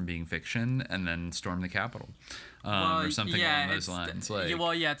internet from being fiction, and then storm the Capitol. Or something along those lines.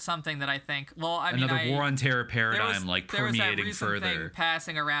 It's something that I think. Another war on terror paradigm, permeating there was that further. Thing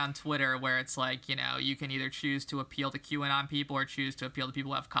passing around Twitter where it's like, you can either choose to appeal to QAnon people or choose to appeal to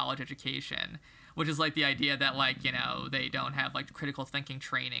people who have college education, which is like the idea that like they don't have like critical thinking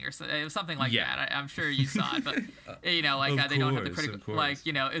training or something like that. I'm sure you saw it, but they don't have the critical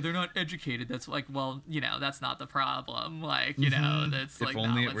they're not educated. That's like, well, that's not the problem. Like that's like, if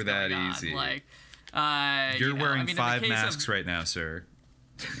only it were that easy. Like. You're wearing 5 masks right now, sir.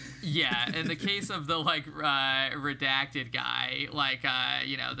 Yeah, in the case of the like redacted guy, like the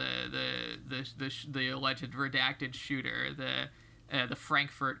alleged redacted shooter, the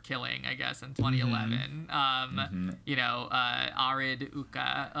Frankfurt killing, I guess, in 2011. Arid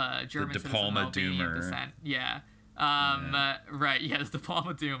Uka, German citizen of Albanian descent. Yeah. Right. Yes, the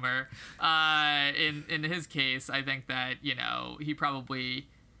Palma Doomer. In his case, I think that he probably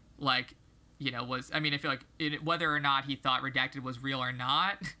like. I feel like whether or not he thought redacted was real or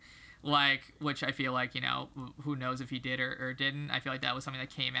not, like, which I feel like, who knows if he did or didn't. I feel like that was something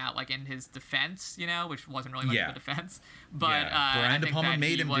that came out, like, in his defense, which wasn't really much of a defense. But Brian De Palma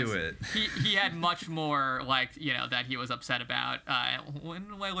made him do it. He had much more, like, that he was upset about,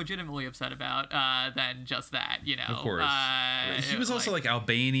 legitimately upset about, than just that, Of course. He was also, like,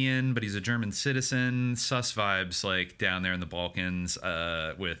 Albanian, but he's a German citizen. Sus vibes, like, down there in the Balkans,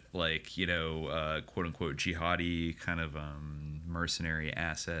 with, like, quote-unquote jihadi kind of mercenary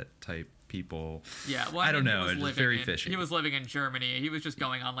asset type people. Yeah, well, I don't know. It's very fishy. He was living in Germany. He was just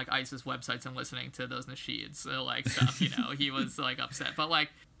going on like ISIS websites and listening to those nasheeds, so, like stuff. He was like upset, but like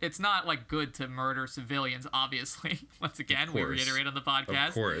it's not like good to murder civilians. Obviously, once again, we reiterate on the podcast.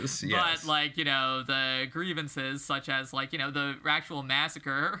 Of course, yes. But like the grievances such as like the actual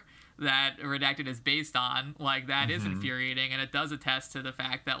massacre that Redacted is based on, like that is infuriating, and it does attest to the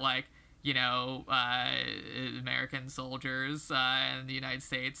fact that like. American soldiers and the United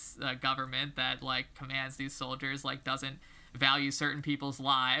States government that like commands these soldiers like doesn't value certain people's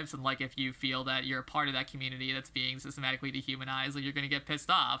lives, and like if you feel that you're a part of that community that's being systematically dehumanized, like you're gonna get pissed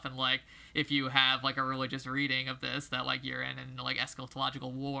off, and like if you have like a religious reading of this that like you're in like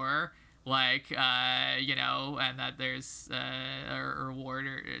eschatological war, like and that there's a reward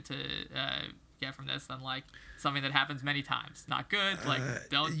to get from this, then like something that happens many times. Not good. Like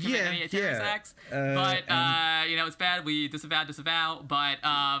don't commit any terrorist acts. But it's bad. We disavow. But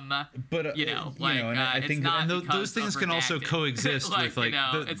I think those things can also coexist with like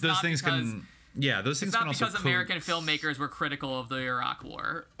those things can. Yeah, those things it's can also. It's not because American filmmakers were critical of the Iraq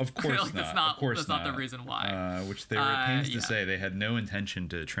War. Of course like, not. That's not the reason why. Which they were at pains to say they had no intention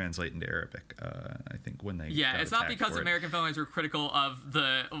to translate into Arabic. I think when they it's not because American filmmakers were critical of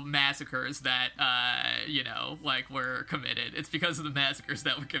the massacres that were committed. It's because of the massacres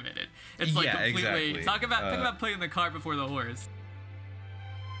that were committed. It's like completely exactly. Talk about putting the cart before the horse.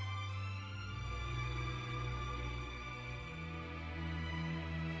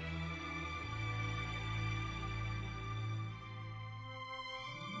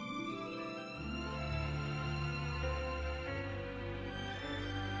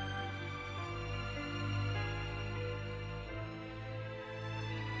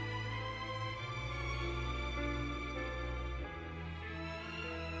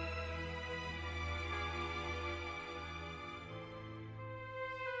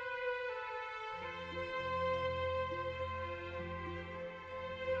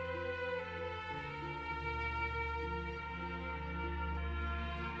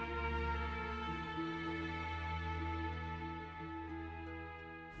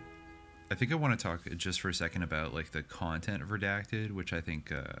 I think I want to talk just for a second about like the content of Redacted, which I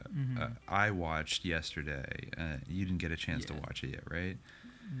think I watched yesterday. You didn't get a chance to watch it yet, right?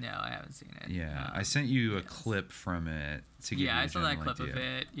 No, I haven't seen it. Yeah, I sent you a clip from it to give you a I saw that general clip idea. of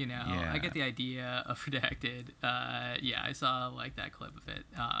it. You know, I get the idea of Redacted. Yeah, I saw like that clip of it.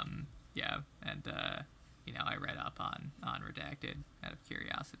 And you know, I read up on Redacted out of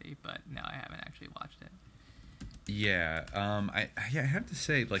curiosity, but no, I haven't actually watched it. Yeah, I have to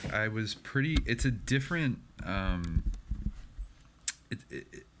say, like, I was pretty. It's a different.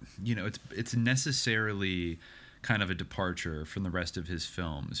 You know, it's necessarily kind of a departure from the rest of his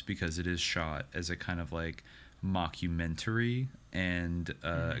films because it is shot as a kind of like mockumentary and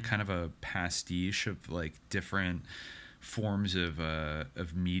kind of a pastiche of like different forms of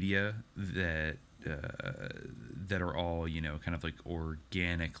media that are all, you know, kind of like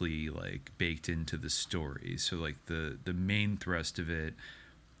organically like baked into the story. So like the main thrust of it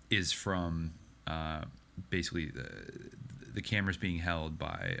is from basically the camera's being held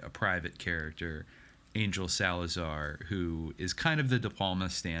by a private character, Angel Salazar, who is kind of the De Palma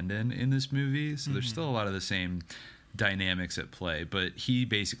stand-in in this movie. So there's still a lot of the same dynamics at play, but he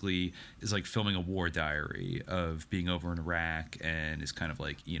basically is like filming a war diary of being over in Iraq and is kind of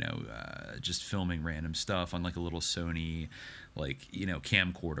like, you know, just filming random stuff on like a little Sony, like, you know,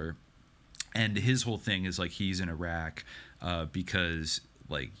 camcorder. And his whole thing is like he's in Iraq because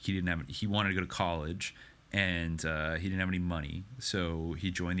like he wanted to go to college and he didn't have any money, so he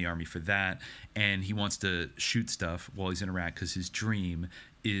joined the army for that, and he wants to shoot stuff while he's in Iraq because his dream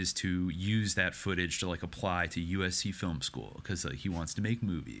is to use that footage to like apply to USC Film School because like, he wants to make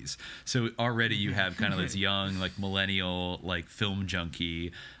movies. So already you have kind of this young like millennial like film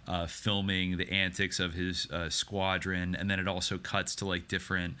junkie filming the antics of his squadron, and then it also cuts to like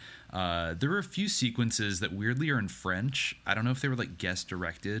different there were a few sequences that weirdly are in French. I don't know if they were like guest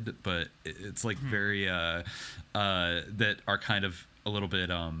directed, but it's like very that are kind of a little bit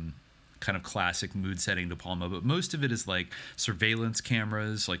kind of classic mood setting De Palma, but most of it is like surveillance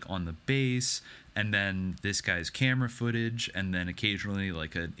cameras like on the base, and then this guy's camera footage, and then occasionally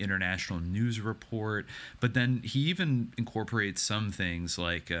like an international news report. But then he even incorporates some things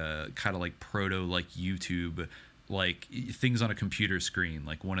like kind of like proto like YouTube, like things on a computer screen.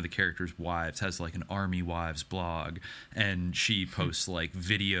 Like one of the characters' wives has like an Army Wives blog, and she posts like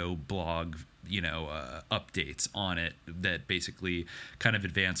video blog, you know, updates on it that basically kind of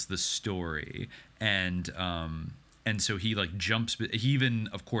advance the story. And so he like jumps. He even,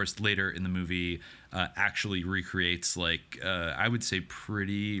 of course, later in the movie actually recreates like I would say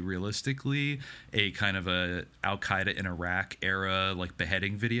pretty realistically a kind of a Al Qaeda in Iraq era like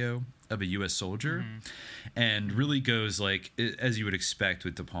beheading video of a U.S. soldier, and really goes like as you would expect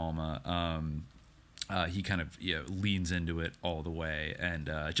with De Palma. He kind of leans into it all the way. And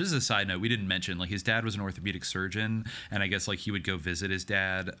just as a side note, we didn't mention like his dad was an orthopedic surgeon, and I guess like he would go visit his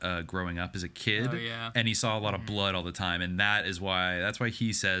dad growing up as a kid. Oh, yeah. And he saw a lot of blood all the time, and that's why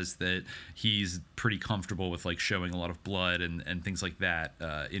he says that he's pretty comfortable with like showing a lot of blood and things like that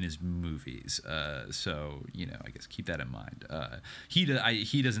in his movies. So I guess keep that in mind.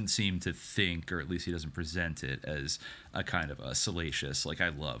 He doesn't seem to think, or at least he doesn't present it as a kind of a salacious, like I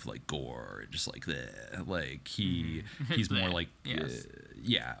love like gore, just like that. Like he's more like yes.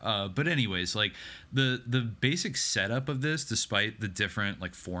 But anyways, like the basic setup of this, despite the different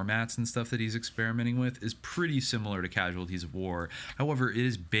like formats and stuff that he's experimenting with, is pretty similar to Casualties of War. However, it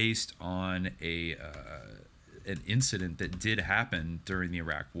is based on an incident that did happen during the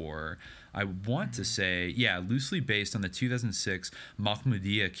Iraq War. I want to say, loosely based on the 2006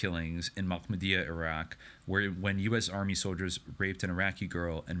 Mahmudiyah killings in Mahmudiyah, Iraq, when U.S. Army soldiers raped an Iraqi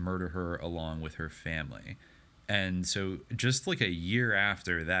girl and murdered her along with her family. And so just like a year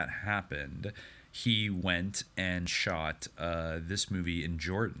after that happened, he went and shot this movie in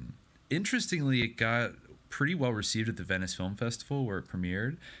Jordan. Interestingly, it got pretty well received at the Venice Film Festival where it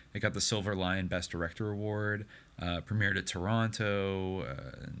premiered. It got the Silver Lion Best Director Award, premiered at Toronto,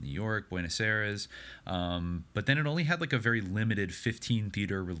 New York, Buenos Aires, but then it only had like a very limited 15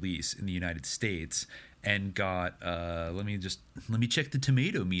 theater release in the United States, and got let me check the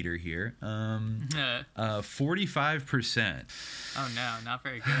tomato meter here. 45%. Oh no, not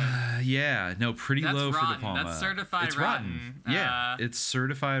very good. Pretty That's low rotten. for De Palma. That's certified it's rotten. It's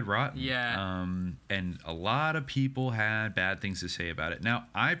certified rotten. Yeah. And a lot of people had bad things to say about it. Now,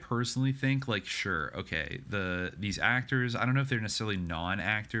 I personally think like, sure, okay, these actors, I don't know if they're necessarily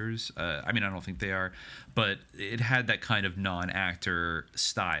non-actors. I mean, I don't think they are, but it had that kind of non-actor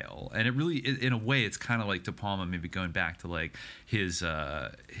style, and it really, in a way, it's kind of like De Palma maybe going back to like his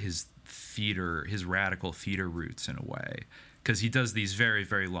theater, his radical theater roots in a way. because he does these very,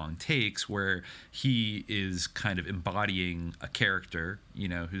 very long takes where he is kind of embodying a character, you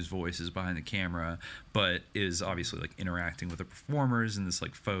know, whose voice is behind the camera, but is obviously like interacting with the performers in this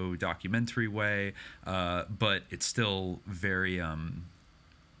like faux documentary way. But it's still very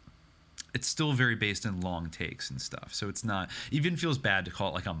based in long takes and stuff. So it's not, even feels bad to call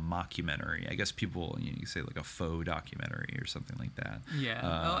it like a mockumentary. I guess people, you know, you say like a faux documentary or something like that. Yeah.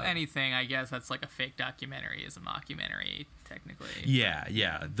 Well, anything, I guess, that's like a fake documentary is a mockumentary, technically.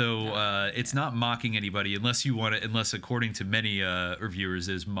 Yeah. Though it's not mocking anybody unless you want to, unless according to many reviewers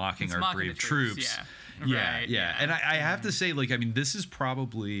is mocking it's our mocking brave the troops. troops. Yeah. Right, Yeah. And I have to say, like, I mean, this is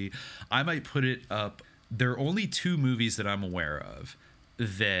probably, I might put it up. There are only 2 movies that I'm aware of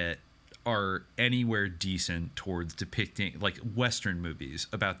that are anywhere decent towards depicting, like, Western movies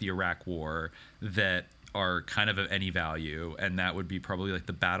about the Iraq War that are kind of any value, and that would be probably like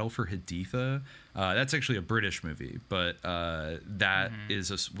The Battle for Haditha. That's actually a British movie, but that was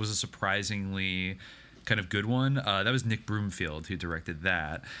a surprisingly kind of good one. That was Nick Broomfield who directed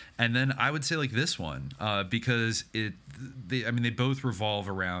that. And then I would say like this one, because they both revolve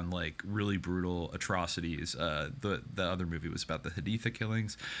around like really brutal atrocities. The other movie was about the Haditha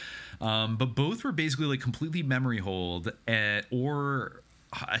killings, but both were basically like completely memory holed or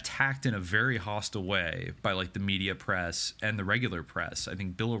attacked in a very hostile way by like the media press and the regular press. I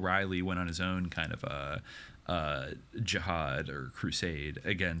think Bill O'Reilly went on his own kind of a jihad or crusade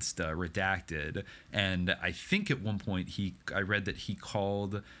against Redacted, and I think at one point I read that he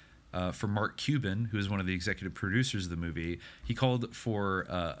called for Mark Cuban, who is one of the executive producers of the movie. He called for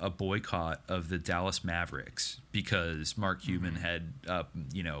a boycott of the Dallas Mavericks because Mark Cuban had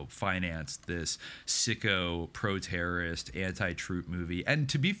financed this sicko pro-terrorist anti-troop movie. And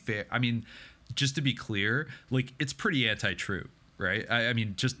to be fair, I mean, just to be clear, like, it's pretty anti-troop. Right, I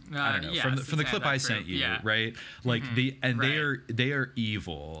mean, just I don't know, yes, from the clip I sent you, right? Like they are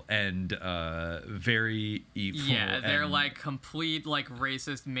evil and very evil. Yeah, they're like complete like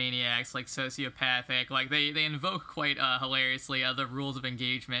racist maniacs, like sociopathic. Like they invoke quite hilariously the rules of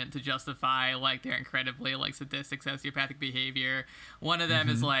engagement to justify like their incredibly like sadistic sociopathic behavior. One of them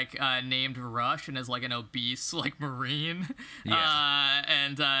is like named Rush and is like an obese like Marine,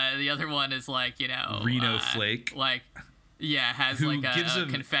 and the other one is like Reno Flake, like. Yeah, has like a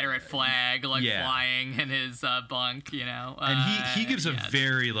Confederate flag like flying in his bunk, and he gives a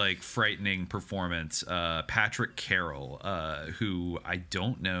very like frightening performance. Patrick Carroll, who I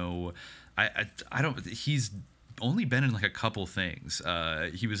don't know, I don't. He's only been in like a couple things.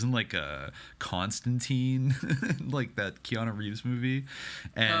 He was in like Constantine, like that Keanu Reeves movie,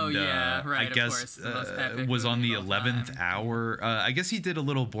 and I guess was on the 11th Hour. I guess he did a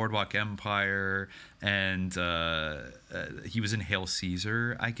little Boardwalk Empire, and he was in Hail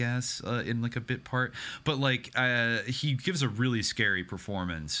Caesar, I guess, in like a bit part. But like he gives a really scary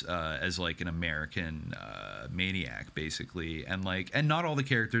performance as like an American maniac, basically, and not all the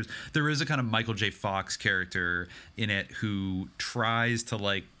characters. There is a kind of Michael J. Fox character in it who tries to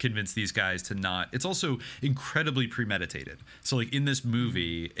like convince these guys to not. It's also incredibly premeditated. So like in this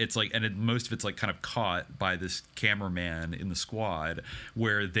movie, it's like, and most of it's like kind of caught by this cameraman in the squad,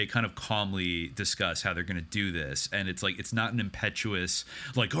 where they kind of calmly discuss how they're going to do this, and it's like it's not an impetuous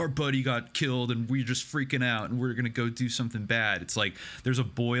like our buddy got killed and we're just freaking out and we're going to go do something bad. It's like there's a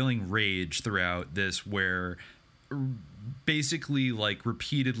boiling rage throughout this where basically like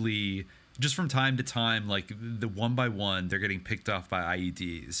repeatedly, just from time to time, like the one by one they're getting picked off by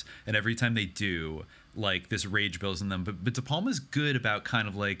IEDs, and every time they do, like this rage builds in them. But De Palma's good about kind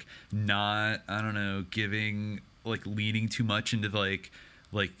of like not, I don't know, giving like leaning too much into like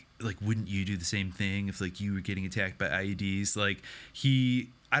wouldn't you do the same thing if like you were getting attacked by IEDs? Like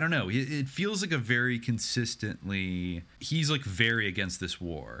I don't know, it feels like a very consistently, he's like very against this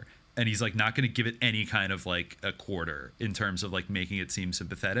war, and he's like not going to give it any kind of like a quarter in terms of like making it seem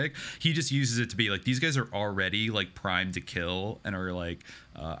sympathetic. He just uses it to be like, these guys are already like primed to kill and are like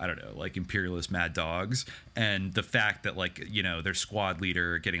I don't know, like imperialist mad dogs, and the fact that like their squad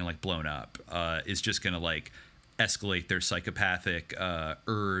leader getting like blown up is just going to like escalate their psychopathic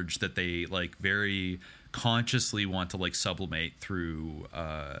urge that they like very consciously want to like sublimate through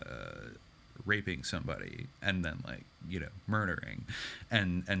raping somebody and then like murdering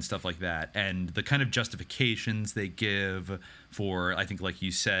and stuff like that. And the kind of justifications they give for, I think like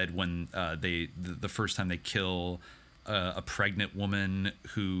you said, when the first time they kill a pregnant woman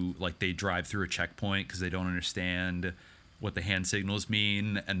who like they drive through a checkpoint because they don't understand what the hand signals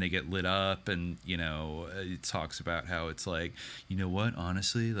mean, and they get lit up, and it talks about how it's like, what,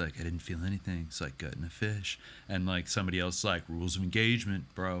 honestly, like I didn't feel anything, it's like gutting a fish, and like somebody else is like, rules of engagement,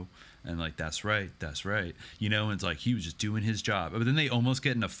 bro, And like, that's right, you know. And it's like, he was just doing his job. But then they almost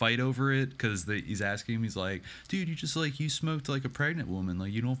get in a fight over it because he's asking him, he's like, dude, you smoked like a pregnant woman,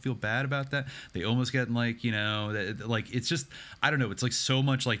 like you don't feel bad about that? They almost get in like, you know, like it's just, I don't know, it's like so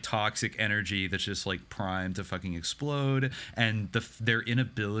much like toxic energy that's just like primed to fucking explode. And their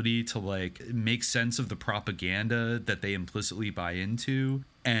inability to like make sense of the propaganda that they implicitly buy into,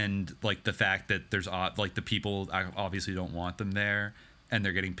 and like the fact that there's like the people obviously don't want them there, and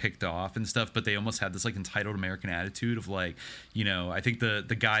they're getting picked off and stuff, but they almost have this like entitled American attitude of like, you know, I think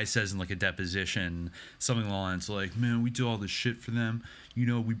the guy says in like a deposition something along the lines like, man, we do all this shit for them, you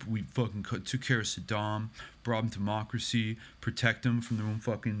know, we fucking took care of Saddam, brought him democracy, protect them from their own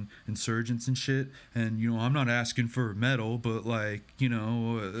fucking insurgents and shit, and you know, I'm not asking for a medal, but like, you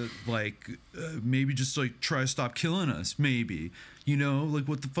know, maybe just like try to stop killing us, maybe, you know, like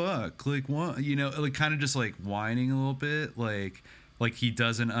what the fuck, like what, you know, like kind of just like whining a little bit, like he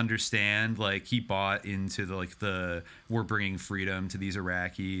doesn't understand, like he bought into the we're bringing freedom to these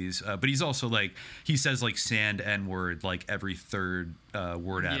Iraqis, but he's also like, he says like sand N-word like every third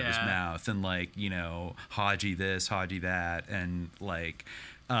word out of his mouth, and like, you know, Haji this, Haji that, and like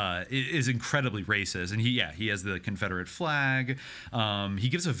is incredibly racist. And he has the Confederate flag. He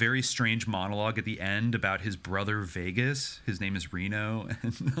gives a very strange monologue at the end about his brother Vegas. His name is Reno,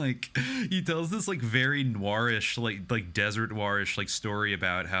 and like he tells this like very noirish, like desert noirish like story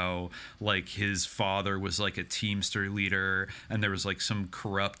about how like his father was like a Teamster leader, and there was like some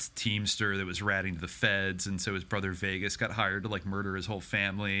corrupt Teamster that was ratting to the feds, and so his brother Vegas got hired to like murder his whole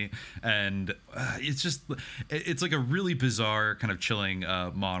family. And it's like a really bizarre kind of chilling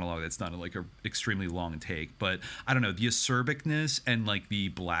monologue. That's not like a extremely long take, but I don't know, the acerbicness and like the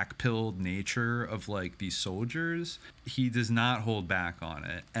black-pilled nature of like these soldiers, he does not hold back on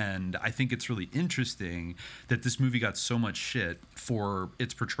it. And I think it's really interesting that this movie got so much shit for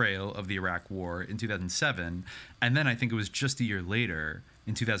its portrayal of the Iraq War in 2007, and then I think it was just a year later,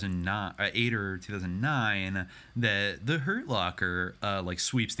 in 2008 or 2009, that The Hurt Locker like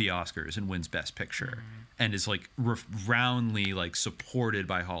sweeps the Oscars and wins Best Picture, and is like roundly like supported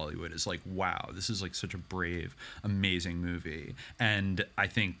by Hollywood. Is like, wow, this is like such a brave, amazing movie. And I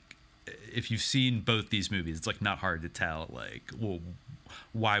think if you've seen both these movies, it's like not hard to tell like, well,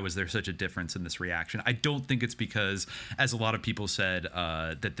 why was there such a difference in this reaction? I don't think it's because, as a lot of people said,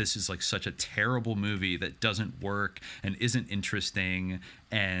 that this is like such a terrible movie that doesn't work and isn't interesting.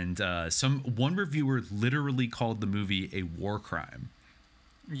 And one reviewer literally called the movie a war crime.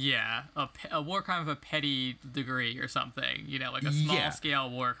 Yeah, a war crime of a petty degree or something. You know, like a small scale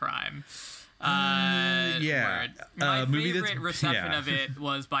war crime. My favorite reception of it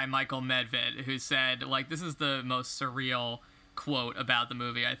was by Michael Medved, who said like, this is the most surreal quote about the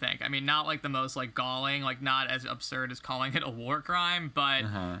movie, I think. I mean, not like the most like galling, like not as absurd as calling it a war crime, but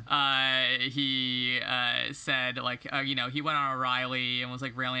he said like, you know, he went on O'Reilly and was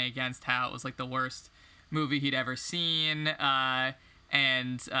like railing against how it was like the worst movie he'd ever seen,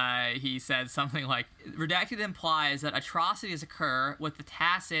 and he said something like, redacted implies that atrocities occur with the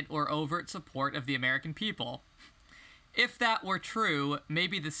tacit or overt support of the American people. If that were true,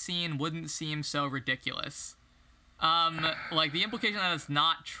 maybe the scene wouldn't seem so ridiculous. Like, the implication that it's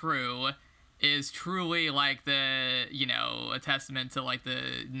not true is truly, like, you know, a testament to, like,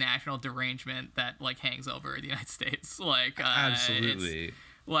 the national derangement that, like, hangs over the United States. Like, absolutely. It's,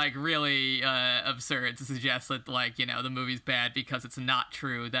 like, really absurd to suggest that, like, you know, the movie's bad because it's not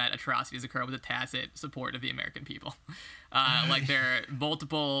true that atrocities occur with the tacit support of the American people. Like, there are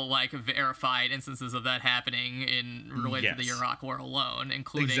multiple, like, verified instances of that happening related to the Iraq War alone,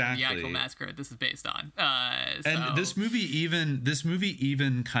 including the actual massacre this is based on. And this movie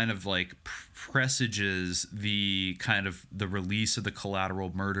even kind of, like, presages the kind of the release of the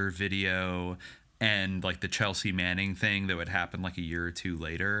Collateral Murder video and like the Chelsea Manning thing that would happen like a year or two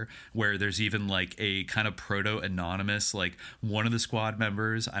later, where there's even like a kind of proto-anonymous, like one of the squad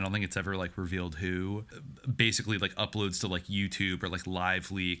members, I don't think it's ever like revealed who, basically like uploads to like YouTube or like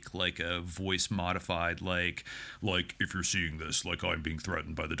Live Leak like a voice modified like if you're seeing this, like I'm being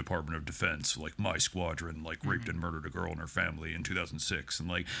threatened by the Department of Defense, like my squadron like raped and murdered a girl and her family in 2006, and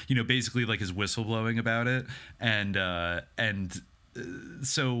like, you know, basically like his whistleblowing about it, and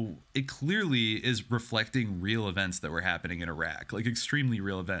so it clearly is reflecting real events that were happening in Iraq, like extremely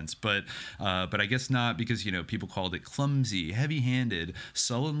real events, but I guess not, because, you know, people called it clumsy, heavy-handed,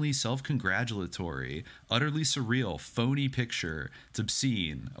 sullenly self-congratulatory, utterly surreal, phony picture. It's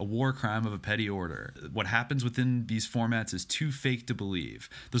obscene, a war crime of a petty order. What happens within these formats is too fake to believe.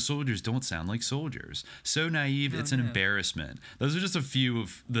 The soldiers don't sound like soldiers. So naive, it's an embarrassment. Those are just a few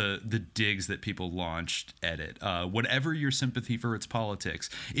of the digs that people launched at it. Whatever your sympathy for supports politics.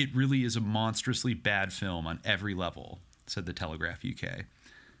 It really is a monstrously bad film on every level, said the Telegraph UK.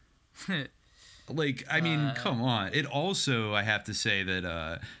 Like, I mean, come on. It also, I have to say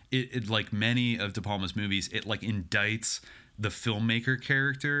that it like many of De Palma's movies, it like indicts the filmmaker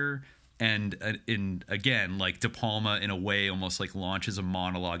character, and again, like De Palma in a way almost like launches a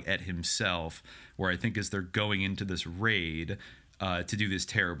monologue at himself, where I think as they're going into this raid to do this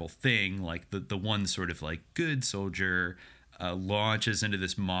terrible thing, like the one sort of like good soldier launches into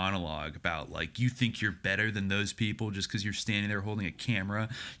this monologue about like, you think you're better than those people just because you're standing there holding a camera.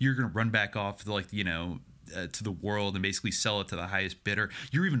 You're gonna run back off to, like, you know, to the world and basically sell it to the highest bidder.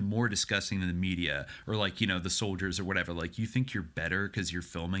 You're even more disgusting than the media or, like, you know, the soldiers or whatever. Like, you think you're better because you're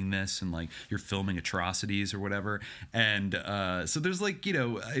filming this and like you're filming atrocities or whatever. And so there's like, you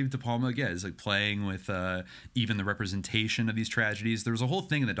know, De Palma again is like playing with even the representation of these tragedies. There was a whole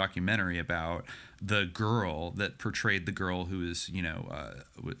thing in the documentary about the girl that portrayed the girl who is, you know,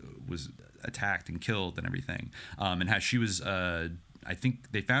 was attacked and killed and everything, and how she was I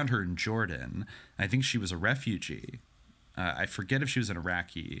think they found her in Jordan. I think she was a refugee. I forget if she was an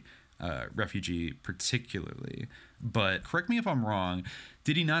Iraqi refugee particularly, but correct me if I'm wrong.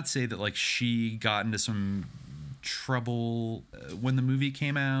 Did he not say that like she got into some trouble when the movie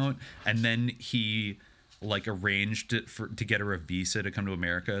came out, and then he like arranged it to get her a visa to come to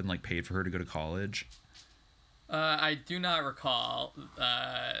America and like paid for her to go to college? I do not recall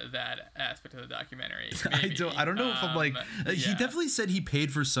that aspect of the documentary. Maybe. I don't know if I'm like... yeah. He definitely said he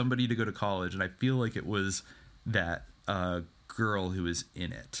paid for somebody to go to college, and I feel like it was that girl who was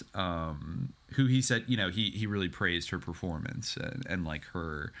in it, who he said, you know, he really praised her performance and like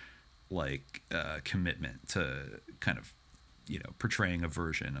her like commitment to kind of, you know, portraying a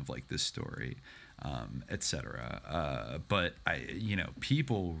version of like this story, etc. But you know,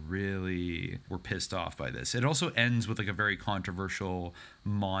 people really were pissed off by this. It also ends with like a very controversial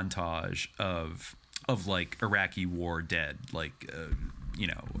montage of like Iraqi war dead, like you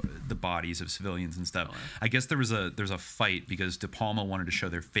know, the bodies of civilians and stuff. I guess there's a fight because De Palma wanted to show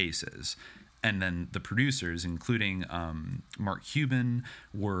their faces, and then the producers, including Mark Cuban,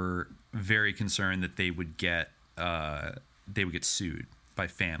 were very concerned that they would get sued by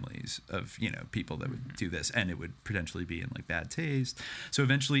families of, you know, people that would do this, and it would potentially be in like bad taste. So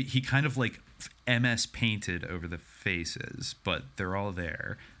eventually he kind of like MS painted over the faces, but they're all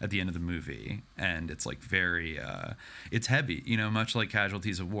there at the end of the movie, and it's like very it's heavy, you know, much like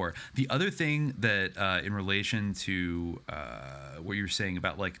Casualties of War. The other thing that in relation to what you were saying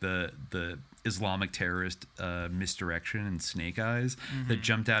about like the Islamic terrorist misdirection and Snake Eyes that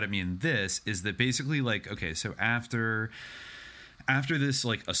jumped out at me in this is that basically like, okay, so after this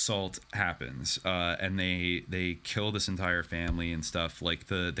like assault happens and they kill this entire family and stuff, like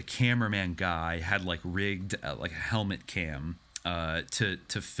the cameraman guy had like rigged like a helmet cam to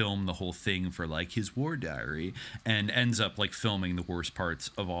film the whole thing for like his war diary, and ends up like filming the worst parts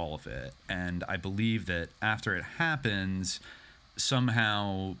of all of it. And I believe that after it happens,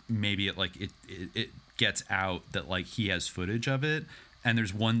 somehow maybe it gets out that like he has footage of it. And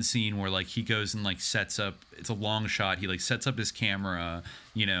there's one scene where like he goes and like sets up, it's a long shot, he like sets up his camera,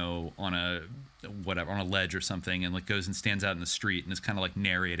 you know, on a ledge or something, and like goes and stands out in the street and is kind of like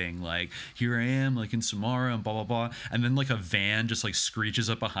narrating like, here I am like in Samara and blah blah blah, and then like a van just like screeches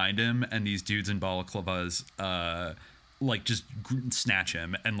up behind him, and these dudes in balaclavas like just snatch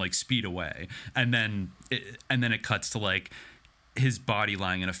him and like speed away, and then it cuts to like his body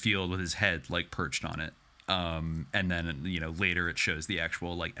lying in a field with his head like perched on it. And then, you know, later it shows the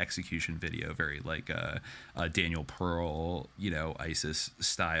actual like execution video, very like Daniel Pearl, you know, ISIS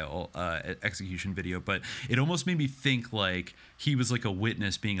style execution video. But it almost made me think like he was like a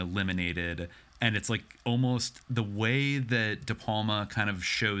witness being eliminated, and it's like almost the way that De Palma kind of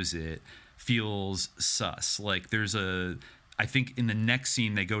shows it feels sus. Like I think in the next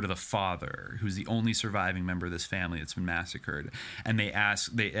scene they go to the father, who's the only surviving member of this family that's been massacred, and they ask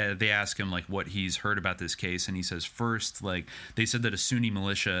him like what he's heard about this case, and he says, first, like, they said that a Sunni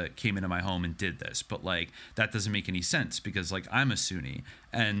militia came into my home and did this, but like that doesn't make any sense because like I'm a Sunni,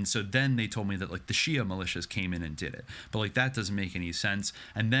 and so then they told me that like the Shia militias came in and did it, but like that doesn't make any sense.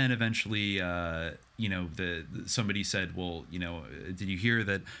 And then eventually you know, somebody said, well, you know, did you hear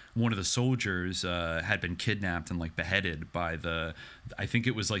that one of the soldiers had been kidnapped and like beheaded by the I think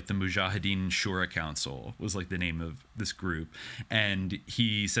it was like the Mujahideen Shura Council was like the name of this group. And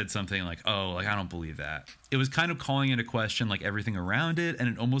he said something like, oh, like, I don't believe that. It was kind of calling into question like everything around it. And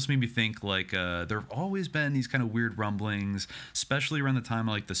it almost made me think like there have always been these kind of weird rumblings, especially around the time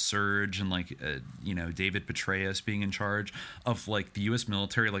of like the surge and like, David Petraeus being in charge of like the U.S.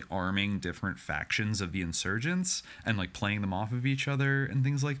 military, like arming different factions of the insurgents and like playing them off of each other and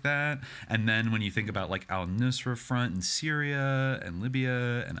things like that. And then when you think about like Al-Nusra Front in Syria and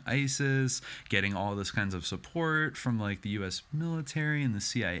Libya and ISIS getting all this kinds of support from like the U.S. military and the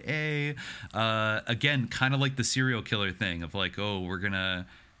CIA, again, kind of like the serial killer thing of like, oh, we're gonna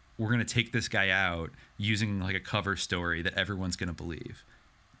take this guy out using like a cover story that everyone's gonna believe,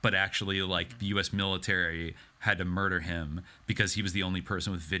 but actually like the U.S. military had to murder him because he was the only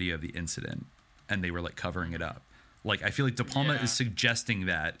person with video of the incident and they were like covering it up. Like, I feel like De Palma is suggesting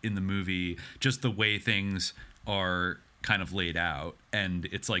that in the movie, just the way things are kind of laid out. And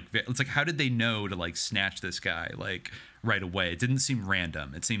it's like how did they know to like snatch this guy like right away? It didn't seem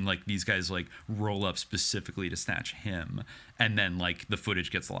random. It seemed like these guys like roll up specifically to snatch him, and then like the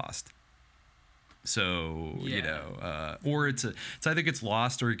footage gets lost. So or it's either gets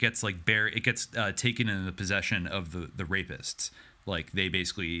lost or it gets like taken into the possession of the rapists. Like they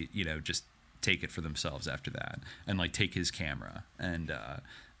basically just take it for themselves after that and like take his camera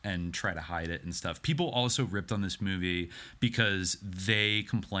and try to hide it and stuff. People also ripped on this movie because they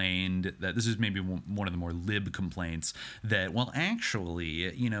complained that this is maybe one of the more lib complaints that, well, actually,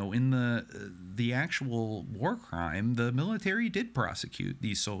 in the actual war crime, the military did prosecute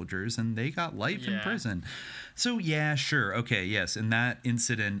these soldiers and they got life in prison. So yeah, sure, okay, yes. In that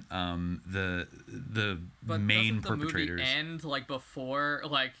incident, the main perpetrators. Movie end like before,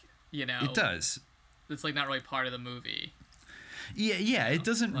 like it does. It's like not really part of the movie. Yeah, it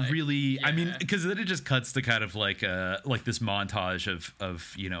doesn't like, really. Yeah. I mean, because then it just cuts to kind of like this montage of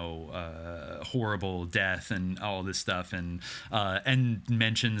horrible death and all this stuff, and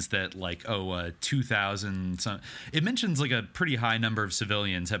mentions that like 2,000. It mentions like a pretty high number of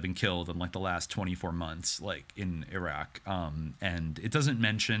civilians have been killed in like the last 24 months, like in Iraq. And it doesn't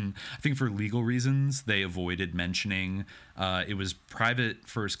mention. I think for legal reasons they avoided mentioning. It was Private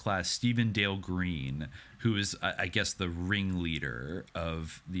First Class Stephen Dale Green, who is, I guess, the ringleader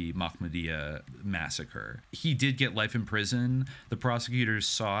of the Mahmudiyah massacre. He did get life in prison. The prosecutors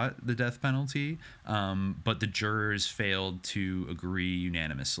sought the death penalty, but the jurors failed to agree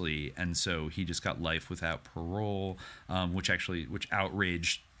unanimously, and so he just got life without parole, which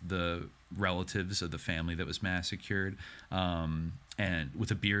outraged the relatives of the family that was massacred. And with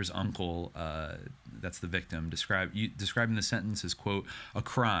Abir's uncle, that's the victim, describing the sentence as, quote, a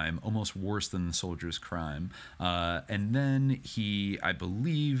crime almost worse than the soldier's crime. And then he, I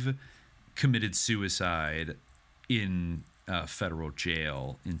believe, committed suicide in federal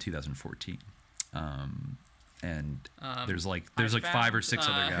jail in 2014. And there's 5 or 6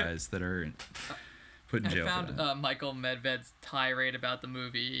 other guys that are put in jail. I found Michael Medved's tirade about the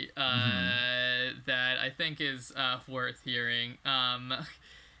movie that I think is worth hearing.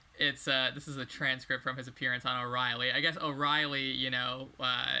 This is a transcript from his appearance on O'Reilly. I guess O'Reilly,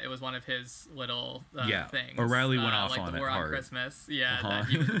 it was one of his little things. O'Reilly went off like on the War it on hard. Christmas. Yeah, that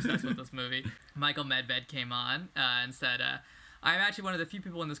he was obsessed with this movie. Michael Medved came on and said, I'm actually one of the few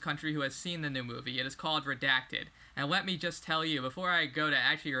people in this country who has seen the new movie. It is called Redacted. And let me just tell you, before I go to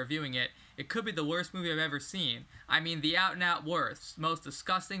actually reviewing it, it could be the worst movie I've ever seen. I mean, the out-and-out worst. Most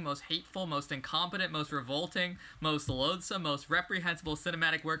disgusting, most hateful, most incompetent, most revolting, most loathsome, most reprehensible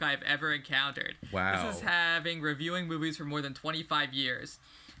cinematic work I have ever encountered. Wow. This is having reviewing movies for more than 25 years.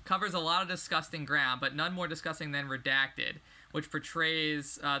 Covers a lot of disgusting ground, but none more disgusting than Redacted, which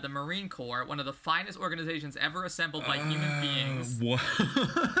portrays the Marine Corps, one of the finest organizations ever assembled by human beings. What?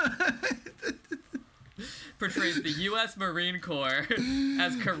 Portrays the U.S. Marine Corps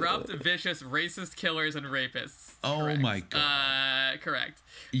as corrupt, vicious, racist killers and rapists. Oh correct. My God. Correct.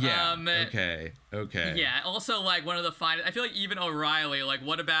 Yeah. Okay. Yeah. Also, like one of the finest. I feel like even O'Reilly. Like,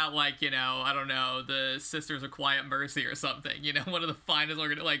 what about I don't know, the Sisters of Quiet Mercy or something? One of the finest.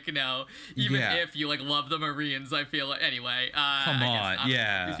 Even if you love the Marines, I feel like anyway. Come on.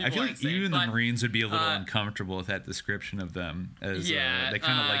 I feel like even the Marines would be a little uncomfortable with that description of them. As they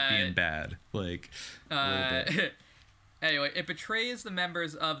kind of like being bad. A little bit. Anyway, it portrays the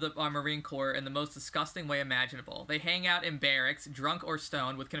members of our Marine Corps in the most disgusting way imaginable. They hang out in barracks, drunk or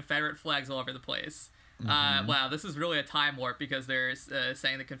stoned, with Confederate flags all over the place. Wow, this is really a time warp because they're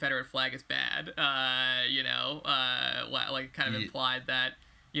saying the Confederate flag is bad. Kind of implied that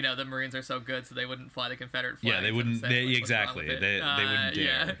the Marines are so good, so they wouldn't fly the Confederate flag. Yeah, they wouldn't. Exactly. They wouldn't dare.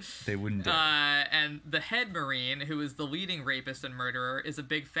 Yeah. They wouldn't dare. And the head Marine, who is the leading rapist and murderer, is a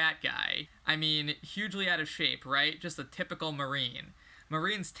big fat guy. I mean, hugely out of shape, right? Just a typical Marine.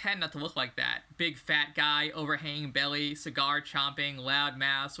 Marines tend not to look like that. Big fat guy, overhanging belly, cigar chomping, loud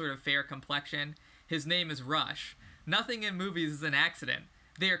mouth, sort of fair complexion. His name is Rush. Nothing in movies is an accident.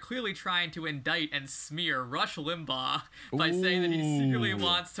 They are clearly trying to indict and smear Rush Limbaugh by saying that he secretly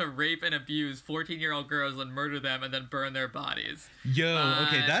wants to rape and abuse 14-year-old girls and murder them and then burn their bodies.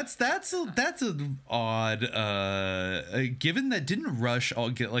 Okay, that's an odd. Given that didn't Rush all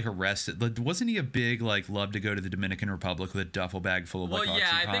get like arrested? Wasn't he a big like love to go to the Dominican Republic with a duffel bag full of like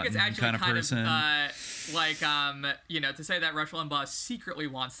I think it's actually kind of person? To say that Rush Limbaugh secretly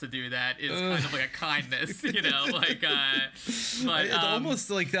wants to do that is kind of like a kindness, but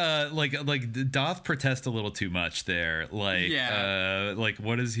almost like doth protest a little too much there. Like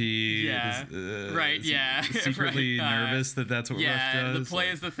what is he? Yeah. Secretly nervous that's what Rush does. The play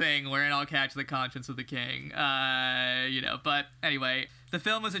is the thing wherein I'll catch the conscience of the king. But anyway, the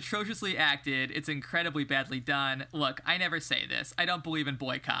film is atrociously acted. It's incredibly badly done. Look, I never say this. I don't believe in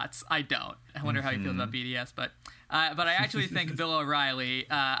boycotts. I don't. I wonder how he feels about BDS, but I actually think Bill O'Reilly,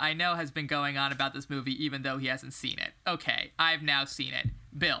 I know, has been going on about this movie even though he hasn't seen it. Okay, I've now seen it.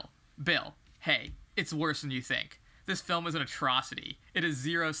 Bill, hey, it's worse than you think. This film is an atrocity. It is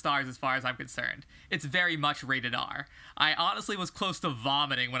 0 stars as far as I'm concerned. It's very much rated R. I honestly was close to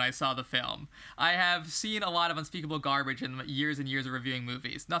vomiting when I saw the film. I have seen a lot of unspeakable garbage in years and years of reviewing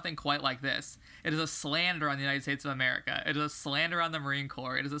movies. Nothing quite like this. It is a slander on the United States of America. It is a slander on the Marine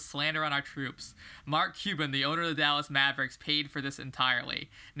Corps. It is a slander on our troops. Mark Cuban, the owner of the Dallas Mavericks, paid for this entirely.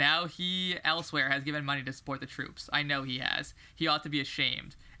 Now he elsewhere has given money to support the troops. I know he has. He ought to be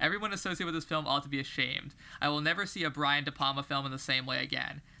ashamed. Everyone associated with this film ought to be ashamed. I will never see a Brian De Palma film in the same way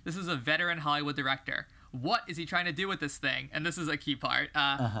again. This is a veteran Hollywood director. What is he trying to do with this thing? And this is a key part.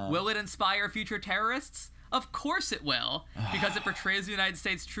 Will it inspire future terrorists? Of course it will, because it portrays the United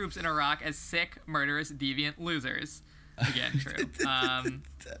States troops in Iraq as sick, murderous, deviant losers. Again, true.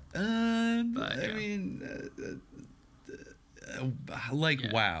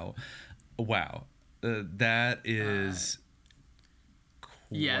 Wow. That is...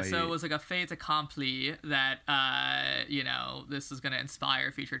 Yeah, so it was like a fait accompli that, this is going to inspire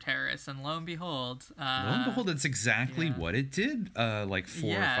future terrorists. And lo and behold... it's exactly what it did 4 or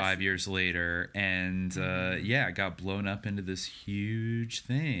 5 years later. And, it got blown up into this huge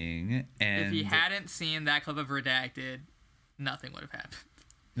thing. And if he hadn't seen that clip of Redacted, nothing would have happened.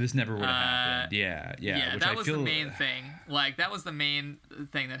 This never would have happened. Yeah, that was the main thing. Like, that was the main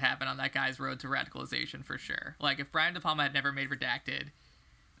thing that happened on that guy's road to radicalization, for sure. Like, if Brian De Palma had never made Redacted...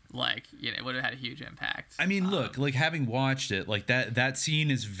 it would have had a huge impact. I mean, look, having watched it, that scene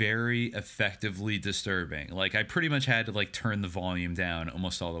is very effectively disturbing. I pretty much had to turn the volume down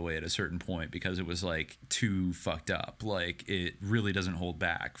almost all the way at a certain point because it was too fucked up. It really doesn't hold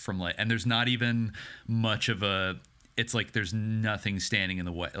back from and there's not even much of a. It's there's nothing standing in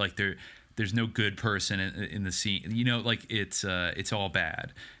the way. There's no good person in the scene. It's all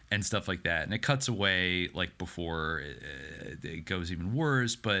bad. And stuff like that, and it cuts away before it goes even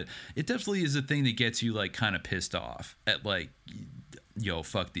worse. But it definitely is a thing that gets you kind of pissed off at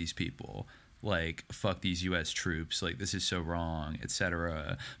fuck these people, fuck these U.S. troops, this is so wrong,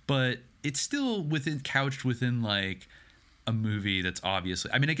 etc. But it's still couched within a movie that's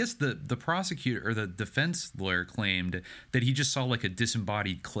obviously. I mean, I guess the prosecutor or the defense lawyer claimed that he just saw a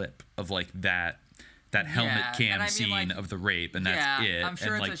disembodied clip of that helmet cam scene of the rape, and that's it. I'm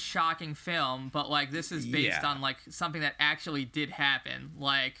sure it's a shocking film, but this is based on something that actually did happen.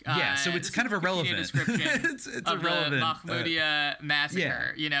 So it's kind of irrelevant. Description it's of irrelevant. The Mahmoudiya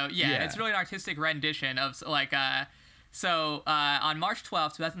massacre. It's really an artistic rendition of So on March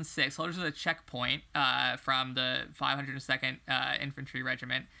 12, 2006, soldiers of the checkpoint from the 502nd Infantry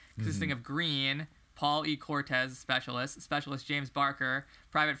Regiment, consisting of Green, Paul E. Cortez, Specialist James Barker,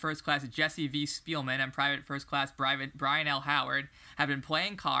 Private First Class Jesse V. Spielman, and Private First Class Brian L. Howard, have been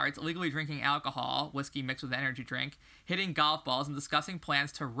playing cards, illegally drinking alcohol, whiskey mixed with an energy drink, hitting golf balls, and discussing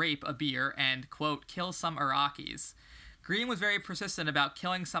plans to rape a beer and, quote, kill some Iraqis. Green was very persistent about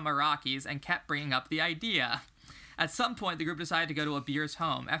killing some Iraqis and kept bringing up the idea. At some point, the group decided to go to Abir's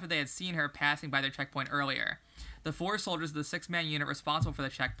home after they had seen her passing by their checkpoint earlier. The 4 soldiers of the 6-man unit responsible for the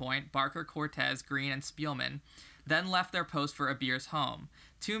checkpoint, Barker, Cortez, Green, and Spielman, then left their post for Abir's home.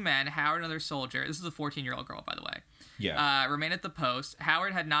 2 men, Howard and another soldier, this is a 14-year-old girl, by the way, remained at the post.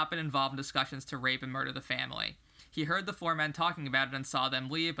 Howard had not been involved in discussions to rape and murder the family. He heard the 4 men talking about it and saw them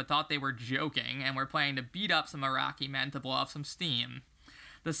leave, but thought they were joking and were planning to beat up some Iraqi men to blow off some steam.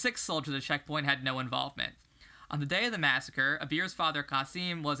 The 6 soldiers at the checkpoint had no involvement. On the day of the massacre, Abir's father,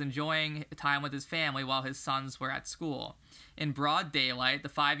 Qasim, was enjoying time with his family while his sons were at school. In broad daylight, the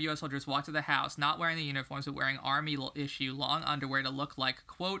 5 U.S. soldiers walked to the house, not wearing the uniforms, but wearing Army-issue long underwear to look like,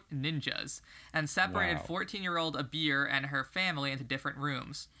 quote, ninjas, and separated 14-year-old Abir and her family into different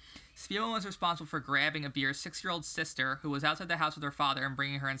rooms. Spielman was responsible for grabbing Abir's 6-year-old sister, who was outside the house with her father, and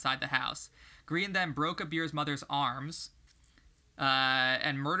bringing her inside the house. Green then broke Abir's mother's arms,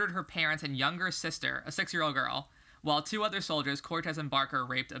 and murdered her parents and younger sister, a 6-year-old girl, while 2 other soldiers, Cortez and Barker,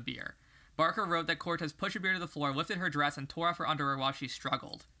 raped Abir. Barker wrote that Cortez pushed Abir to the floor, lifted her dress, and tore off her underwear while she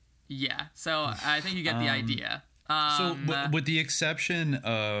struggled. Yeah, so I think you get the idea. So, with the exception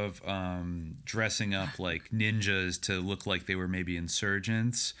of dressing up like ninjas to look like they were maybe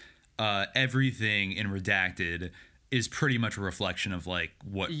insurgents, everything in Redacted is pretty much a reflection of like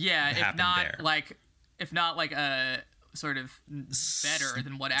what happened there. If not like a sort of better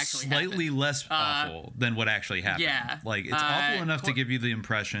than what actually slightly happened. Less awful than what actually happened. Yeah. Like, it's awful enough to give you the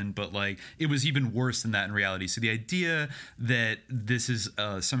impression, but like it was even worse than that in reality. So the idea that this is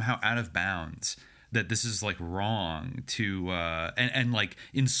somehow out of bounds, that this is like wrong to and like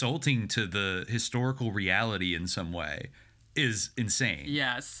insulting to the historical reality in some way is insane.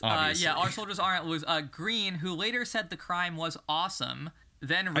 Yes. Obviously. Our soldiers aren't lose. Green, who later said the crime was awesome,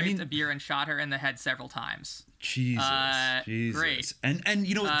 then raped Abir and shot her in the head several times. Jesus. Great. And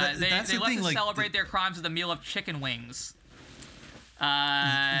you know, that's they the let thing. us Like, celebrate their crimes with a meal of chicken wings.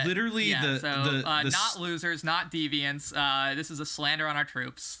 Literally, not losers, not deviants. This is a slander on our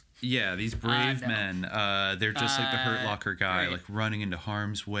troops. Yeah, these brave men. They're just like the Hurt Locker guy, like running into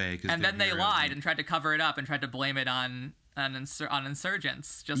harm's way. And then they lied and tried to cover it up and tried to blame it on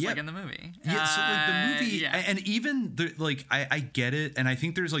insurgents, just like in the movie. Yeah, so like the movie, and even I get it, and I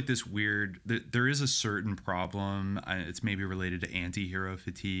think there's like this weird. There is a certain problem. It's maybe related to anti-hero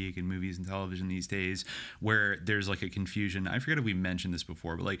fatigue in movies and television these days, where there's like a confusion. I forget if we mentioned this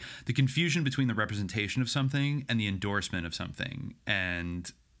before, but like the confusion between the representation of something and the endorsement of something,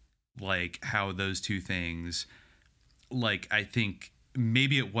 and like how those two things, like I think.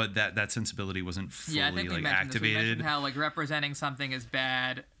 Maybe that sensibility wasn't fully like activated. We mentioned how like representing something is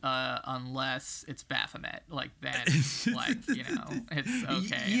bad unless it's Baphomet. Like then, like you know,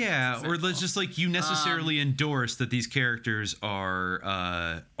 it's okay. Yeah, or let's just like you necessarily endorse that these characters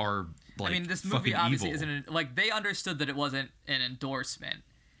are like. I mean, this movie obviously evil. isn't like they understood that it wasn't an endorsement.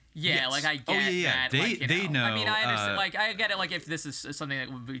 Yeah, yes. like I get that. They know. I mean, I understand. Like I get it. Like if this is something that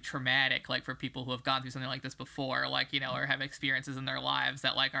would be traumatic, like for people who have gone through something like this before, like you know, or have experiences in their lives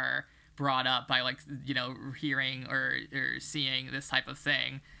that like are brought up by like you know hearing or seeing this type of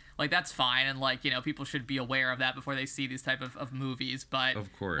thing. Like that's fine, and like you know, people should be aware of that before they see these type of movies. But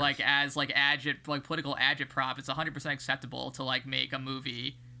of course, like as like political agitprop, it's 100% acceptable to like make a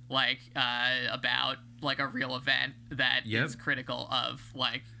movie like about like a real event that is critical of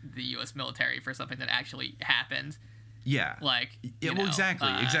like the U.S. military for something that actually happened. Yeah. Like well, exactly.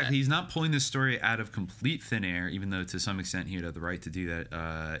 He's not pulling this story out of complete thin air, even though to some extent he would have the right to do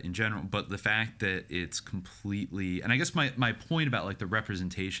that in general. But the fact that it's completely, and I guess my point about like the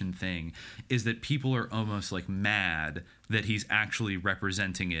representation thing is that people are almost like mad that he's actually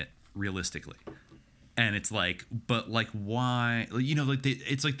representing it realistically. And it's like, but like, why? You know, like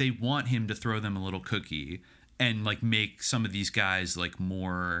it's like they want him to throw them a little cookie and like make some of these guys like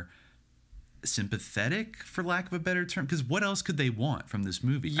more sympathetic, for lack of a better term. Because what else could they want from this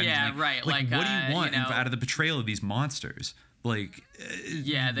movie? Yeah, I mean, right. Like, what do you want out of the portrayal of these monsters? Like,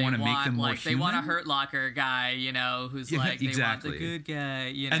 they want to make them more like human? they want a Hurt Locker guy, you know, who's like they want the good guy,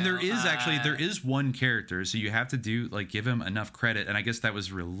 you know. And there is one character, so you have to give him enough credit, and I guess that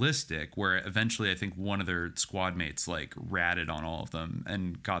was realistic. Where eventually, I think one of their squad mates like ratted on all of them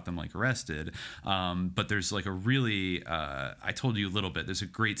and got them like arrested. But there's like a really, I told you a little bit. There's a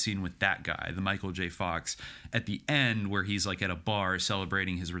great scene with that guy, the Michael J. Fox, at the end where he's like at a bar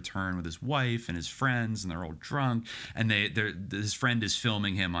celebrating his return with his wife and his friends, and they're all drunk, and his friend is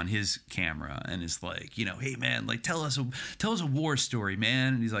filming him on his camera and is like, you know, hey man, like tell us a war story,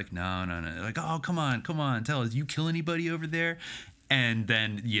 man. And he's like, no. Like, oh, come on, tell us, you kill anybody over there? And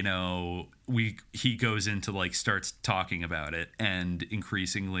then, you know, he goes into like starts talking about it, and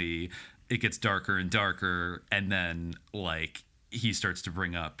increasingly it gets darker and darker, and then like he starts to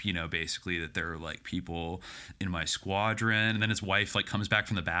bring up, you know, basically that there are like people in my squadron, and then his wife like comes back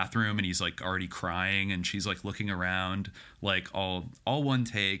from the bathroom and he's like already crying, and she's like looking around like all one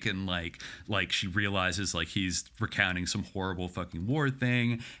take, and like she realizes like he's recounting some horrible fucking war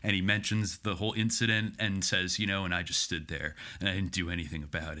thing, and he mentions the whole incident and says, you know, and I just stood there and I didn't do anything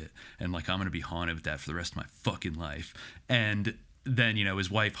about it, and like I'm gonna be haunted with that for the rest of my fucking life. And then, you know,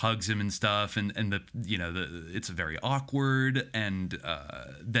 his wife hugs him and stuff, and the, you know, it's very awkward, and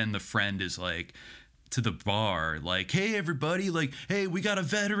then the friend is like to the bar, like, hey everybody, like, hey, we got a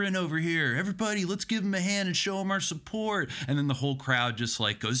veteran over here, everybody, let's give him a hand and show him our support. And then the whole crowd just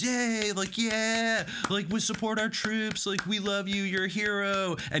like goes, yay, like, yeah, like, we support our troops, like, we love you, you're a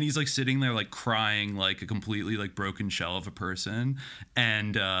hero. And he's like sitting there like crying like a completely like broken shell of a person,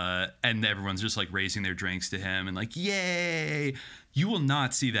 and everyone's just like raising their drinks to him and like, yay. You will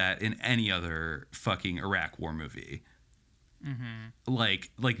not see that in any other fucking Iraq war movie. Mm-hmm.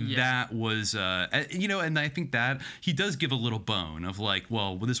 Like that was, you know, and I think that he does give a little bone of like,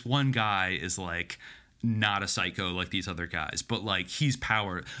 well, this one guy is like not a psycho like these other guys, but like he's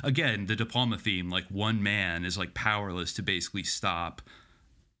power. Again, the De Palma theme, like one man is like powerless to basically stop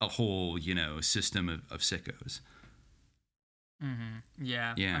a whole, you know, system of sickos. Mm-hmm.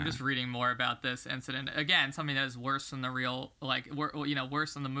 Yeah. I'm just reading more about this incident. Again, something that is worse than the real, like, you know,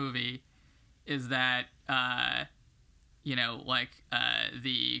 worse than the movie is that, you know, like,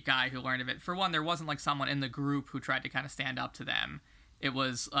 the guy who learned of it, for one, there wasn't like someone in the group who tried to kind of stand up to them. It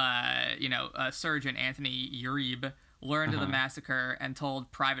was, you know, Surgeon Anthony Uribe learned of the massacre and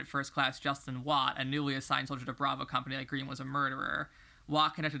told Private First Class Justin Watt, a newly assigned soldier to Bravo Company, that Green was a murderer.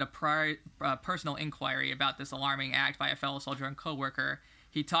 Watt conducted a personal inquiry about this alarming act by a fellow soldier and co-worker.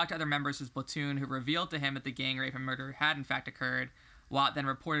 He talked to other members of his platoon who revealed to him that the gang rape and murder had in fact occurred. Watt then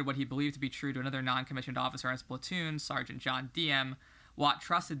reported what he believed to be true to another non-commissioned officer in his platoon, Sergeant John Diem. Watt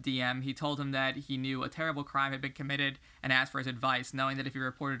trusted Diem. He told him that he knew a terrible crime had been committed and asked for his advice, knowing that if he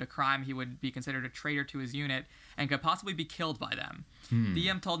reported a crime, he would be considered a traitor to his unit and could possibly be killed by them.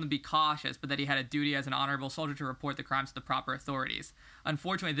 Diem told him to be cautious, but that he had a duty as an honorable soldier to report the crimes to the proper authorities.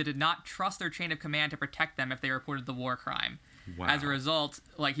 Unfortunately, they did not trust their chain of command to protect them if they reported the war crime. Wow. As a result,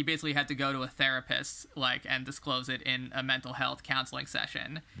 like, he basically had to go to a therapist, like, and disclose it in a mental health counseling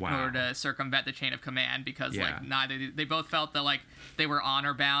session in order to circumvent the chain of command, because like they both felt that like they were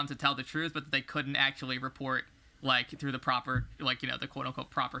honor bound to tell the truth, but that they couldn't actually report like through the proper, like, you know, the quote unquote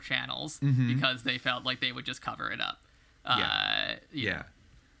proper channels, because they felt like they would just cover it up.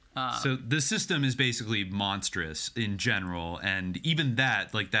 So the system is basically monstrous in general, and even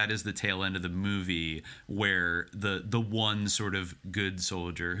that, like, that is the tail end of the movie, where the one sort of good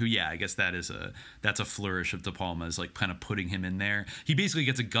soldier who, I guess that's a flourish of De Palma's, like, kind of putting him in there. He basically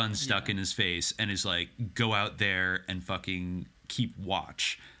gets a gun stuck in his face and is like, go out there and fucking keep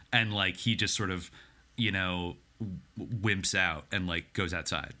watch, and like he just sort of, you know, wimps out and like goes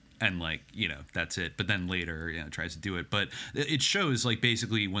outside. And, like, you know, that's it. But then later, you know, tries to do it. But it shows, like,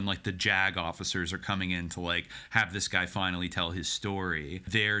 basically when, like, the JAG officers are coming in to, like, have this guy finally tell his story,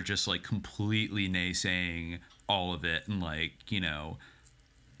 they're just, like, completely naysaying all of it and, like, you know,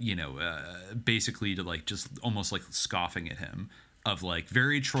 basically to, like, just almost, like, scoffing at him. Of, like,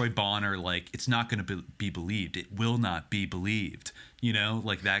 very Troy Bonner, like, it's not going to be believed. It will not be believed. You know,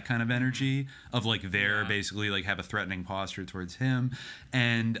 like that kind of energy of, like, they're basically, like, have a threatening posture towards him.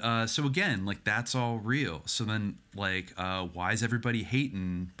 And so, again, like, that's all real. So then, like, why is everybody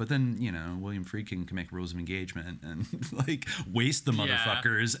hating? But then, you know, William Friedkin can make rules of engagement and, like, waste the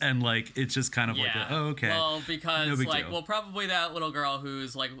motherfuckers. And, like, it's just kind of like, okay. Well, because, no big like, deal. well, probably that little girl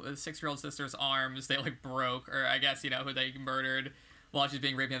who's, like, 6-year-old sister's arms, they, like, broke, or I guess, you know, who they murdered while she's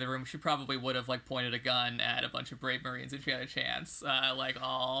being raped in the other room, she probably would have, like, pointed a gun at a bunch of brave Marines if she had a chance. Like,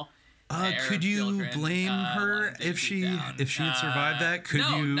 all could you children, blame her if she had survived that? Could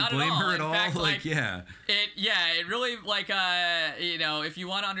you blame her at all? Fact, like, it really, like, you know, if you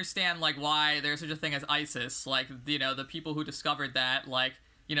want to understand, like, why there's such a thing as ISIS, like, you know, the people who discovered that, like,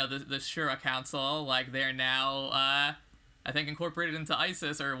 you know, the Shura Council, like, they're now I think incorporated into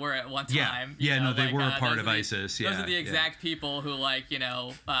ISIS, or were at one time. They like, were a part of ISIS. Those are the exact people who, like, you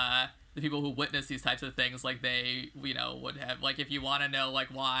know, the people who witness these types of things, like, they, you know, would have, like, if you want to know, like,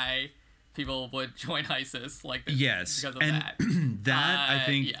 why people would join ISIS, like, because of that.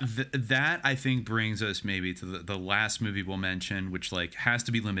 That I think brings us maybe to the last movie we'll mention, which, like, has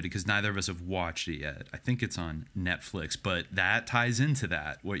to be limited because neither of us have watched it yet. I think it's on Netflix, but that ties into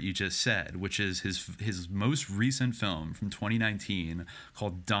that, what you just said, which is his most recent film from 2019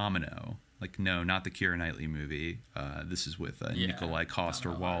 called Domino. Like, no, not the Keira Knightley movie. This is with Nikolai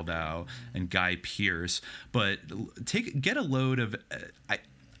Coster-Waldau and Guy Pearce. But get a load of...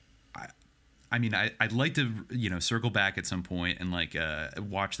 I mean, I'd like to, you know, circle back at some point and, like,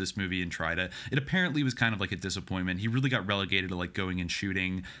 watch this movie and try to... It apparently was kind of like a disappointment. He really got relegated to, like, going and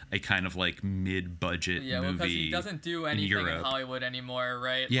shooting a kind of, like, mid-budget movie. Yeah, well, because he doesn't do anything in Hollywood anymore,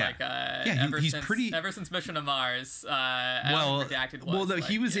 right? Yeah. Like, ever since Mission to Mars, Redacted was. Well, no,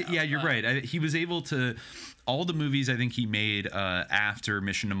 he was... you're right. He was able to... all the movies I think he made after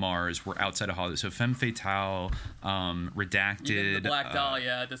Mission to Mars were outside of Hollywood. So Femme Fatale, Redacted, even the Black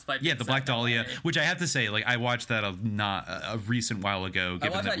Dahlia, despite the Black Dahlia, which I have to say, like I watched that a recent while ago.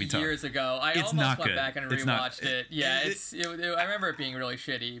 Given I watched that years ago. I almost went back and rewatched it. Yeah, I remember it being really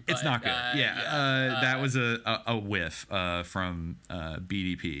shitty. But, it's not good. That was a whiff from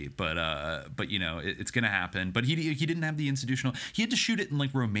BDP, but you know it's gonna happen. But he didn't have the institutional. He had to shoot it in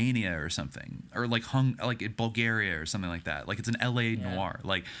like Romania or something, or like Bulgaria or something like that. Like it's an LA noir.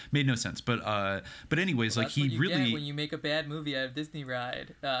 Like made no sense. But anyways, like he really get when you make a bad movie out of Disney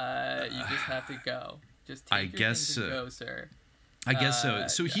Ride, you just have to go. Just take your things and go, sir. I guess so.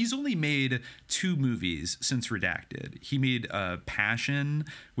 So he's only made 2 movies since Redacted. He made Passion,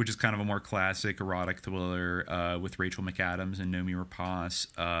 which is kind of a more classic erotic thriller with Rachel McAdams and Noomi Rapace.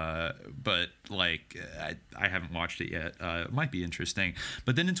 But like I haven't watched it yet. It might be interesting.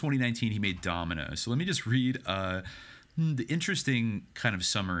 But then in 2019 he made Domino. So let me just read the interesting kind of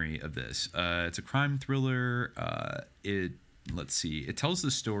summary of this. It's a crime thriller. Let's see. It tells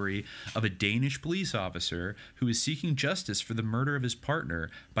the story of a Danish police officer who is seeking justice for the murder of his partner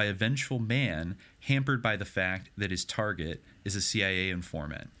by a vengeful man hampered by the fact that his target is a CIA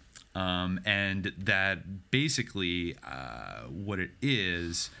informant. And that basically what it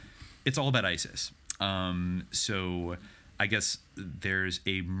is, it's all about ISIS. So I guess there's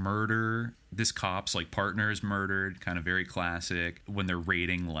a murder. This cop's like partner is murdered, kind of very classic, when they're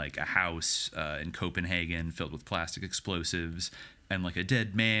raiding like a house in Copenhagen filled with plastic explosives and like a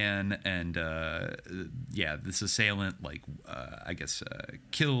dead man. And this assailant like I guess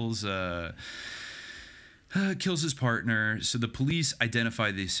kills his partner. So the police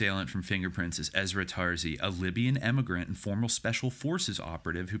identify the assailant from fingerprints as Ezra Tarzi, a Libyan emigrant and former special forces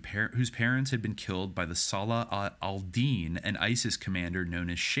operative whose parents had been killed by the Salah al-Din, an ISIS commander known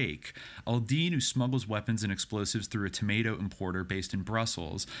as Sheikh. Al-Din, who smuggles weapons and explosives through a tomato importer based in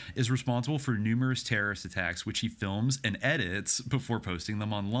Brussels, is responsible for numerous terrorist attacks, which he films and edits before posting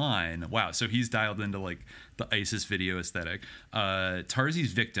them online. Wow, so he's dialed into like the ISIS video aesthetic.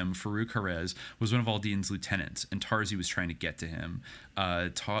 Tarzi's victim, Farouk Harez, was one of Al-Din's lieutenants, and Tarzi was trying to get to him.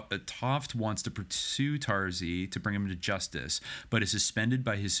 Toft wants to pursue Tarzi to bring him to justice, but is suspended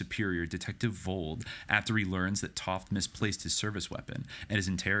by his superior, Detective Vold, after he learns that Toft misplaced his service weapon and is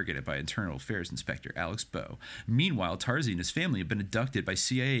interrogated by Internal Affairs Inspector Alex Bowe. Meanwhile, Tarzi and his family have been abducted by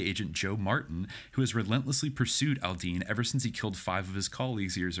CIA agent Joe Martin, who has relentlessly pursued Al-Din ever since he killed 5 of his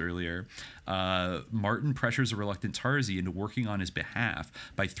colleagues years earlier. Martin pressures a reluctant Tarzi into working on his behalf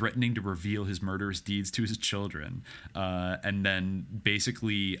by threatening to reveal his murderous deeds to his children. And then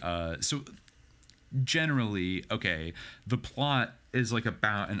basically, so generally, okay, the plot is like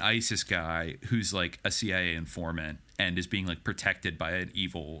about an ISIS guy who's like a CIA informant and is being like protected by an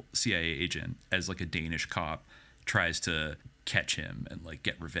evil CIA agent as like a Danish cop tries to catch him and like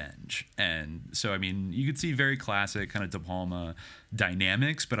get revenge. And so I mean, you could see very classic kind of De Palma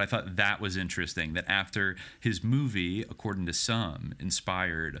dynamics, but I thought that was interesting that after his movie, according to some,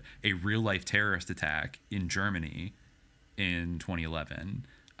 inspired a real life terrorist attack in Germany in 2011,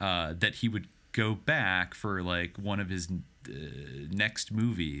 that he would go back for like one of his next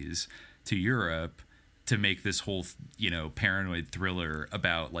movies to Europe to make this whole paranoid thriller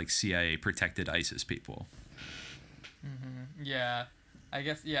about like CIA protected ISIS people. Mm-hmm. Yeah, I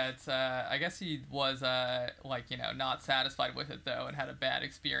guess it's I guess he was not satisfied with it though and had a bad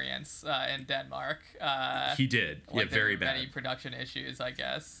experience in Denmark. He did. Very bad. Many production issues, I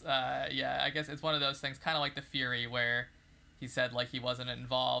guess. I guess it's one of those things, kind of like The Fury, where he said like he wasn't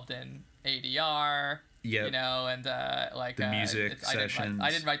involved in ADR. Yep. And the music sessions. I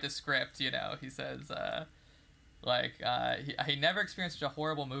didn't write the script. He says. He never experienced such a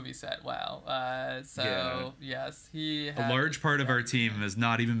horrible movie set. Wow. Yes, he had a large part of our team has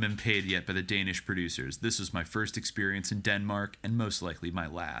not even been paid yet by the Danish producers. This was my first experience in Denmark and most likely my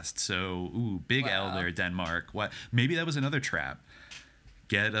last. So, big L there, Denmark. What? Maybe that was another trap.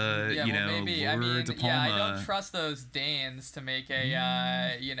 Get maybe. lure De Palma. I don't trust those Danes to make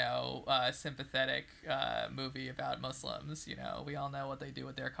a sympathetic movie about Muslims. We all know what they do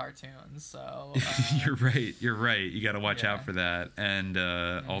with their cartoons. So You're right. You got to watch out for that. And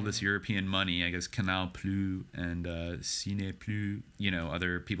all this European money, I guess Canal Plus and Cine Plus,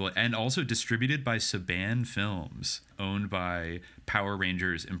 other people, and also distributed by Saban Films, owned by Power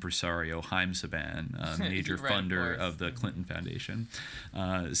Rangers impresario Haim Saban, major funder of the Clinton Foundation.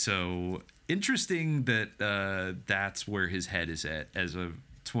 So interesting that that's where his head is at as of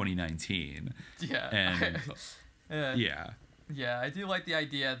 2019. Yeah. And Yeah, I do like the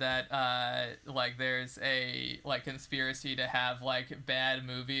idea that like there's a like conspiracy to have like bad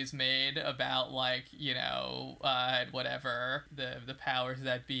movies made about like, you know, whatever the powers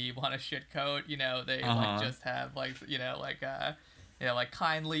that be want to shitcoat, you know, they like just have like, you know, like like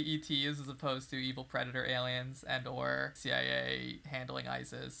kindly ETs as opposed to evil predator aliens, and or CIA handling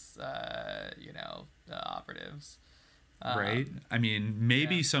ISIS you know, operatives. Right. I mean,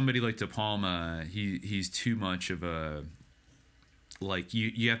 maybe somebody like De Palma, he's too much of a, like,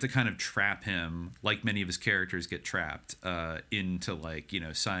 you have to kind of trap him, like many of his characters get trapped into, like, you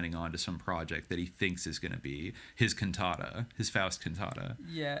know, signing on to some project that he thinks is going to be his cantata, his Faust cantata.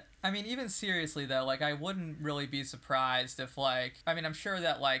 Yeah. I mean, even seriously, though, like, I wouldn't really be surprised if, like, I mean, I'm sure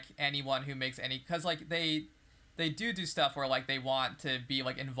that, like, anyone who makes any, because, like, they do stuff where, like, they want to be,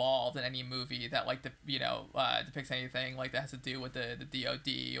 like, involved in any movie that, like, you know, depicts anything, like, that has to do with the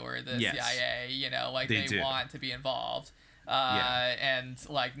DOD or the CIA, you know, like, they want to be involved. And,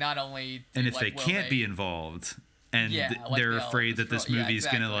 like, not only... And if they can't be involved... And they're afraid that this movie is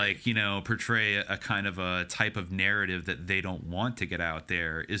going to, like, you know, portray a kind of a type of narrative that they don't want to get out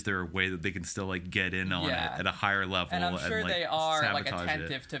there. Is there a way that they can still, like, get in on it at a higher level? And I'm sure they are, like,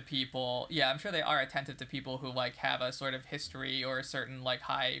 attentive it? to people. Yeah, I'm sure they are attentive to people who, like, have a sort of history or a certain, like,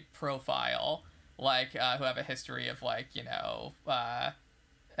 high profile, like, who have a history of, like, you know,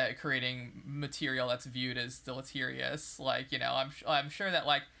 creating material that's viewed as deleterious. Like, you know, I'm sure that,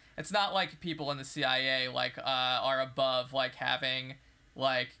 like, it's not like people in the CIA, like, are above, like, having,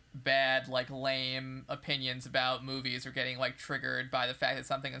 like, bad, like, lame opinions about movies or getting, like, triggered by the fact that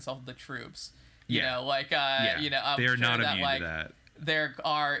something insulted the troops. You know, like, you know, I'm they're sure not that, immune like, to that. There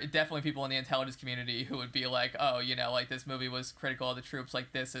are definitely people in the intelligence community who would be like, oh, you know, like, this movie was critical of the troops,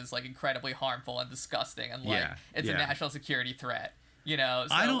 like, this is, like, incredibly harmful and disgusting, and, like, it's a national security threat. You know,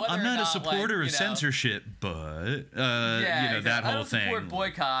 so I'm not a supporter of censorship, but you know, that whole thing. I don't support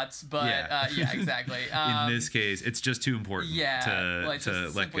boycotts, but yeah, exactly. In this case, it's just too important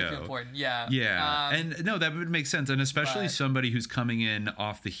to let go. Too important. Yeah. Yeah, and no, that would make sense, and especially somebody who's coming in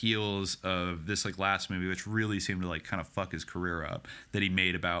off the heels of this, like, last movie, which really seemed to, like, kind of fuck his career up, that he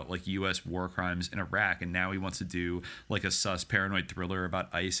made about, like, U.S. war crimes in Iraq, and now he wants to do, like, a sus paranoid thriller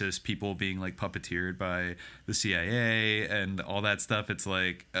about ISIS, people being, like, puppeteered by the CIA and all that stuff. It's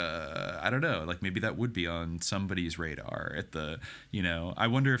like, I don't know, like, maybe that would be on somebody's radar at the, you know, I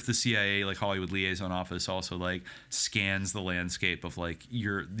wonder if the CIA, like, Hollywood Liaison Office also, like, scans the landscape of, like,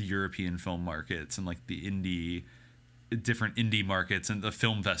 the European film markets and, like, the different indie markets and the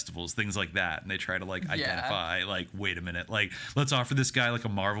film festivals, things like that, and they try to, like, identify, like, wait a minute, like, let's offer this guy, like, a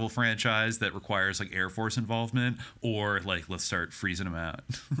Marvel franchise that requires, like, Air Force involvement, or, like, let's start freezing him out.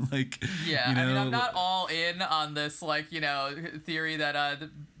 Like, you know, I mean, I'm not all in on this, like, you know, theory that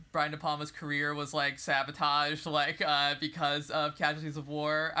Brian De Palma's career was, like, sabotaged, like, because of casualties of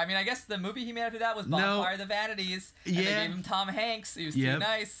war. I mean, I guess the movie he made after that was Bonfire of the Vanities. And they gave him Tom Hanks. He was too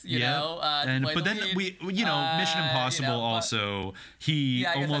nice, you know. But then you know, Mission Impossible, you know, also, he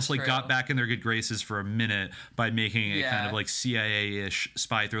almost, like, got back in their good graces for a minute by making a kind of, like, CIA-ish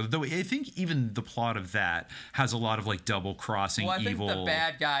spy thriller. Though I think even the plot of that has a lot of, like, double-crossing evil. I think the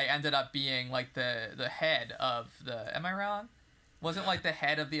bad guy ended up being, like, the head of the... Am I wrong? Wasn't, like, the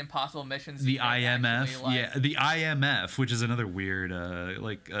head of the Impossible Missions? The IMF, actually, like... the IMF, which is another weird,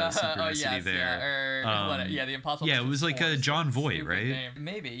 like, synchronicity there. The Impossible Missions. It was like John Voight, right? Name.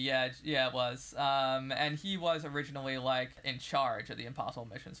 Maybe, yeah, it was. And he was originally, like, in charge of the Impossible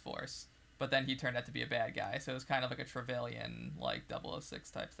Missions Force. But then he turned out to be a bad guy, so it was kind of like a Trevelyan, like,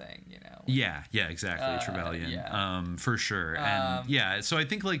 006 type thing, you know? Yeah, exactly, Trevelyan, for sure. And, so I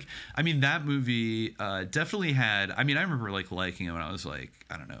think, like, I mean, that movie definitely had, I mean, I remember, like, liking it when I was, like,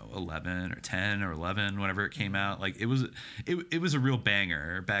 I don't know, 11 or 10 or 11, whenever it came out. Like, it was a real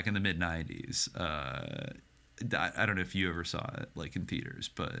banger back in the mid-90s. I don't know if you ever saw it, like, in theaters,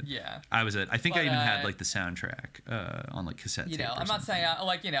 but I think I even had, like, the soundtrack on, like, cassette tape. You know, I'm not saying,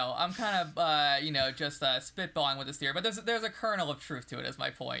 like, you know, I'm kind of, you know, just spitballing with this theory, but there's a kernel of truth to it, is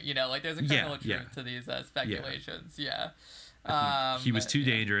my point. You know, like, there's a kernel of truth to these speculations. He was too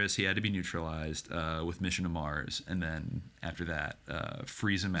dangerous. He had to be neutralized with Mission to Mars, and then after that,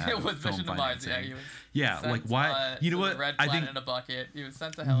 freeze him out with film financing. Like, why? You know what? Red Planet in a bucket. He was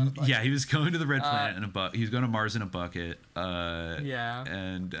sent to hell in a bucket. Yeah, he was going to the Red Planet in a bucket. He was going to Mars in a bucket.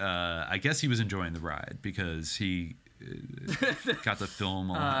 And I guess he was enjoying the ride because he got to film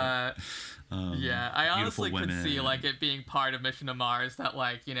a lot. Yeah, I honestly could see like it being part of Mission to Mars that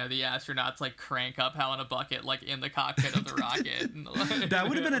like, you know, the astronauts like crank up Hell in a Bucket like in the cockpit of the rocket. And, like, that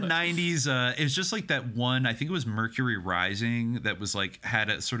would have been a 90s. It was just like that one, I think it was Mercury Rising, that was like had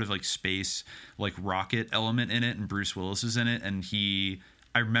a sort of like space like rocket element in it, and Bruce Willis is in it, and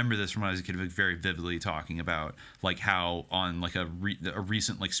I remember this from when I was a kid, like, very vividly talking about like how on like a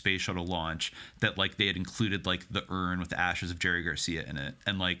recent like space shuttle launch that like they had included like the urn with the ashes of Jerry Garcia in it,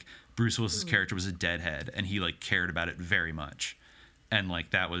 and like Bruce Willis's character was a deadhead, and he like cared about it very much, and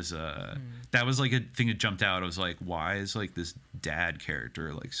like that was like a thing that jumped out. I was like, why is like this dad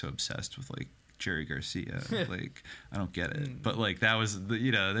character like so obsessed with like Jerry Garcia? Like, I don't get it. But like that was the,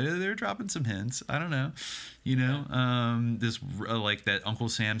 you know, they're dropping some hints. I don't know, you know, this like that Uncle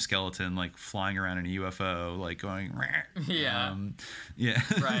Sam skeleton like flying around in a UFO, like going right,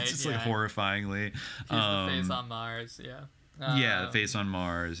 just like horrifyingly. The face on Mars, the face on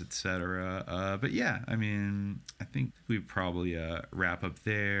Mars, etc. But yeah, I mean, I think we probably wrap up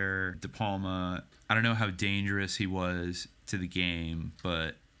there. De Palma, I don't know how dangerous he was to the game,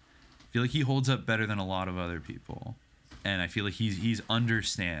 but I feel like he holds up better than a lot of other people, and I feel like he's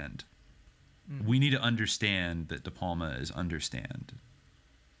understand. We need to understand that De Palma is understand.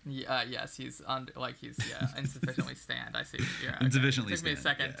 Yes, he's insufficiently stand. I see. Yeah, okay. Insufficiently it took me a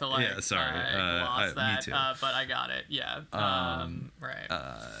stand. second to like gloss that, me too. but I got it. Yeah. Right.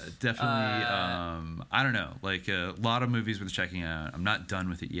 Definitely. I don't know. Like a lot of movies worth checking out. I'm not done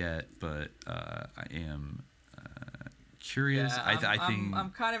with it yet, but I am curious. Yeah, I think I'm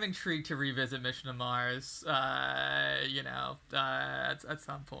kind of intrigued to revisit Mission to Mars. At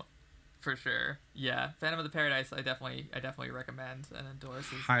some point. For sure, yeah. Phantom of the Paradise, I definitely recommend and endorse.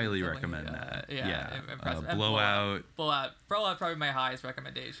 Highly recommend that. Blowout, probably my highest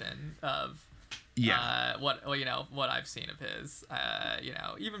recommendation of what I've seen of his.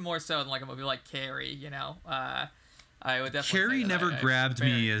 Even more so than like a movie like Carrie. I would definitely. Carrie never grabbed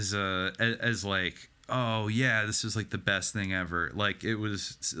me as like, oh yeah, this is like the best thing ever. Like it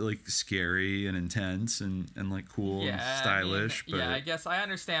was like scary and intense and like cool and stylish. But I guess I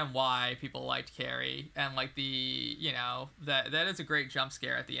understand why people liked Carrie, and like the that is a great jump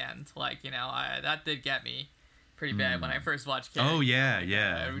scare at the end. Like that did get me pretty bad when I first watched Carrie. Oh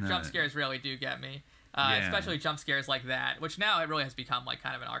yeah. Jump scares really do get me, especially jump scares like that, which now it really has become like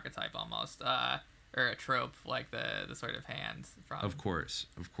kind of an archetype almost. Or a trope, like the sort of hand from. Of course.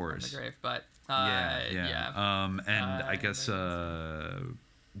 From the grave, but I guess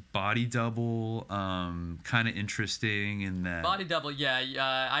Body Double, kind of interesting in that. Body Double,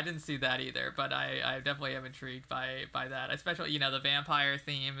 I didn't see that either, but I definitely am intrigued by that. Especially, the vampire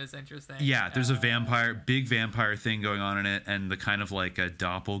theme is interesting. Yeah, there's a big vampire thing going on in it, and the kind of like a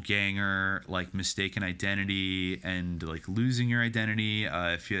doppelganger, like mistaken identity and like losing your identity.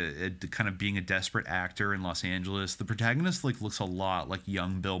 If you kind of being a desperate actor in Los Angeles, the protagonist like looks a lot like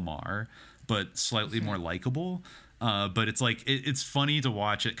young Bill Maher, but slightly more likable. But it's like it's funny to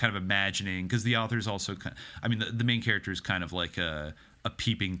watch it, kind of imagining, because the author's also the main character is kind of like a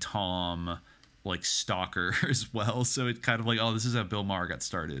peeping Tom, like stalker as well. So it's kind of like, oh, this is how Bill Maher got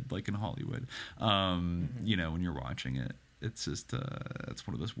started, like in Hollywood. When you're watching it, it's just it's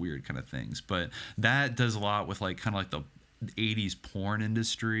one of those weird kind of things. But that does a lot with like kind of like the 80s porn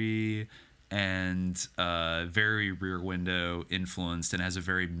industry, and very Rear Window influenced, and has a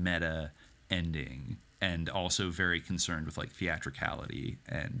very meta ending. And also very concerned with like theatricality,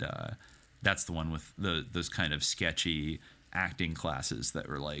 and that's the one with those kind of sketchy acting classes that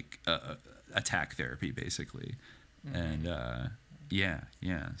were like attack therapy basically. And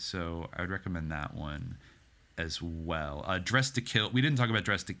so I would recommend that one as well. Dressed to Kill, we didn't talk about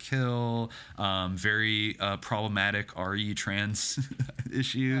Dressed to Kill. Very problematic RE trans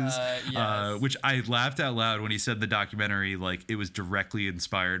issues, which I laughed out loud when he said the documentary like it was directly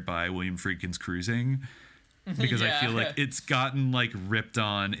inspired by William Friedkin's Cruising, because I feel like it's gotten like ripped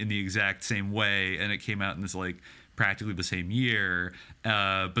on in the exact same way, and it came out in this like practically the same year.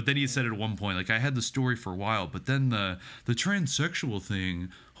 But then he said at one point, like, I had the story for a while, but then the transsexual thing,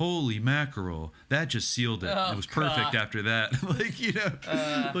 holy mackerel, that just sealed it. It was perfect after that.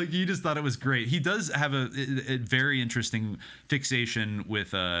 Like he just thought it was great. He does have a very interesting fixation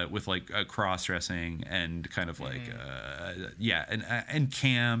with cross-dressing and kind of like and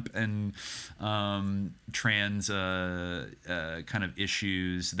camp and trans kind of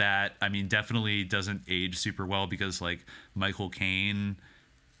issues that, I mean, definitely doesn't age super well, because like Michael Caine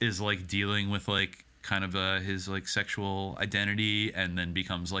is like dealing with like kind of his like sexual identity, and then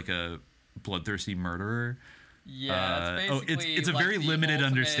becomes like a bloodthirsty murderer. Yeah, it's a like very limited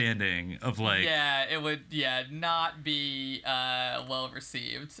understanding of like. Yeah, it would not be well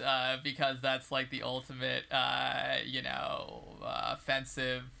received because that's like the ultimate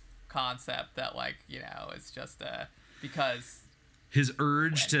offensive concept that like it's just because. His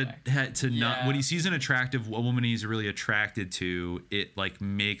urge to not when he sees an attractive woman he's really attracted to, it like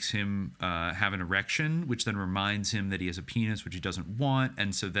makes him have an erection, which then reminds him that he has a penis, which he doesn't want,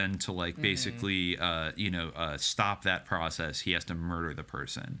 and so then to like basically stop that process, he has to murder the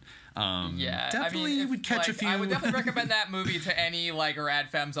person. Definitely would catch a few. I would definitely recommend that movie to any like rad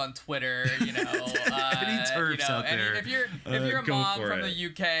femmes on Twitter. Any TERFs out there. If you're a mom from the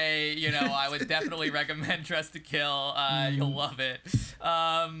UK, I would definitely recommend Dress to Kill. You'll love it. If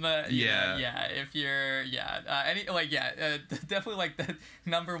you're definitely like the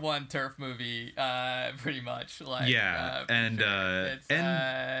number one TERF movie, pretty much. Like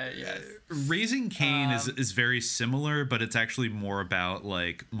Raising Cain is very similar, but it's actually more about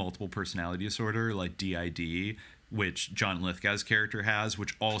like multiple personality disorder, like DID, which John Lithgow's character has,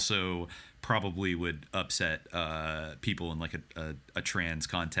 which also probably would upset people in like a trans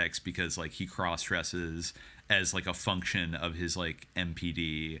context, because like he cross-dresses as like a function of his like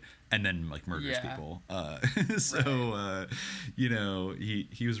MPD and then like murders people.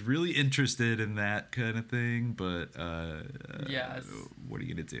 He was really interested in that kind of thing, but what are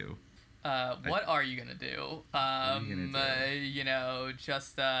you gonna do? What are you gonna do?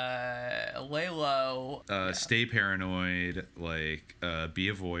 Just lay low. Stay paranoid. Like, be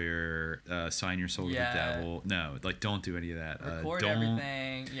a voyeur. Sign your soul to the devil. No, like, don't do any of that. Record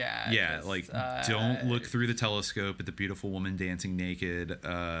everything. Don't look through the telescope at the beautiful woman dancing naked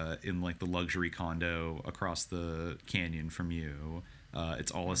in like the luxury condo across the canyon from you. It's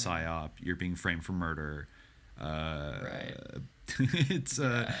all a psyop. You're being framed for murder. It's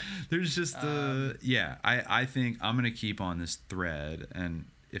there's just I think I'm gonna keep on this thread, and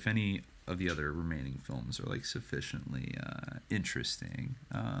if any of the other remaining films are like sufficiently interesting,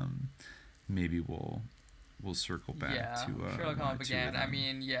 maybe we'll circle back to I'm sure it'll come up again. I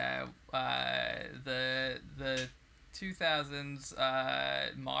mean, the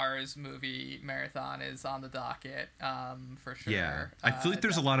 2000s Mars movie marathon is on the docket for sure. I feel like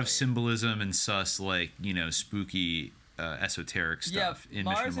there's a lot of symbolism and spooky esoteric stuff in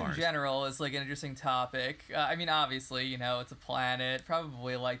Mission to Mars. In general is like an interesting topic. I mean, obviously, it's a planet,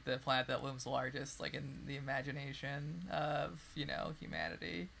 probably like the planet that looms largest, like in the imagination of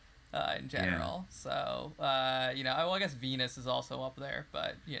humanity in general. So I guess Venus is also up there,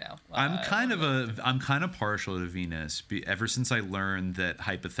 but I'm kind of partial to Venus. Ever since I learned that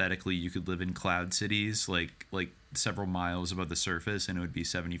hypothetically you could live in cloud cities, like several miles above the surface, and it would be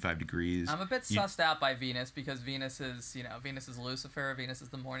 75 degrees. I'm a bit sussed out by Venus because Venus is Lucifer. Venus is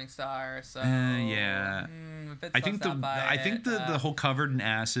the morning star. So I think the whole covered in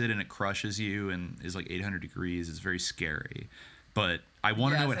acid and it crushes you and is like 800 degrees is very scary. But I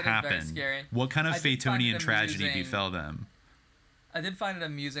want to know what happened. What kind of Fatonian tragedy befell them? I did find it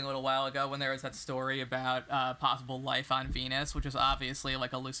amusing a little while ago when there was that story about possible life on Venus, which was obviously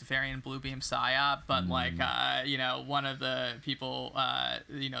like a Luciferian blue beam psyop, but like one of the people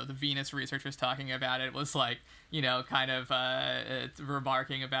the Venus researchers talking about it was like kind of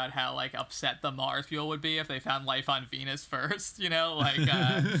remarking about how like upset the Mars people would be if they found life on Venus first,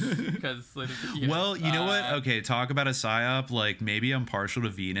 because you know what? Okay, talk about a psyop. Like, maybe I'm partial to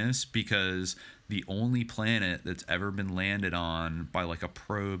Venus because the only planet that's ever been landed on by like a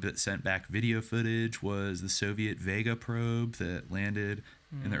probe that sent back video footage was the Soviet Vega probe that landed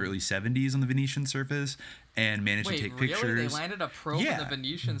in the early 70s on the Venetian surface and managed to take pictures. Really? They landed a probe on the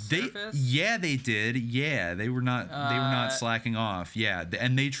Venetian surface? Yeah, they did. Yeah, they were not slacking off. Yeah,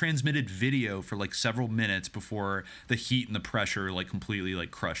 and they transmitted video for like several minutes before the heat and the pressure like completely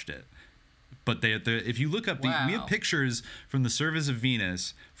like crushed it. But if you look up, we have pictures from the surface of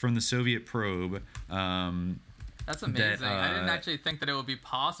Venus from the Soviet probe. That's amazing. I didn't actually think that it would be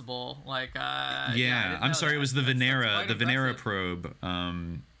possible. Like, I'm sorry, it was the Venera probe. Wow.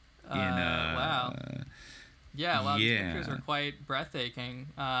 These pictures are quite breathtaking.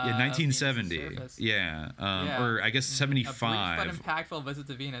 1970. Or I guess 75. A brief but impactful visit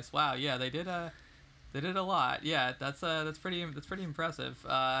to Venus. Wow. Yeah, they did a lot. Yeah, that's pretty impressive.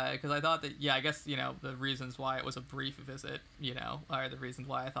 Because I thought that I guess the reasons why it was a brief visit are the reasons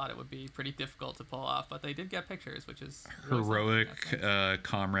why I thought it would be pretty difficult to pull off. But they did get pictures, which is really heroic.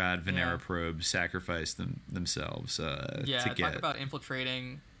 Comrade Venera probe sacrificed themselves. To talk get about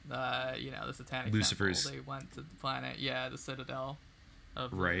infiltrating. The Satanic Lucifer's. Temple. They went to the planet. Yeah, the Citadel.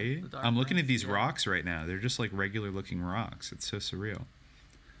 Of right. The Dark I'm looking Prince. at these rocks right now. They're just like regular looking rocks. It's so surreal.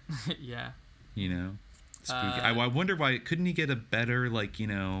 Yeah. Spooky. I wonder why couldn't he get a better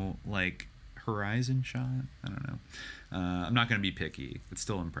horizon shot? I don't know. I'm not going to be picky. It's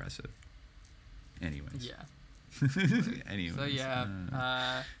still impressive. Anyways. Yeah. Anyways. So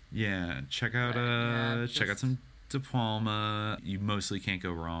yeah, check out some De Palma. You mostly can't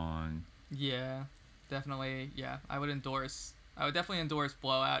go wrong. Yeah, definitely. Yeah, I would definitely endorse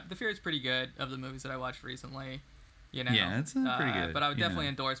Blowout. The Fear is pretty good of the movies that I watched recently. Yeah, it's pretty good. But I would definitely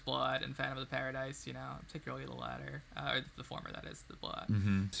endorse Blowout and Phantom of the Paradise. Particularly the latter, or the former. That is the Blowout.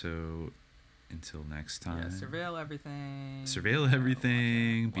 Mm-hmm. So. Until next time. Yeah, surveil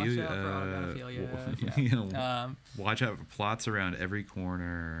everything. Watch out for autogynephilia. Watch out for plots around every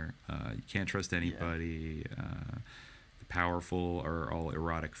corner. You can't trust anybody. The powerful are all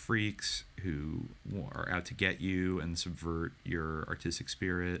erotic freaks who are out to get you and subvert your artistic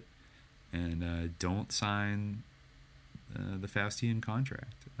spirit. And don't sign the Faustian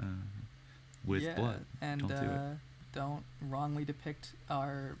contract with blood. And don't do it. Don't wrongly depict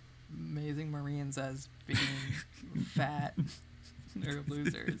our amazing Marines as being fat or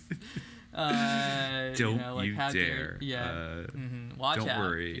losers. Don't you dare. Watch don't out.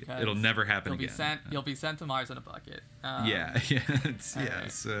 worry. It'll never happen again. You'll be sent to Mars in a bucket. So,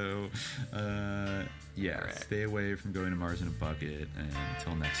 right. Stay away from going to Mars in a bucket. And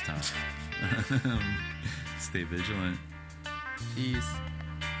until next time, stay vigilant. Peace.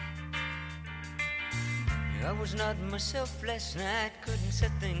 I was not myself last night, couldn't set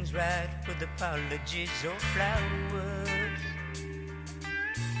things right with apologies or flowers.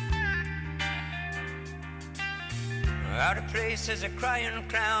 Out of place as a crying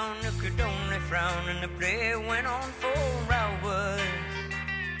clown who could only frown, and the play went on for hours.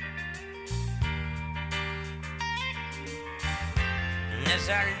 And as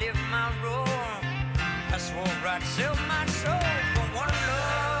I lived my role, I swore I'd sell my soul for one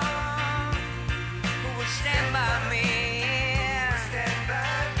love who would stand by me,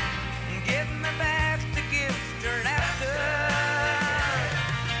 and give me back the gift of laughter.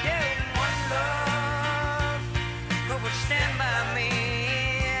 Yeah, one love who would stand by me,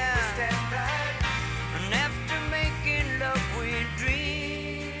 and after making love we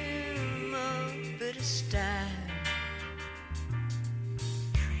dream of better style.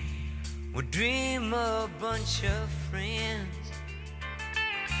 We dream a bunch of friends,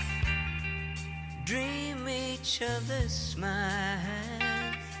 dream each other's smiles,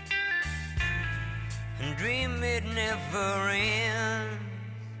 and dream it never ends.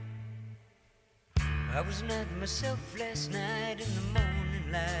 I was not myself last night. In the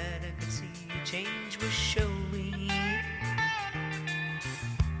morning light I could see a change was showing.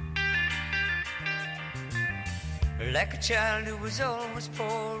 Like a child who was always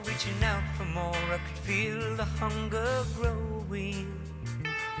poor, reaching out for more, I could feel the hunger growing.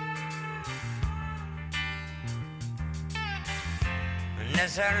 And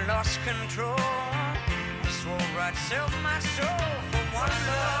as I lost control, I swore I'd sell my soul for one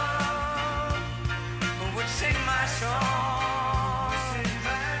love who would sing my song, and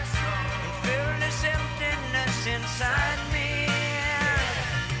fill this emptiness inside me.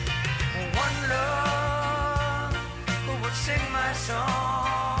 One love who would sing my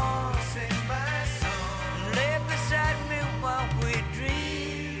song, and lay beside me while we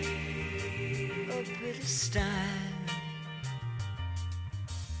dream a bit of style.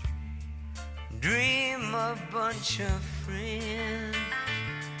 Dream a bunch of friends,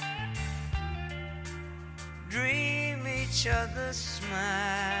 dream each other's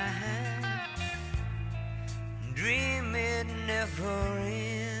smile, dream it never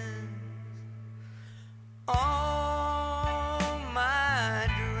ends. All my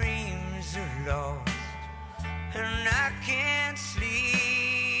dreams are lost, and I can't sleep.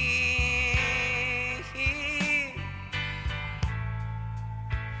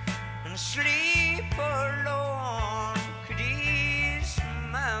 And sleep alone could ease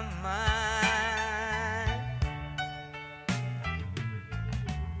my mind.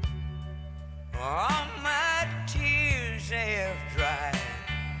 All my tears have dried,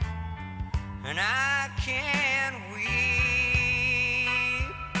 and I can't weep.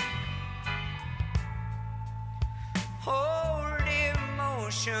 Old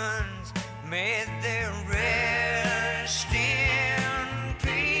emotions made their rest in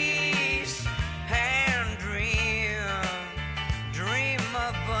peace, and dream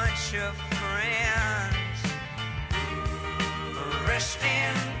a bunch of friends, rest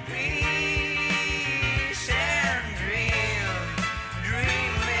in peace, and dream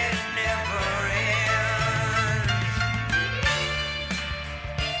it never ends.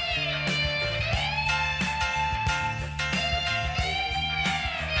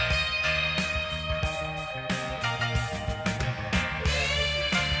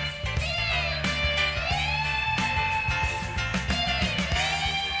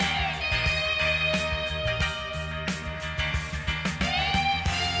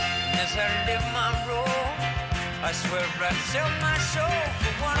 as I live my role. I swear I'd sell my soul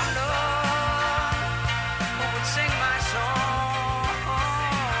for one love who would sing my song.